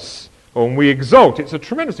rejoice, or we exult. It's a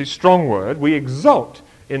tremendously strong word. We exult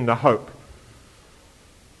in the hope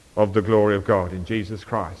of the glory of God in Jesus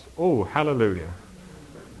Christ. Oh, hallelujah.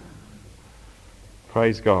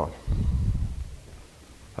 Praise God.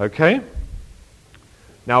 Okay?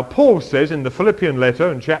 Now Paul says in the Philippian letter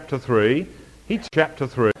in chapter 3,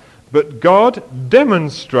 but God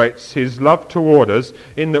demonstrates his love toward us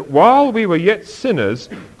in that while we were yet sinners,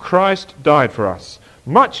 Christ died for us.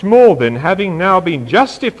 Much more then, having now been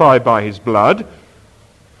justified by his blood,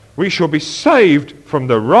 we shall be saved from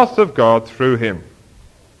the wrath of God through him.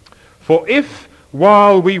 For if,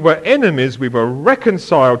 while we were enemies, we were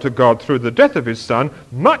reconciled to God through the death of his Son,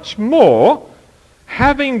 much more,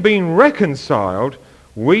 having been reconciled,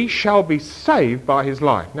 we shall be saved by his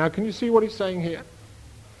life. Now, can you see what he's saying here?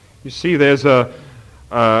 You see there's a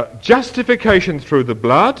justification through the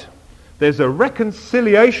blood. There's a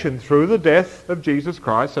reconciliation through the death of Jesus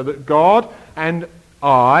Christ so that God and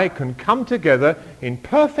I can come together in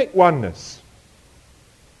perfect oneness.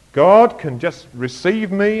 God can just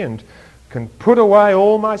receive me and can put away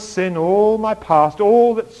all my sin, all my past,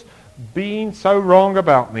 all that's been so wrong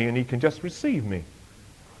about me, and he can just receive me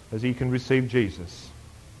as he can receive Jesus.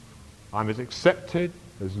 I'm as accepted,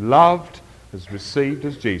 as loved, as received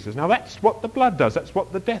as Jesus. Now that's what the blood does. That's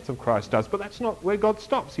what the death of Christ does. But that's not where God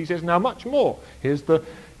stops. He says, now much more. Here's the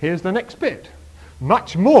next bit.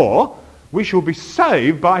 Much more, we shall be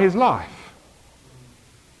saved by his life.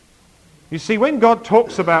 You see, when God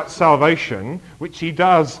talks about salvation, which he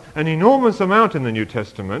does an enormous amount in the New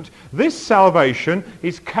Testament, this salvation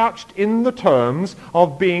is couched in the terms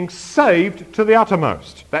of being saved to the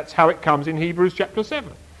uttermost. That's how it comes in Hebrews chapter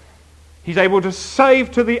 7. He's able to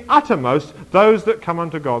save to the uttermost those that come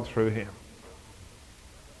unto God through him.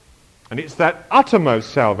 And it's that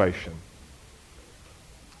uttermost salvation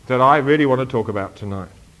that I really want to talk about tonight.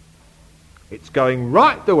 It's going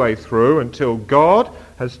right the way through until God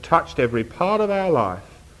has touched every part of our life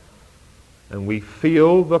and we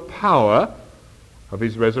feel the power of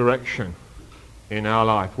his resurrection in our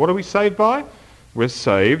life. What are we saved by? We're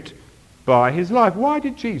saved by his life. Why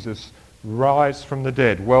did Jesus rise from the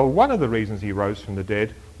dead? Well, one of the reasons he rose from the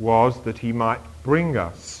dead was that he might bring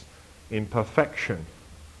us in perfection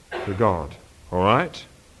to God. All right?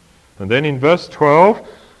 And then in verse 12,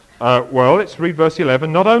 let's read verse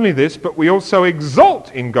 11. Not only this, but we also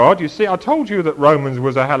exult in God. You see, I told you that Romans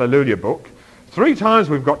was a hallelujah book. 3 times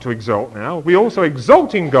we've got to exult now. We also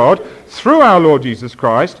exult in God through our Lord Jesus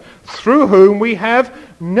Christ, through whom we have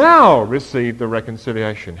now received the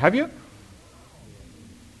reconciliation. Have you?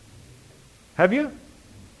 Have you?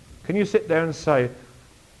 Can you sit there and say,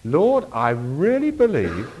 Lord, I really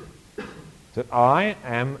believe that I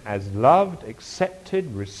am as loved,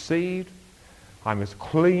 accepted, received, I'm as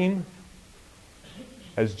clean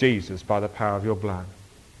as Jesus by the power of your blood.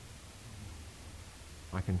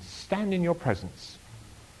 I can stand in your presence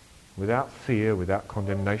without fear, without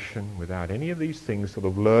condemnation, without any of these things sort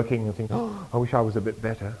of lurking and thinking, oh, I wish I was a bit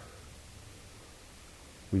better.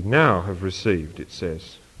 We now have received, it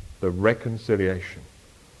says, the reconciliation.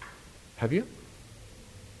 Have you?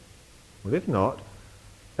 Well, if not,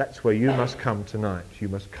 that's where you must come tonight. You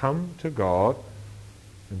must come to God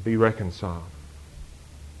and be reconciled.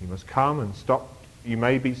 You must come and stop. You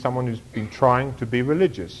may be someone who's been trying to be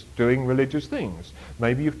religious, doing religious things.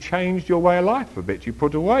 Maybe you've changed your way of life a bit. You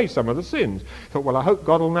put away some of the sins. Thought, well, I hope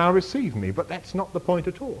God will now receive me. But that's not the point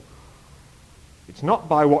at all. It's not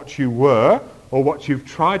by what you were or what you've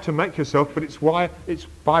tried to make yourself, but it's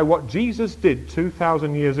by what Jesus did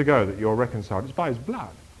 2,000 years ago that you're reconciled. It's by his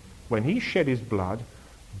blood. When he shed his blood,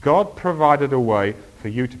 God provided a way for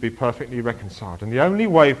you to be perfectly reconciled. And the only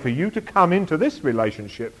way for you to come into this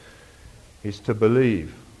relationship is to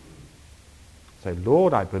believe. Say,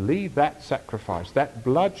 Lord, I believe that sacrifice, that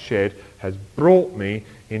bloodshed has brought me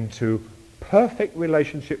into perfect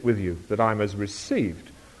relationship with you, that I'm as received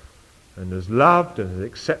and as loved and as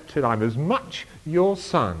accepted. I'm as much your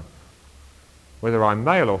son. Whether I'm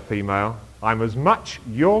male or female, I'm as much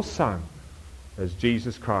your son as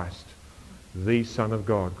Jesus Christ, the Son of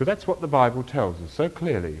God. Because that's what the Bible tells us so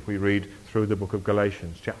clearly if we read through the book of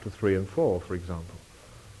Galatians, chapter 3 and 4, for example.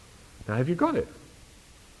 Now, have you got it?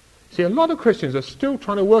 See, a lot of Christians are still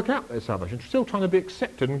trying to work out their salvation, still trying to be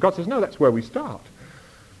accepted, and God says, no, that's where we start.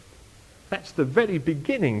 That's the very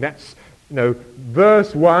beginning. That's,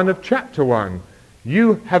 verse 1 of chapter 1.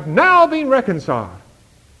 You have now been reconciled.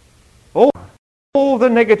 All the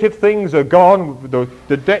negative things are gone.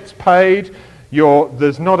 The debt's paid.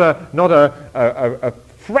 There's not a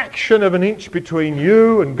fraction of an inch between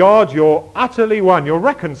you and God. You're utterly one. You're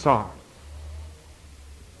reconciled.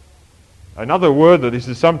 Another word that this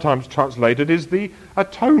is sometimes translated is the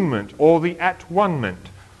atonement or the at-one-ment.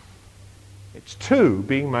 It's two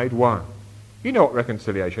being made one. You know what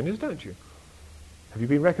reconciliation is, don't you? Have you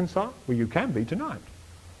been reconciled? Well, you can be tonight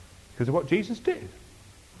because of what Jesus did.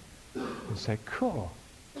 And say, cool.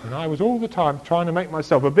 And I was all the time trying to make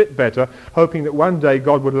myself a bit better, hoping that one day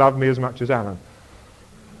God would love me as much as Alan.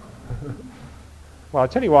 Well, I'll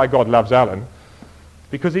tell you why God loves Alan.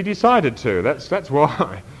 Because he decided to. That's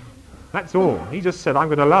why. That's all. He just said, I'm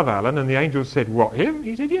going to love Alan. And the angel said, what, him?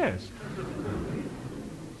 He said, yes.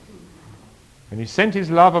 And he sent his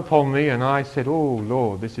love upon me, and I said, oh,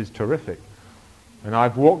 Lord, this is terrific. And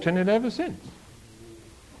I've walked in it ever since.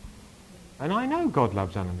 And I know God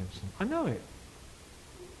loves Alan Nipson. I know it.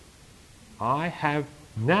 I have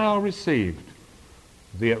now received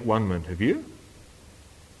the at-one-ment. Have you?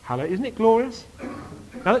 Isn't it glorious?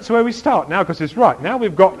 Now that's where we start now, because it's right. Now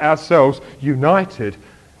we've got ourselves united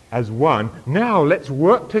as one. Now let's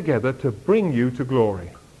work together to bring you to glory.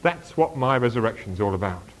 That's what my resurrection is all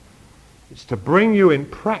about. It's to bring you in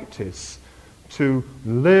practice to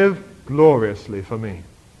live gloriously for me.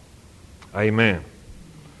 Amen.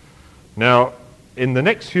 Now, in the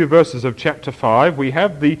next few verses of chapter 5, we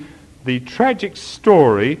have the tragic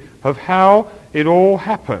story of how it all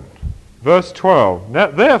happened. Verse 12. Now,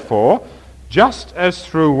 therefore, just as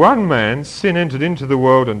through one man sin entered into the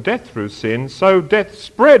world and death through sin, so death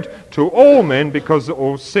spread to all men because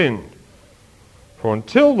all sinned. For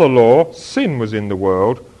until the law, sin was in the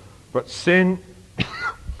world, but sin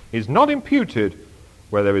is not imputed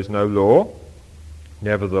where there is no law.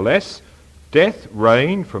 Nevertheless, death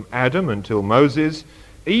reigned from Adam until Moses,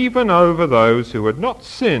 even over those who had not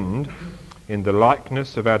sinned, in the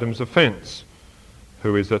likeness of Adam's offence,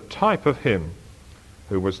 who is a type of him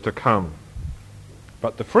who was to come.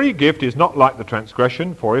 But the free gift is not like the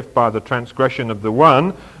transgression, for if by the transgression of the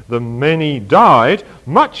one the many died,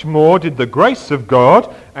 much more did the grace of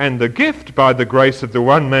God and the gift by the grace of the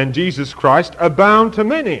one man Jesus Christ abound to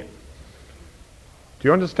many. Do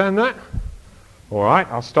you understand that? All right,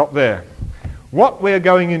 I'll stop there. What we're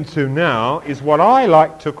going into now is what I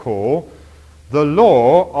like to call the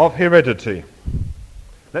law of heredity.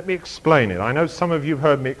 Let me explain it. I know some of you have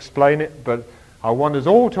heard me explain it, but I want us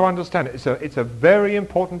all to understand it. It's a very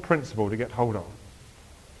important principle to get hold of.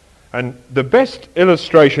 And the best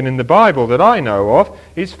illustration in the Bible that I know of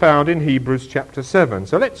is found in Hebrews chapter 7.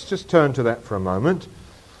 So let's just turn to that for a moment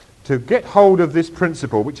to get hold of this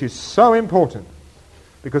principle, which is so important.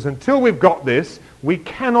 Because until we've got this, we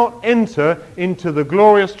cannot enter into the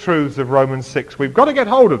glorious truths of Romans 6. We've got to get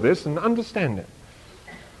hold of this and understand it.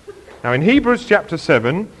 Now in Hebrews chapter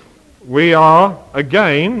 7, we are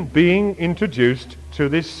again being introduced to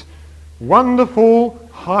this wonderful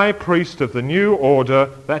high priest of the new order,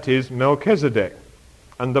 that is Melchizedek.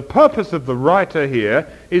 And the purpose of the writer here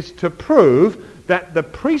is to prove that the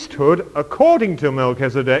priesthood according to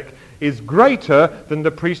Melchizedek is greater than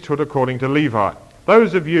the priesthood according to Levi.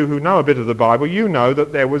 Those of you who know a bit of the Bible, you know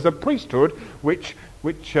that there was a priesthood which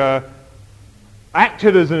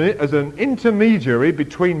acted as an intermediary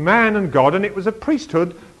between man and God, and it was a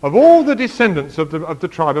priesthood of all the descendants of the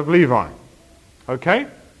tribe of Levi. Okay?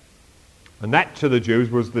 And that to the Jews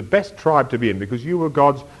was the best tribe to be in, because you were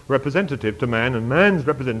God's representative to man and man's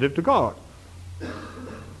representative to God.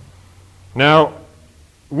 Now,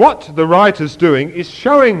 what the writer's doing is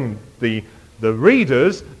showing the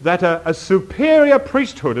readers that a superior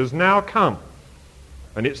priesthood has now come.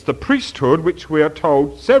 And it's the priesthood which we are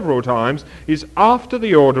told several times is after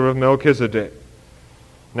the order of Melchizedek.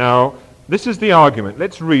 Now, this is the argument.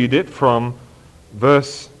 Let's read it from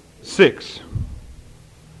verse 6.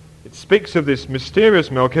 It speaks of this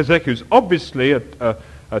mysterious Melchizedek, who's obviously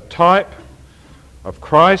a type of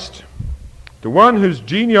Christ, the one whose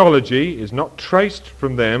genealogy is not traced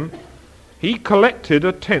from them. He collected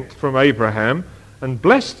a tenth from Abraham and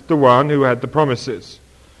blessed the one who had the promises.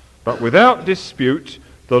 But without dispute,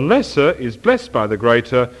 the lesser is blessed by the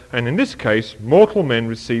greater, and in this case, mortal men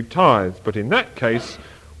receive tithes. But in that case,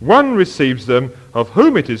 one receives them, of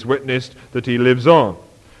whom it is witnessed that he lives on.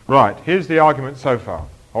 Right, here's the argument so far.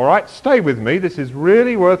 All right, stay with me. This is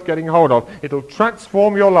really worth getting hold of. It'll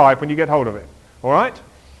transform your life when you get hold of it. All right?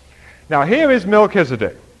 Now, here is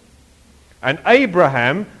Melchizedek. And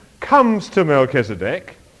Abraham comes to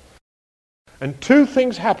Melchizedek, and two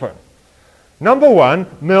things happen. Number one,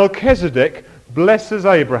 Melchizedek blesses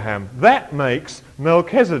Abraham. That makes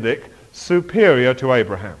Melchizedek superior to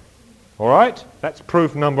Abraham. All right? That's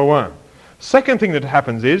proof number one. Second thing that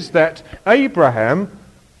happens is that Abraham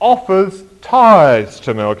offers tithes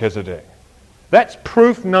to Melchizedek. That's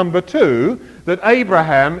proof number two that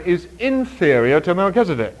Abraham is inferior to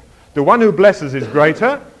Melchizedek. The one who blesses is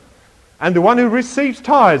greater, and the one who receives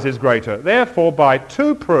tithes is greater. Therefore, by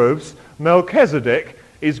two proofs, Melchizedek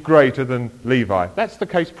is greater than Levi. That's the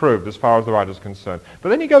case proved as far as the writer is concerned. But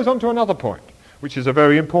then he goes on to another point, which is a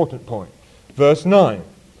very important point. Verse 9.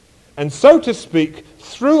 And so to speak,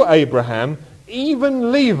 through Abraham,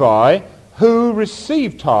 even Levi, who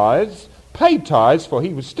received tithes, paid tithes, for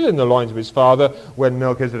he was still in the loins of his father when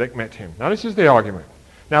Melchizedek met him. Now this is the argument.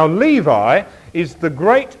 Now Levi is the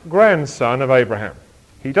great-grandson of Abraham.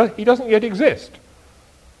 He doesn't yet exist.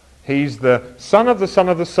 He's the son of the son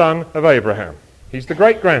of the son of Abraham. He's the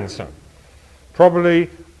great-grandson. Probably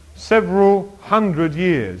several hundred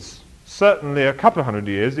years, certainly a couple of hundred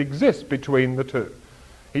years, exist between the two.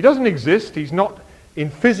 He doesn't exist, he's not in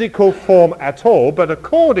physical form at all, but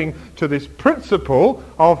according to this principle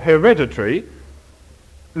of hereditary,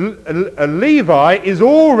 Levi is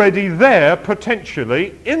already there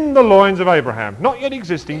potentially in the loins of Abraham. Not yet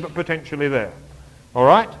existing, but potentially there. All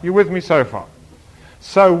right? You with me so far?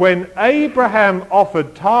 So when Abraham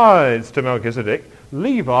offered tithes to Melchizedek,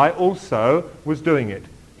 Levi also was doing it.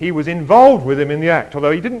 He was involved with him in the act,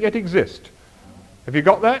 although he didn't yet exist. Have you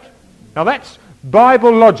got that? Now that's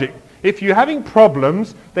Bible logic. If you're having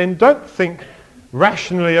problems, then don't think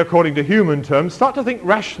rationally according to human terms. Start to think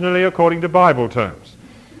rationally according to Bible terms.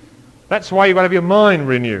 That's why you've got to have your mind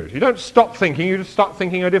renewed. You don't stop thinking, you just start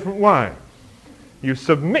thinking a different way. You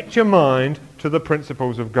submit your mind to the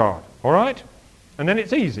principles of God. All right? And then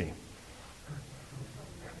it's easy.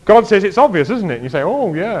 God says it's obvious, isn't it? And you say,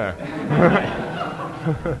 oh, yeah.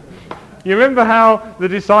 You remember how the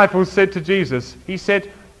disciples said to Jesus, he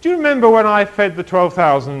said, do you remember when I fed the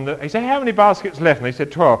 12,000? He said, how many baskets left? And they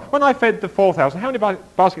said 12. When I fed the 4,000, how many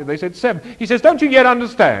baskets? They said 7. He says, don't you yet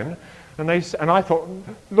understand? And I thought,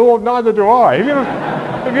 Lord, neither do I.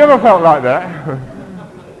 Have you ever felt like that?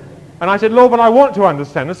 And I said, Lord, but I want to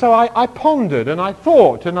understand. And so I pondered and I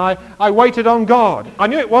thought and I waited on God. I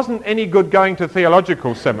knew it wasn't any good going to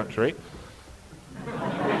theological seminary.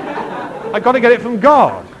 I got to get it from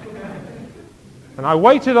God. And I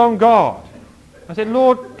waited on God. I said,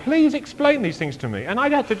 Lord, please explain these things to me. And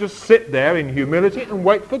I'd have to just sit there in humility and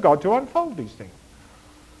wait for God to unfold these things.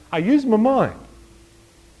 I used my mind,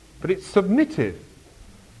 but it's submitted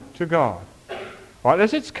to God. All right,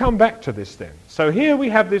 let's come back to this then. So here we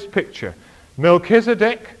have this picture.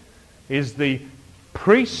 Melchizedek is the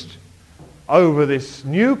priest over this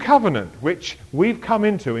new covenant which we've come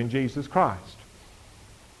into in Jesus Christ.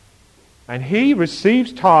 And he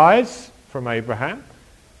receives tithes from Abraham.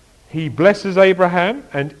 He blesses Abraham,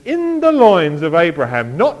 and in the loins of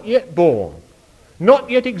Abraham, not yet born, not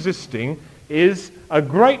yet existing, is a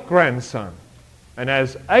great-grandson. And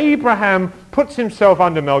as Abraham puts himself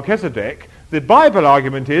under Melchizedek, the Bible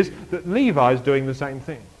argument is that Levi is doing the same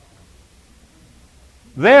thing.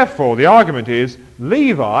 Therefore, the argument is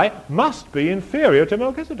Levi must be inferior to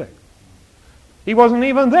Melchizedek. He wasn't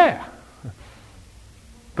even there.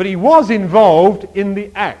 But he was involved in the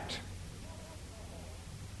act.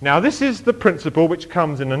 Now, this is the principle which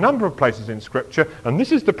comes in a number of places in Scripture, and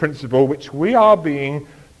this is the principle which we are being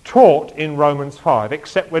taught in Romans 5,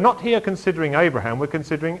 except we're not here considering Abraham, we're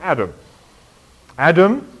considering Adam.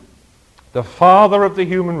 Adam, the father of the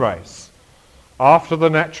human race, after the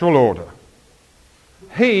natural order.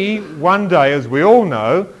 He, one day, as we all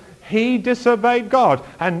know, he disobeyed God,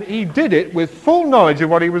 and he did it with full knowledge of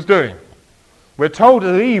what he was doing. We're told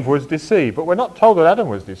that Eve was deceived, but we're not told that Adam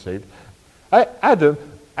was deceived.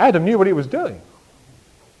 Adam knew what he was doing.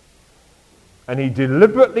 And he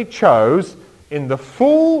deliberately chose, in the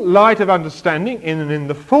full light of understanding, in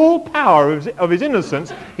the full power of his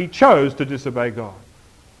innocence, he chose to disobey God.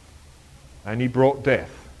 And he brought death.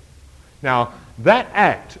 Now, that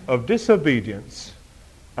act of disobedience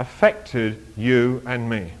affected you and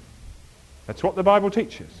me. That's what the Bible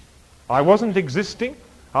teaches. I wasn't existing.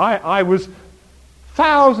 I was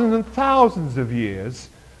thousands and thousands of years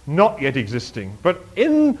not yet existing. But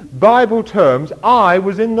in Bible terms, I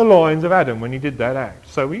was in the loins of Adam when he did that act.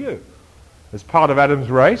 So were you. As part of Adam's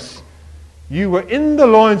race, you were in the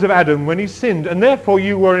loins of Adam when he sinned, and therefore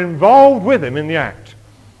you were involved with him in the act.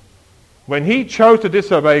 When he chose to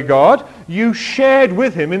disobey God, you shared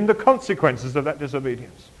with him in the consequences of that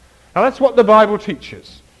disobedience. Now that's what the Bible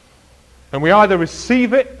teaches. And we either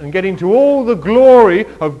receive it and get into all the glory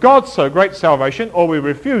of God's so great salvation, or we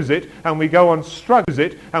refuse it and we go on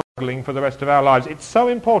struggling for the rest of our lives. It's so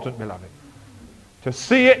important, beloved, to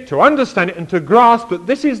see it, to understand it, and to grasp that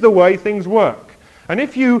this is the way things work. And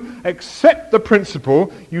if you accept the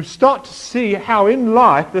principle, you start to see how in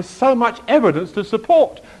life there's so much evidence to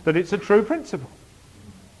support that it's a true principle.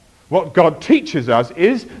 What God teaches us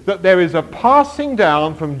is that there is a passing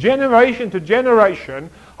down from generation to generation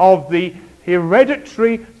of the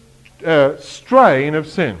hereditary strain of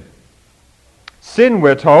sin. Sin,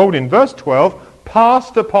 we're told in verse 12,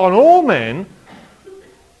 passed upon all men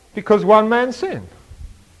because one man sinned.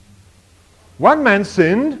 One man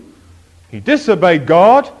sinned, he disobeyed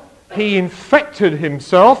God, he infected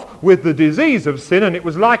himself with the disease of sin, and it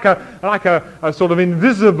was like a sort of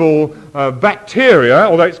invisible bacteria,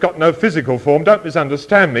 although it's got no physical form, don't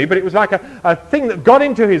misunderstand me, but it was like a thing that got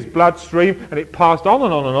into his bloodstream, and it passed on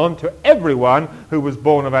and on and on to everyone who was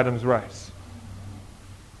born of Adam's race.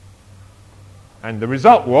 And the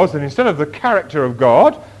result was that instead of the character of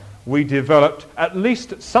God, we developed at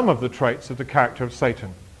least some of the traits of the character of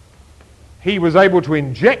Satan. He was able to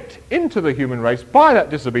inject into the human race, by that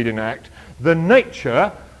disobedient act, the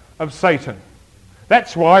nature of Satan.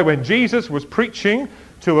 That's why when Jesus was preaching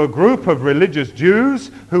to a group of religious Jews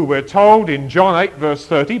who we're told in John 8 verse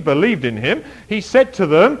 30 believed in him, he said to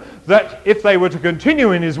them that if they were to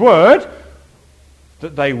continue in his word,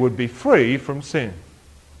 that they would be free from sin.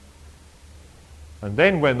 And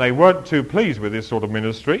then when they weren't too pleased with this sort of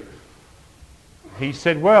ministry, he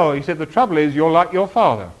said, the trouble is you're like your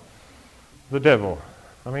father, the devil.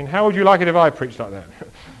 I mean, how would you like it if I preached like that?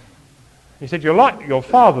 He said, you're like your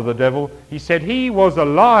father, the devil. He said he was a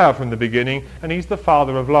liar from the beginning, and he's the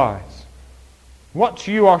father of lies. What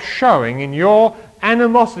you are showing in your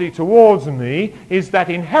animosity towards me is that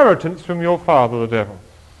inheritance from your father, the devil.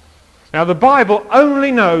 Now, the Bible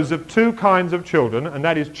only knows of two kinds of children, and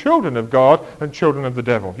that is children of God and children of the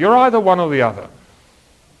devil. You're either one or the other.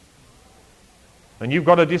 And you've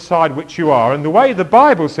got to decide which you are. And the way the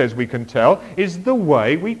Bible says we can tell is the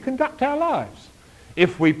way we conduct our lives.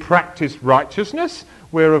 If we practice righteousness,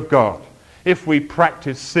 we're of God. If we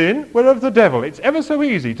practice sin, we're of the devil. It's ever so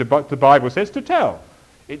easy, the Bible says, to tell.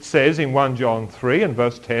 It says in 1 John 3 and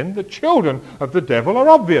verse 10, the children of the devil are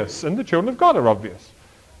obvious and the children of God are obvious.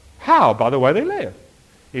 How? By the way they live.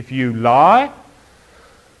 If you lie,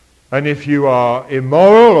 and if you are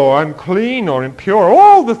immoral or unclean or impure,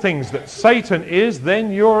 all the things that Satan is,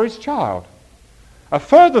 then you're his child. A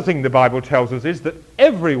further thing the Bible tells us is that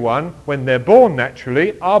everyone, when they're born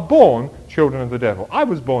naturally, are born children of the devil. I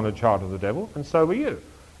was born a child of the devil, and so were you.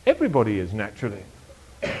 Everybody is naturally.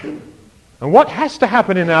 And what has to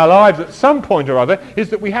happen in our lives at some point or other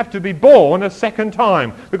is that we have to be born a second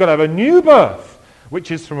time. We've got to have a new birth,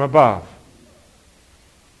 which is from above.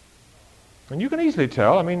 And you can easily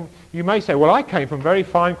tell. I mean, you may say, well, I came from very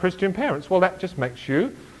fine Christian parents. Well, that just makes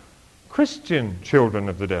you Christian children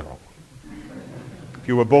of the devil. If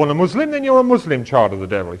you were born a Muslim, then you're a Muslim child of the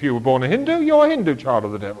devil. If you were born a Hindu, you're a Hindu child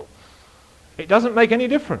of the devil. It doesn't make any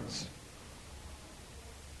difference.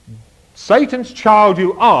 Satan's child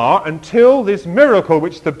you are until this miracle,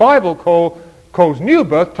 which the Bible calls new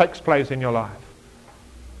birth, takes place in your life.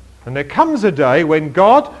 And there comes a day when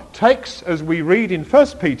God takes, as we read in 1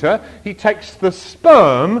 Peter, he takes the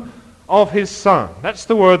sperm of his son. That's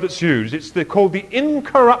the word that's used. It's called the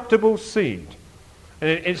incorruptible seed.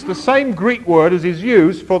 And it's the same Greek word as is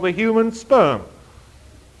used for the human sperm.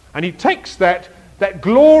 And he takes that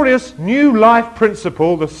glorious new life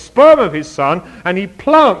principle, the sperm of his son, and he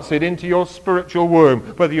plants it into your spiritual womb.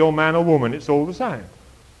 Whether you're man or woman, it's all the same.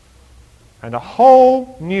 And a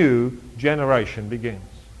whole new generation begins.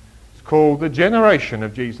 It's called the generation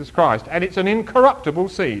of Jesus Christ. And it's an incorruptible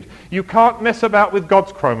seed. You can't mess about with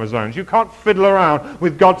God's chromosomes. You can't fiddle around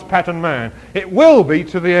with God's pattern man. It will be,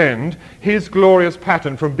 to the end, his glorious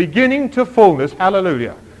pattern from beginning to fullness.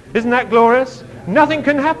 Hallelujah. Isn't that glorious? Nothing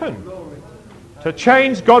can happen to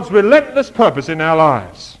change God's relentless purpose in our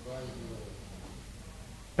lives.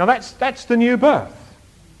 Now that's the new birth.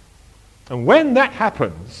 And when that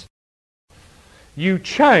happens, you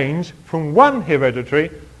change from one hereditary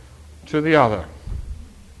to the other.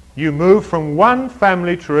 You move from one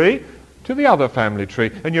family tree to the other family tree.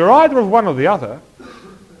 And you're either of one or the other.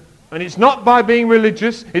 And it's not by being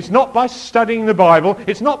religious. It's not by studying the Bible.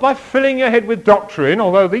 It's not by filling your head with doctrine,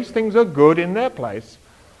 although these things are good in their place.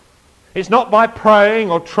 It's not by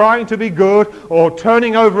praying or trying to be good or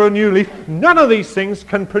turning over a new leaf. None of these things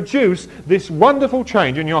can produce this wonderful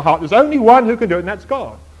change in your heart. There's only one who can do it, and that's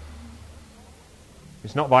God.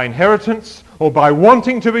 It's not by inheritance or by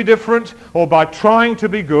wanting to be different or by trying to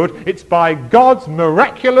be good. It's by God's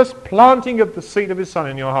miraculous planting of the seed of his son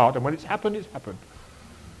in your heart. And when it's happened, it's happened.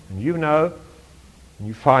 And you know, and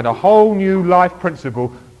you find a whole new life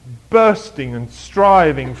principle bursting and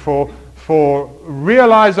striving for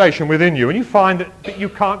realization within you. And you find that you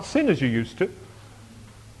can't sin as you used to.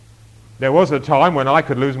 There was a time when I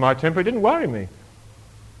could lose my temper. It didn't worry me. It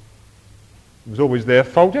was always their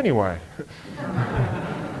fault anyway.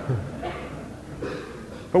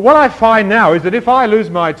 But what I find now is that if I lose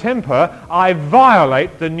my temper, I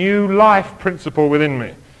violate the new life principle within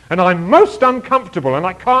me. And I'm most uncomfortable and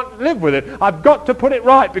I can't live with it. I've got to put it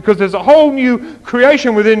right because there's a whole new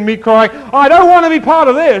creation within me crying, I don't want to be part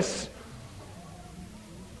of this.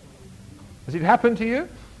 Has it happened to you? It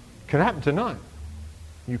can happen tonight.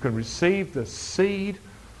 You can receive the seed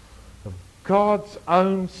of God's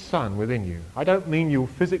own Son within you. I don't mean you'll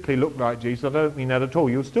physically look like Jesus. I don't mean that at all.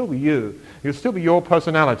 You'll still be you. You'll still be your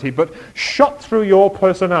personality. But shot through your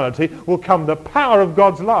personality will come the power of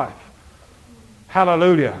God's life.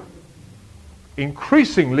 Hallelujah.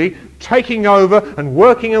 Increasingly taking over and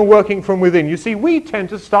working from within. You see, we tend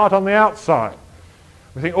to start on the outside.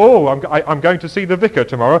 We think, oh, I'm going to see the vicar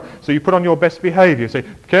tomorrow, so you put on your best behaviour. Say,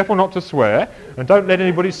 careful not to swear, and don't let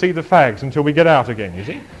anybody see the fags until we get out again, you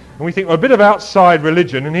see. And we think, well, a bit of outside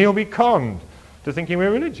religion, and he'll be conned to thinking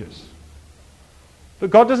we're religious. But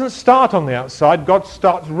God doesn't start on the outside. God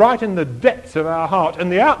starts right in the depths of our heart,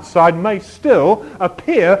 and the outside may still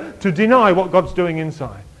appear to deny what God's doing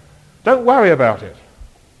inside. Don't worry about it.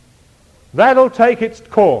 That'll take its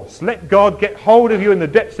course. Let God get hold of you in the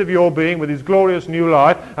depths of your being with his glorious new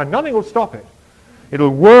life, and nothing will stop it. It'll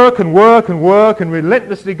work and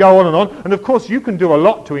relentlessly go on and on. And of course you can do a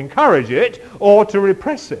lot to encourage it or to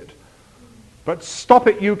repress it. But stop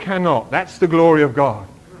it you cannot. That's the glory of God.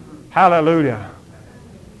 Hallelujah.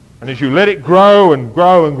 And as you let it grow and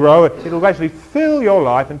grow and grow, it'll actually fill your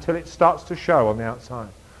life until it starts to show on the outside.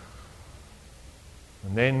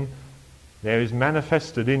 And then there is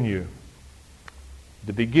manifested in you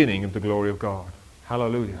the beginning of the glory of God.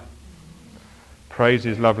 Hallelujah. Praise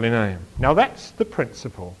his lovely name. Now that's the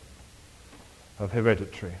principle of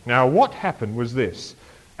hereditary. Now what happened was this.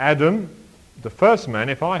 Adam, the first man,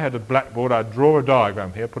 if I had a blackboard, I'd draw a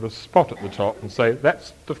diagram here, put a spot at the top and say,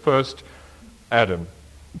 that's the first Adam.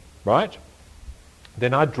 Right?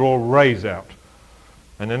 Then I'd draw rays out.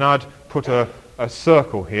 And then I'd put a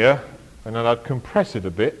circle here, and then I'd compress it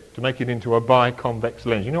a bit to make it into a biconvex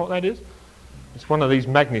lens. You know what that is? It's one of these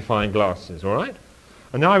magnifying glasses, all right?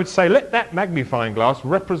 And now I would say, let that magnifying glass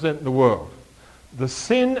represent the world. The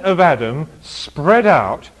sin of Adam spread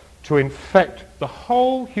out to infect the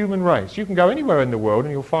whole human race. You can go anywhere in the world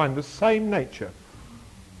and you'll find the same nature.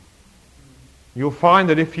 You'll find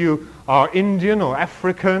that if you are Indian or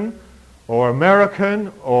African or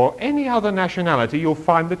American or any other nationality, you'll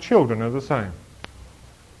find the children are the same.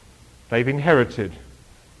 They've inherited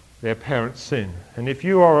their parents' sin. And if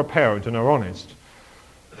you are a parent and are honest,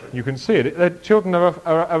 you can see it. The children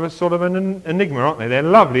are a sort of an enigma, aren't they? They're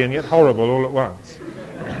lovely and yet horrible all at once.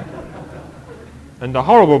 And the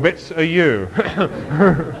horrible bits are you. Have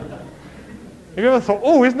you ever thought,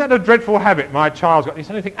 oh, isn't that a dreadful habit my child's got? And you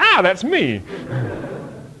suddenly think, that's me.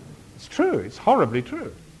 It's true. It's horribly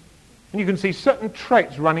true. And you can see certain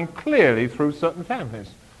traits running clearly through certain families.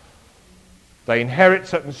 They inherit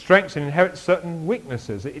certain strengths and inherit certain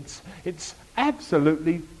weaknesses. It's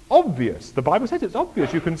absolutely obvious. The Bible says it's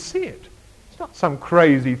obvious. You can see it. It's not some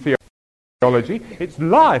crazy theology. It's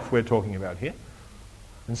life we're talking about here.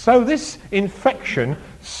 And so this infection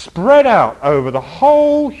spread out over the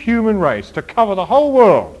whole human race to cover the whole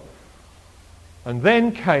world. And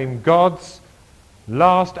then came God's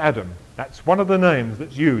last Adam. That's one of the names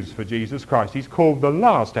that's used for Jesus Christ. He's called the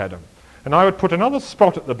last Adam. And I would put another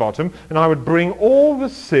spot at the bottom, and I would bring all the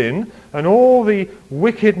sin and all the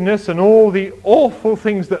wickedness and all the awful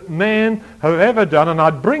things that man have ever done, and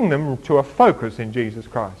I'd bring them to a focus in Jesus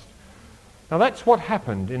Christ. Now that's what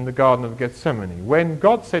happened in the Garden of Gethsemane. When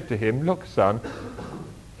God said to him, look, son,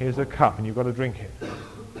 here's a cup, and you've got to drink it.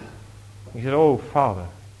 He said, oh, Father,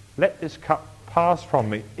 let this cup pass from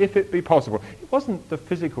me, if it be possible. It wasn't the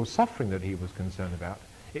physical suffering that he was concerned about.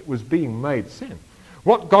 It was being made sin.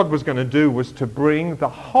 What God was going to do was to bring the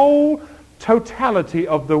whole totality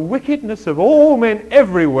of the wickedness of all men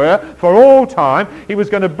everywhere for all time. He was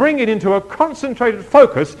going to bring it into a concentrated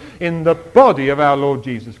focus in the body of our Lord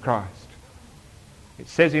Jesus Christ. It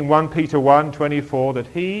says in 1 Peter 1:24 that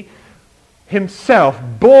he himself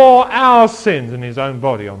bore our sins in his own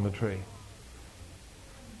body on the tree.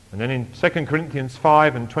 And then in 2 Corinthians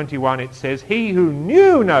 5:21 it says, he who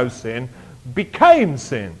knew no sin became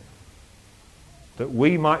sin, that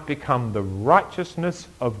we might become the righteousness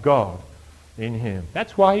of God in him.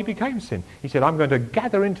 That's why he became sin. He said, I'm going to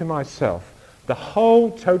gather into myself the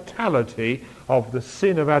whole totality of the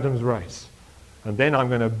sin of Adam's race. And then I'm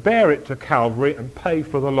going to bear it to Calvary and pay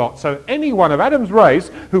for the lot. So any one of Adam's race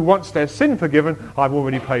who wants their sin forgiven, I've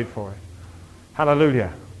already paid for it.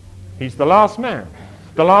 Hallelujah. He's the last man,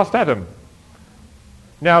 the last Adam.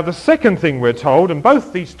 Now the second thing we're told, and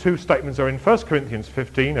both these two statements are in 1 Corinthians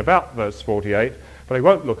 15, about verse 48, but I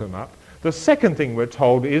won't look them up. The second thing we're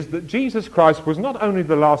told is that Jesus Christ was not only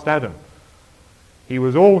the last Adam, he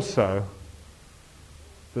was also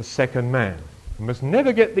the second man. You must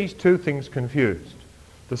never get these two things confused.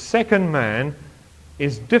 The second man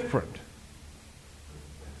is different.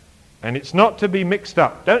 And it's not to be mixed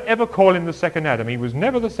up. Don't ever call him the second Adam. He was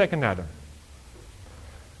never the second Adam.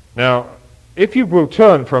 Now, if you will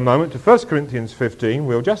turn for a moment to 1 Corinthians 15,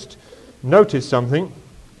 we'll just notice something.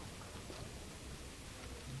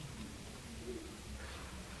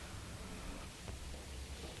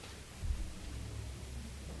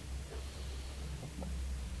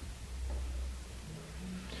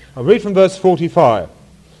 I'll read from verse 45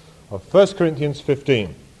 of 1 Corinthians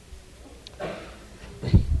 15.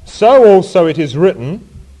 So also it is written,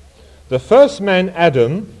 the first man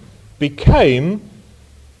Adam became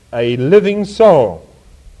a living soul.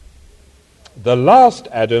 The last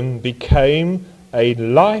Adam became a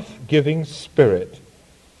life-giving spirit.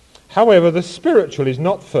 However, the spiritual is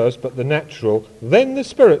not first, but the natural, then the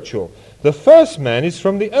spiritual. The first man is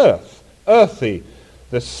from the earth, earthy.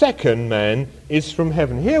 The second man is from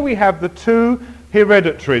heaven. Here we have the two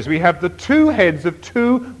hereditaries. We have the two heads of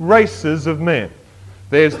two races of men.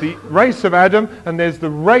 There's the race of Adam and there's the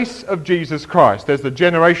race of Jesus Christ. There's the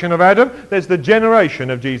generation of Adam, there's the generation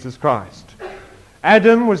of Jesus Christ.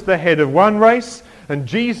 Adam was the head of one race and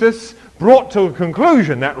Jesus brought to a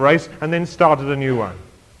conclusion that race and then started a new one.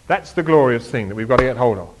 That's the glorious thing that we've got to get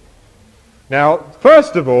hold of. Now,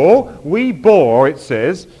 first of all, we bore, it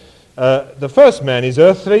says, the first man is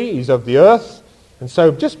earthly, he's of the earth, And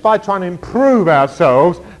so just by trying to improve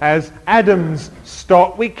ourselves as Adam's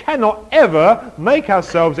stock, we cannot ever make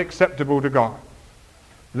ourselves acceptable to God.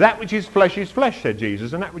 That which is flesh, said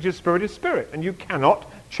Jesus, and that which is spirit, and you cannot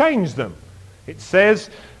change them. It says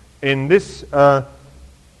in this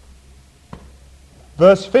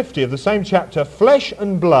verse 50 of the same chapter, flesh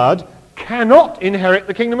and blood cannot inherit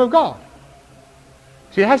the kingdom of God.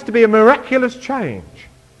 See, it has to be a miraculous change.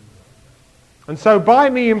 And so by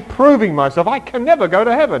me improving myself, I can never go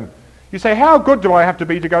to heaven. You say, how good do I have to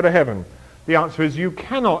be to go to heaven? The answer is you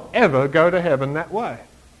cannot ever go to heaven that way.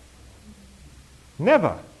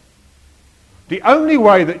 Never. The only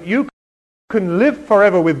way that you can live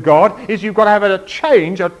forever with God is you've got to have a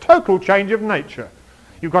change, a total change of nature.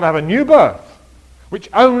 You've got to have a new birth, which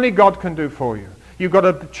only God can do for you. You've got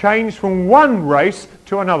to change from one race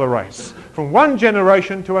to another race, from one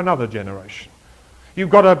generation to another generation. You've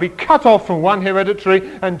got to be cut off from one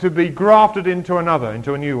hereditary and to be grafted into another,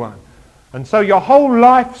 into a new one. And so your whole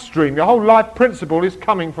life stream, your whole life principle is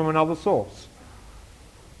coming from another source.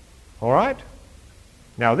 All right?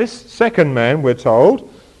 Now this second man, we're told,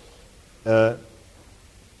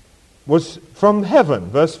 was from heaven,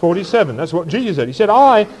 verse 47. That's what Jesus said. He said,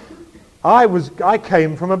 I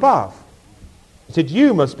came from above. He said,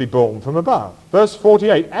 you must be born from above. Verse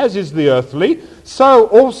 48, as is the earthly, so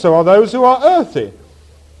also are those who are earthy.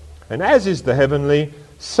 And as is the heavenly,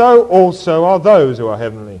 so also are those who are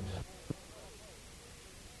heavenly.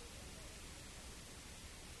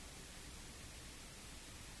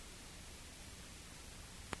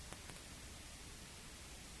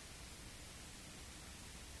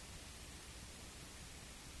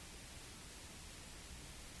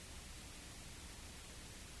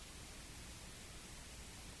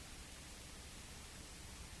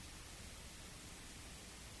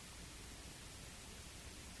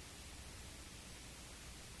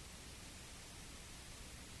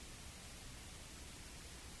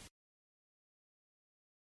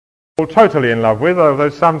 Totally in love with, although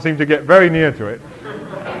some seem to get very near to it.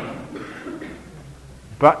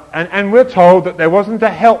 But and we're told that there wasn't a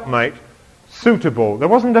helpmate suitable. There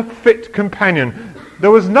wasn't a fit companion. There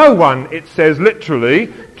was no one, it says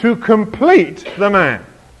literally, to complete the man.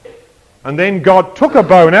 And then God took a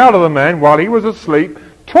bone out of the man while he was asleep,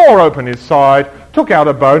 tore open his side, took out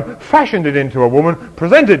a bone, fashioned it into a woman,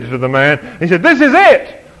 presented it to the man. He said, this is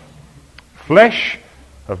it! Flesh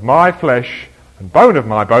of my flesh and bone of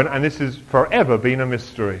my bone, and this has forever been a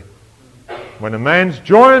mystery. When a man's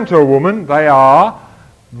joined to a woman, they are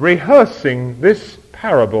rehearsing this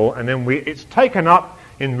parable, and then it's taken up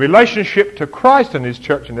in relationship to Christ and his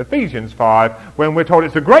church in Ephesians 5, when we're told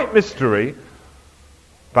it's a great mystery,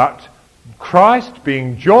 but Christ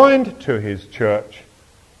being joined to his church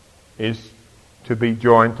is to be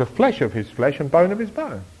joined to flesh of his flesh and bone of his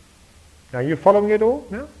bone. Now, you following it all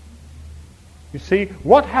now? You see,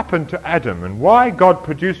 what happened to Adam and why God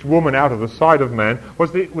produced woman out of the side of man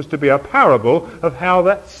was to be a parable of how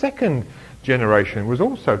that second generation was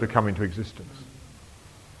also to come into existence.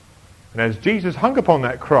 And as Jesus hung upon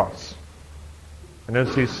that cross, and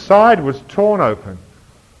as his side was torn open,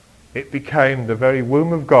 it became the very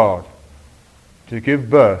womb of God to give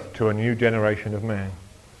birth to a new generation of man.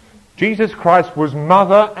 Jesus Christ was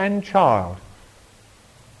mother and child.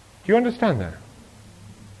 Do you understand that?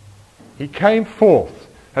 He came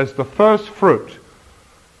forth as the first fruit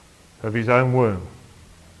of his own womb,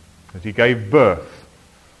 as he gave birth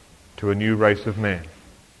to a new race of men.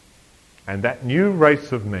 And that new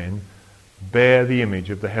race of men bear the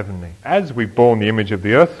image of the heavenly. As we've borne the image of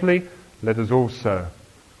the earthly, let us also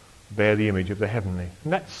bear the image of the heavenly.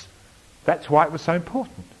 And that's why it was so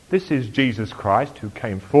important. This is Jesus Christ who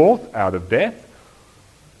came forth out of death,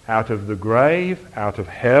 out of the grave, out of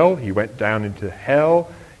hell. He went down into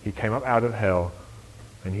hell. He came up out of hell,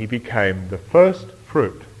 and he became the first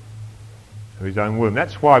fruit of his own womb.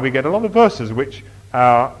 That's why we get a lot of verses which,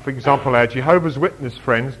 for example, our Jehovah's Witness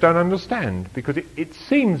friends don't understand, because it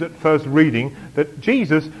seems at first reading that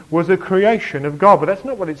Jesus was a creation of God, but that's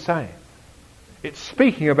not what it's saying. It's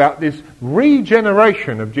speaking about this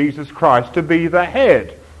regeneration of Jesus Christ to be the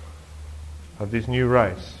head of this new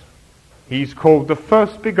race. He's called the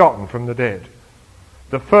first begotten from the dead,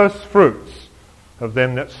 the first fruits of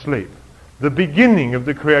them that sleep, the beginning of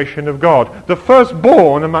the creation of God, the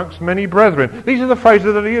firstborn amongst many brethren. These are the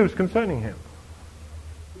phrases that are used concerning him.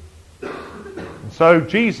 And so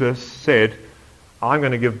Jesus said, I'm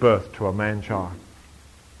going to give birth to a man-child.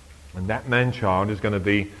 And that man-child is going to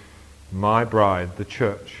be my bride, the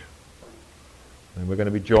church. And we're going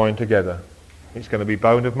to be joined together. It's going to be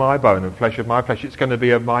bone of my bone and flesh of my flesh. It's going to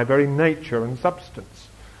be of my very nature and substance.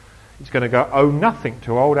 It's going to owe nothing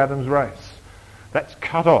to old Adam's race. That's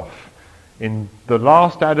cut off in the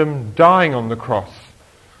last Adam dying on the cross.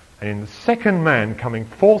 And in the second man coming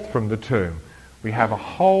forth from the tomb, we have a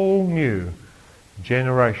whole new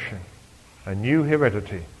generation, a new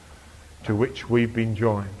heredity to which we've been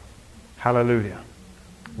joined. Hallelujah.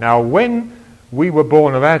 Now, when we were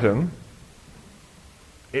born of Adam,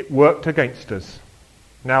 it worked against us.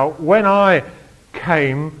 Now, when I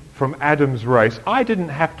came from Adam's race, I didn't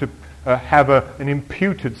have to have an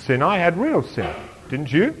imputed sin. I had real sin.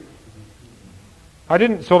 Didn't you? I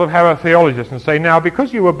didn't sort of have a theologist and say, now,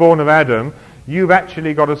 because you were born of Adam, you've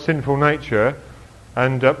actually got a sinful nature.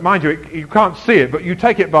 And mind you, you can't see it, but you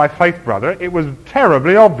take it by faith, brother. It was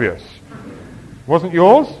terribly obvious. Wasn't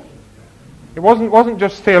yours? It wasn't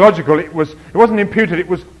just theological. It wasn't imputed. It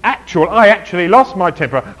was actual. I actually lost my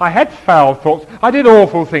temper. I had foul thoughts. I did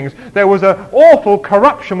awful things. There was an awful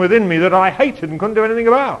corruption within me that I hated and couldn't do anything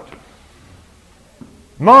about.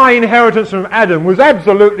 My inheritance from Adam was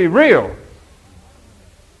absolutely real.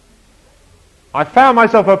 I found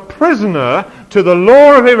myself a prisoner to the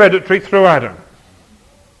law of heredity through Adam.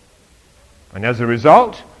 And as a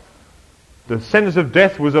result, the sentence of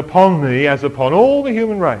death was upon me as upon all the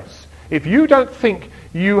human race. If you don't think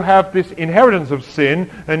you have this inheritance of sin,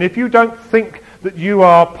 and if you don't think that you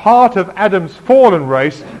are part of Adam's fallen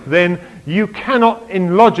race, then you cannot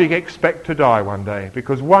in logic expect to die one day,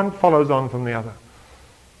 because one follows on from the other.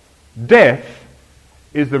 Death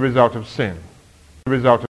is the result of sin.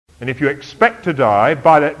 And if you expect to die,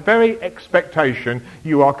 by that very expectation,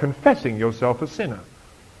 you are confessing yourself a sinner.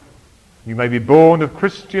 You may be born of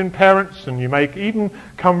Christian parents, and you may even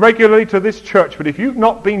come regularly to this church, but if you've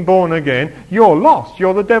not been born again, you're lost.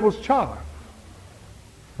 You're the devil's child.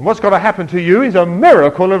 And what's got to happen to you is a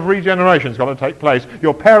miracle of regeneration has got to take place.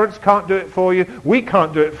 Your parents can't do it for you. We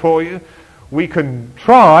can't do it for you. We can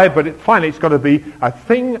try, but finally it's got to be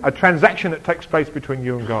a transaction that takes place between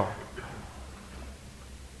you and God.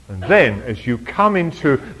 And then, as you come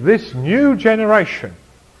into this new generation,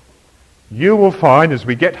 you will find, as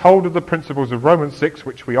we get hold of the principles of Romans 6,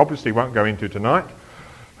 which we obviously won't go into tonight,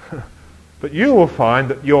 but you will find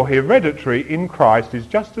that your heredity in Christ is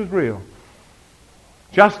just as real.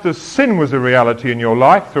 Just as sin was a reality in your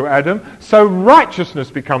life through Adam, so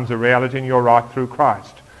righteousness becomes a reality in your life through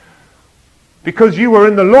Christ. Because you were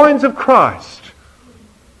in the loins of Christ.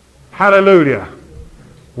 Hallelujah.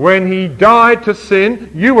 When he died to sin,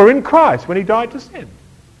 you were in Christ when he died to sin.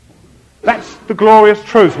 That's the glorious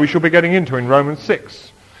truth we shall be getting into in Romans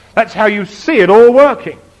 6. That's how you see it all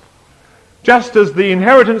working. Just as the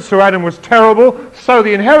inheritance through Adam was terrible, so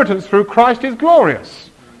the inheritance through Christ is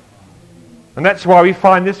glorious. And that's why we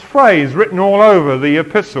find this phrase written all over the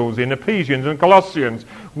epistles in Ephesians and Colossians.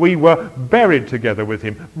 We were buried together with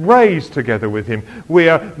him, raised together with him. We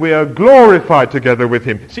are glorified together with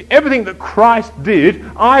him. See, everything that Christ did,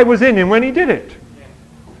 I was in him when he did it.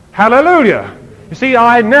 Hallelujah. You see,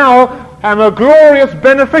 I now am a glorious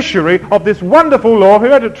beneficiary of this wonderful law of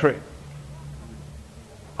heredity.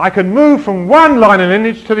 I can move from one line of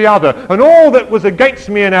lineage to the other, and all that was against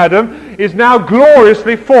me in Adam is now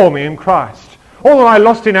gloriously for me in Christ. All that I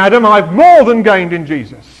lost in Adam, I've more than gained in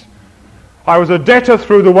Jesus. I was a debtor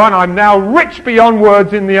through the one, I'm now rich beyond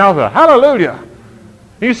words in the other. Hallelujah.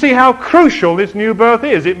 You see how crucial this new birth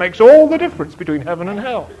is. It makes all the difference between heaven and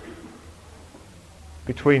hell.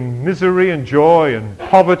 Between misery and joy and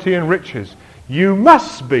poverty and riches. You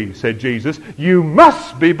must be, said Jesus, you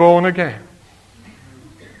must be born again.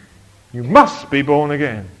 You must be born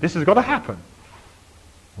again. This has got to happen.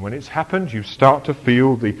 And when it's happened, you start to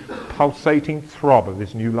feel the pulsating throb of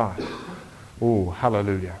this new life. Oh,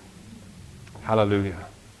 hallelujah. Hallelujah.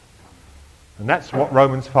 And that's what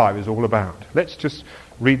Romans 5 is all about. Let's just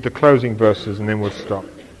read the closing verses and then we'll stop.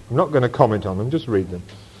 I'm not going to comment on them, just read them.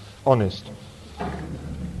 Honest.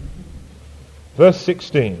 Verse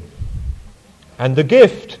 16. And the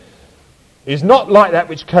gift is not like that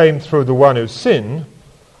which came through the one who sinned,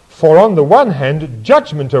 for on the one hand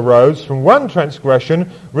judgment arose from one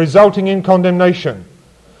transgression, resulting in condemnation.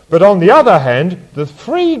 But on the other hand, the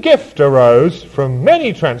free gift arose from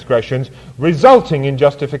many transgressions, resulting in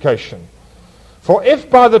justification. For if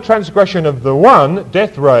by the transgression of the one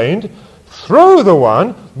death reigned, through the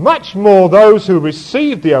one, much more those who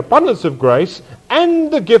receive the abundance of grace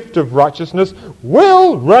and the gift of righteousness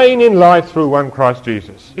will reign in life through one Christ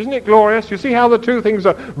Jesus. Isn't it glorious? You see how the two things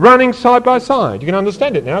are running side by side. You can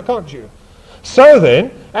understand it now, can't you? So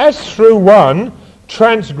then, as through one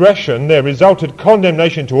transgression there resulted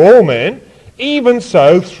condemnation to all men, even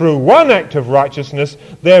so through one act of righteousness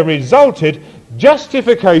there resulted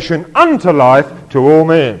justification unto life to all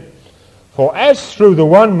men. For as through the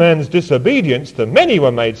one man's disobedience the many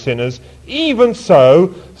were made sinners, even so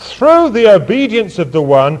through the obedience of the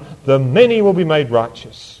one the many will be made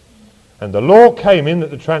righteous. And the law came in that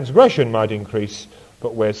the transgression might increase,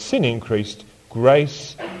 but where sin increased,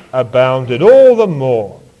 grace abounded all the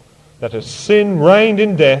more, that as sin reigned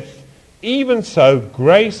in death, even so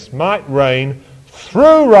grace might reign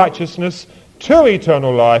through righteousness to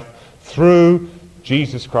eternal life through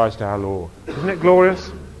Jesus Christ our Lord. Isn't it glorious?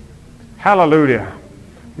 Hallelujah.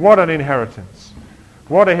 What an inheritance.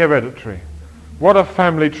 What a hereditary. What a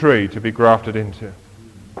family tree to be grafted into.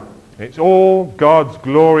 It's all God's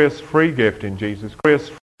glorious free gift in Jesus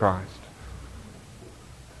Christ.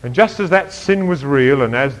 And just as that sin was real,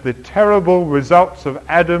 and as the terrible results of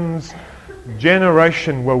Adam's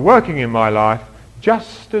generation were working in my life,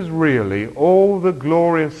 just as really all the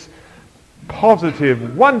glorious,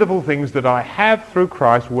 positive, wonderful things that I have through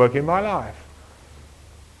Christ work in my life.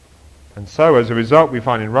 And so as a result we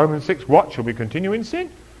find in Romans 6, what, shall we continue in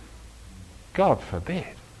sin? God forbid.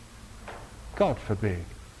 God forbid.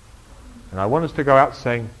 And I want us to go out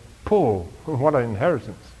saying, Paul, what an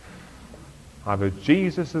inheritance. I've a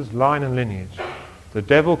Jesus' line and lineage. The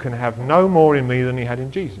devil can have no more in me than he had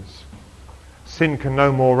in Jesus. Sin can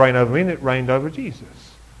no more reign over me than it reigned over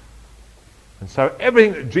Jesus. And so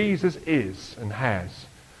everything that Jesus is and has,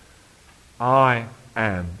 I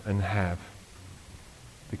am and have.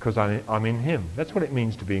 Because I'm in him. That's what it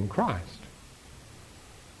means to be in Christ.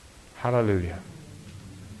 Hallelujah.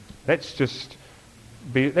 Let's just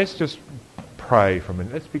pray for a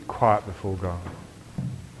minute. Let's be quiet before God.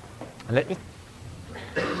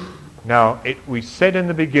 Now, we said in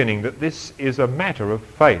the beginning that this is a matter of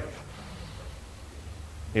faith.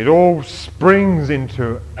 It all springs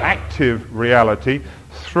into active reality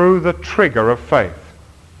through the trigger of faith.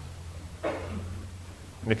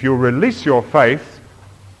 And if you release your faith,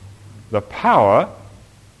 the power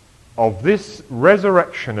of this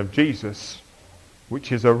resurrection of Jesus,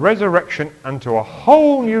 which is a resurrection unto a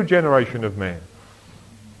whole new generation of men,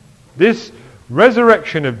 this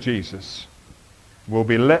resurrection of Jesus will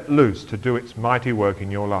be let loose to do its mighty work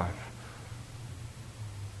in your life.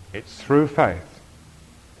 It's through faith.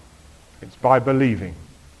 It's by believing.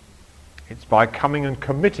 It's by coming and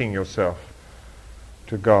committing yourself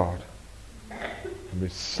to God and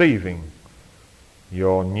receiving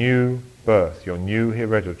your new birth, your new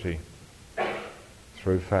heredity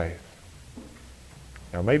through faith.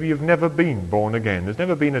 Now maybe you've never been born again. There's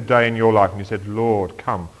never been a day in your life when you said, Lord,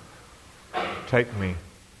 come, take me.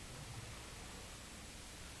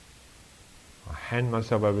 I hand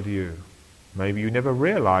myself over to you. Maybe you never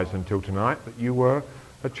realized until tonight that you were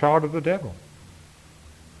a child of the devil.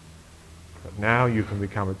 But now you can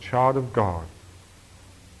become a child of God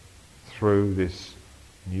through this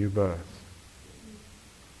new birth.